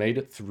bruised. He's made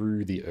it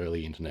through the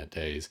early internet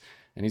days,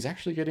 and he's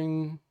actually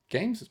getting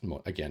games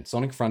again.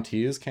 Sonic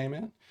Frontiers came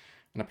out,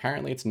 and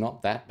apparently it's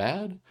not that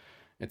bad.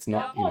 It's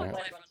not, you know...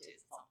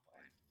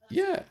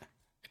 Yeah.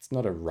 It's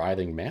not a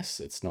writhing mess.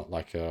 It's not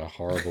like a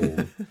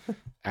horrible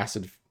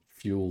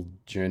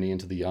acid-fueled journey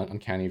into the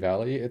uncanny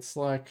valley. It's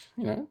like,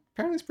 you know,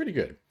 apparently it's pretty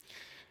good.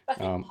 I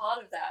think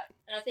part of that,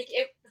 and I think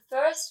the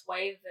first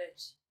wave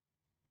that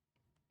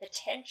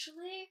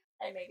potentially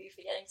they may be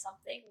forgetting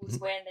something was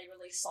when they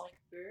released Sonic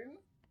Boom.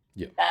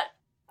 Yeah. That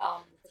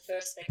the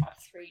first they kind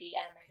of 3D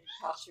animated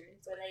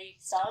cartoons where they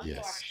started to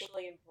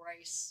actually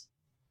embrace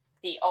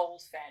the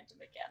old fandom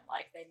again.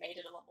 Like, they made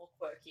it a lot more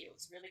quirky.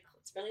 It's really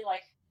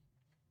like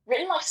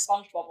written like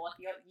SpongeBob,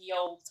 like the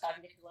old kind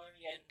of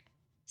Nickelodeon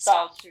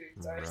style too.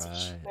 Whereas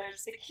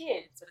there's the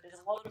kids, but there's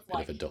a lot of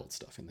like adult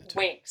stuff in there too.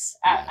 Winks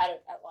at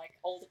like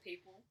older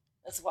people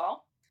as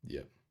well.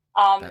 Yeah.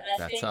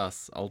 That's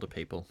us, older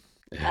people.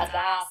 That's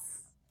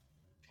us,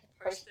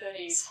 post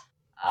 30s.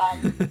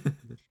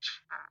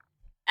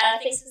 And I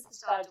think since they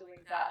started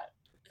doing that,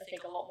 I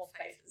think a lot more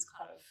faces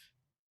kind of,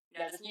 you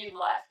know, there's new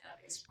life now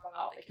being sprung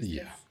up because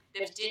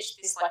they've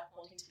ditched this like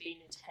wanting to be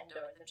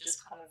Nintendo and they've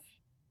just kind of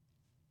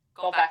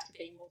gone back to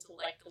being more to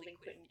like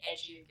delinquent and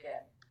edgy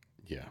again.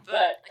 Yeah.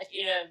 But like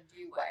in a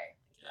new way,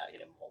 you know,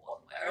 in a more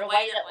modern way, or a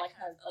way that like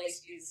kind of at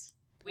least is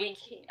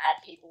winking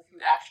at people who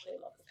actually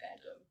love the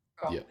fandom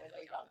from when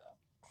they're younger.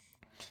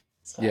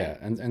 So. Yeah,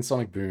 and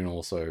Sonic Boom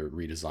also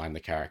redesigned the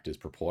characters'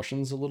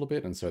 proportions a little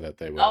bit, and so that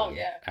they were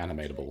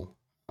animatable.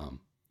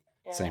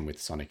 Same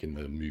with Sonic in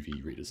the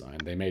movie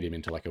redesign. They made him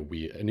into like a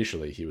weird.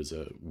 Initially, he was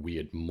a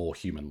weird, more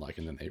human-like,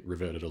 and then they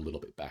reverted a little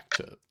bit back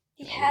to.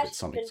 He had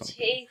human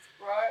teeth,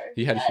 bro.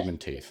 He had human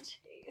teeth.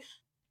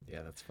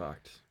 Yeah, that's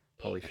fucked.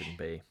 Polly shouldn't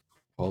be.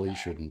 Polly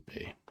shouldn't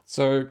be.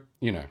 So,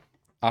 you know,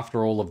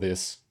 after all of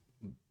this,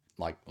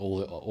 like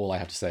all I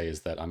have to say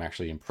is that I'm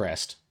actually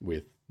impressed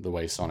with the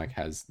way Sonic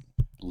has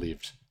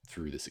lived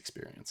through this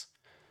experience.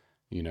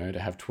 You know, to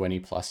have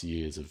 20 plus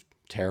years of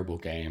terrible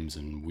games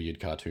and weird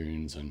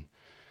cartoons, and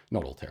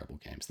not all terrible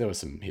games. There were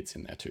some hits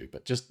in there too,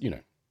 but just, you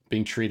know,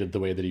 being treated the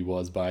way that he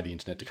was by the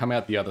internet, to come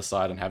out the other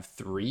side and have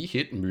 3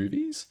 hit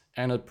movies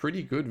and a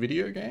pretty good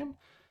video game,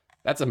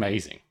 that's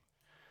amazing.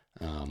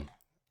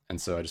 And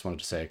so I just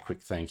wanted to say a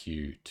quick thank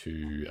you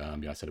to,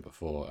 I said it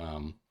before,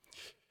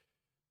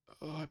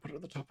 I put it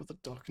at the top of the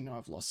doc, and now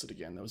I've lost it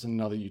again. There was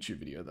another YouTube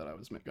video that I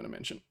was going to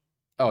mention.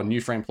 Oh, New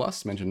Frame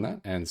Plus, mentioned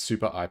that, and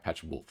Super Eye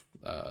Patch Wolf.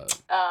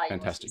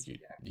 Fantastic.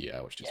 Yeah,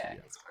 I watched his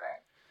video. It's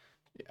great.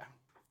 Yeah.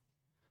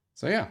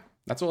 So yeah,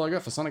 that's all I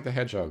got for Sonic the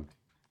Hedgehog.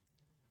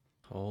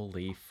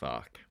 Holy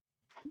fuck.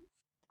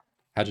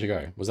 How'd you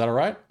go? Was that all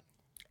right?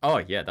 Oh,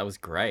 yeah, that was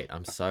great.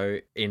 I'm so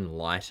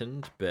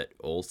enlightened, but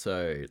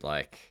also,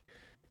 like,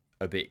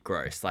 a bit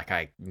gross. Like,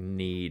 I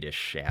need a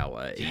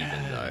shower,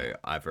 even though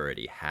I've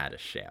already had a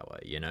shower,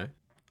 you know?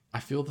 I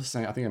feel the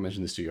same. I think I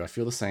mentioned this to you. I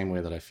feel the same way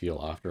that I feel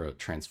after a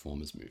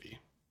Transformers movie.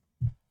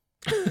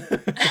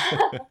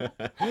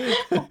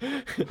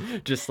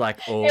 Just like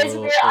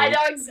I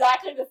know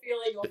exactly the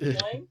feeling you're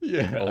feeling.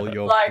 Yeah. All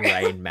your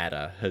brain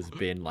matter has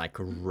been like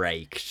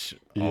raked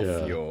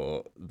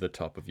off the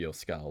top of your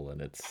skull,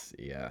 and it's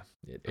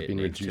it's been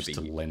reduced to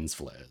lens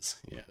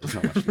flares. Yeah, there's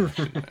not much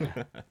in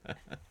there.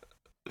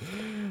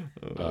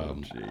 Oh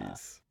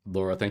jeez.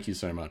 Laura, thank you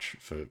so much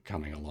for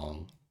coming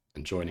along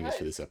and joining us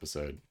for this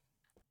episode.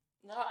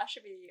 No, I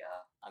should be.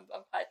 I'm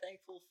quite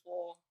thankful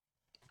for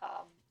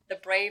the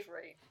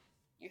bravery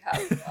you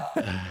have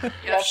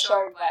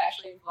shown by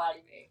actually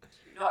inviting me to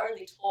not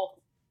only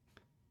talk,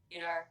 you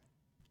know,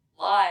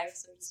 live,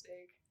 so to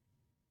speak,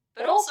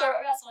 but also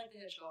about Sonic the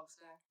Hedgehog.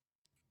 So,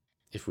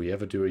 if we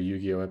ever do a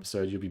Yu-Gi-Oh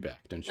episode, you'll be back,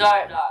 don't you? No,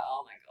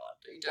 oh my god,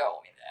 you don't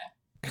want me there.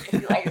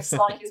 If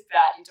Sonic is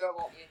bad, you don't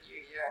want me in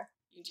Yu-Gi-Oh.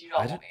 You do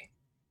not want me.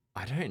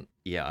 I don't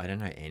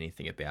know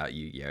anything about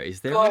Yu-Gi-Oh.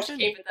 Is there? Gosh,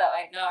 keep it that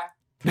way. No.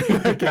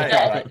 Okay,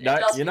 all right. No,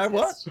 you know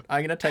what?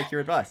 I'm gonna take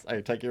your advice.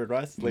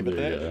 Leave it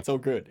there. It's all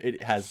good.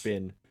 It has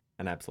been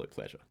an absolute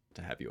pleasure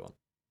to have you on.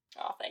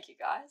 Oh, thank you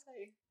guys.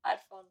 I had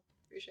fun.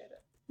 Appreciate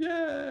it.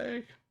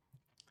 Yay!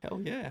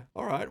 Hell yeah.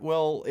 All right.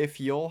 Well, if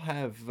y'all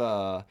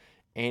have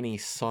any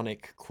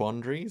Sonic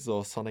quandaries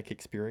or Sonic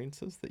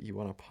experiences that you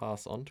want to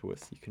pass on to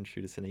us, you can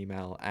shoot us an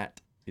email at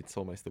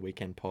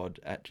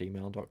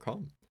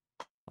itsalmosttheweekendpod@gmail.com.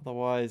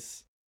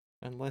 Otherwise,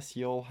 unless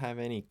y'all have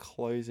any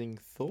closing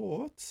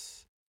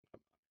thoughts,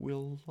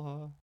 we'll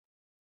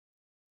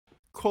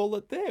call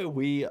it there.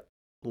 We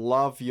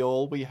love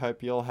y'all. We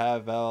hope you'll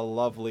have a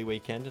lovely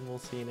weekend, and we'll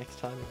see you next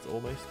time. It's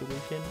almost the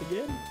weekend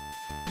again.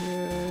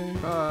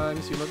 Yay. Bye.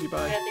 Miss you. Love you.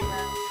 Bye. Yeah, I think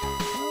that.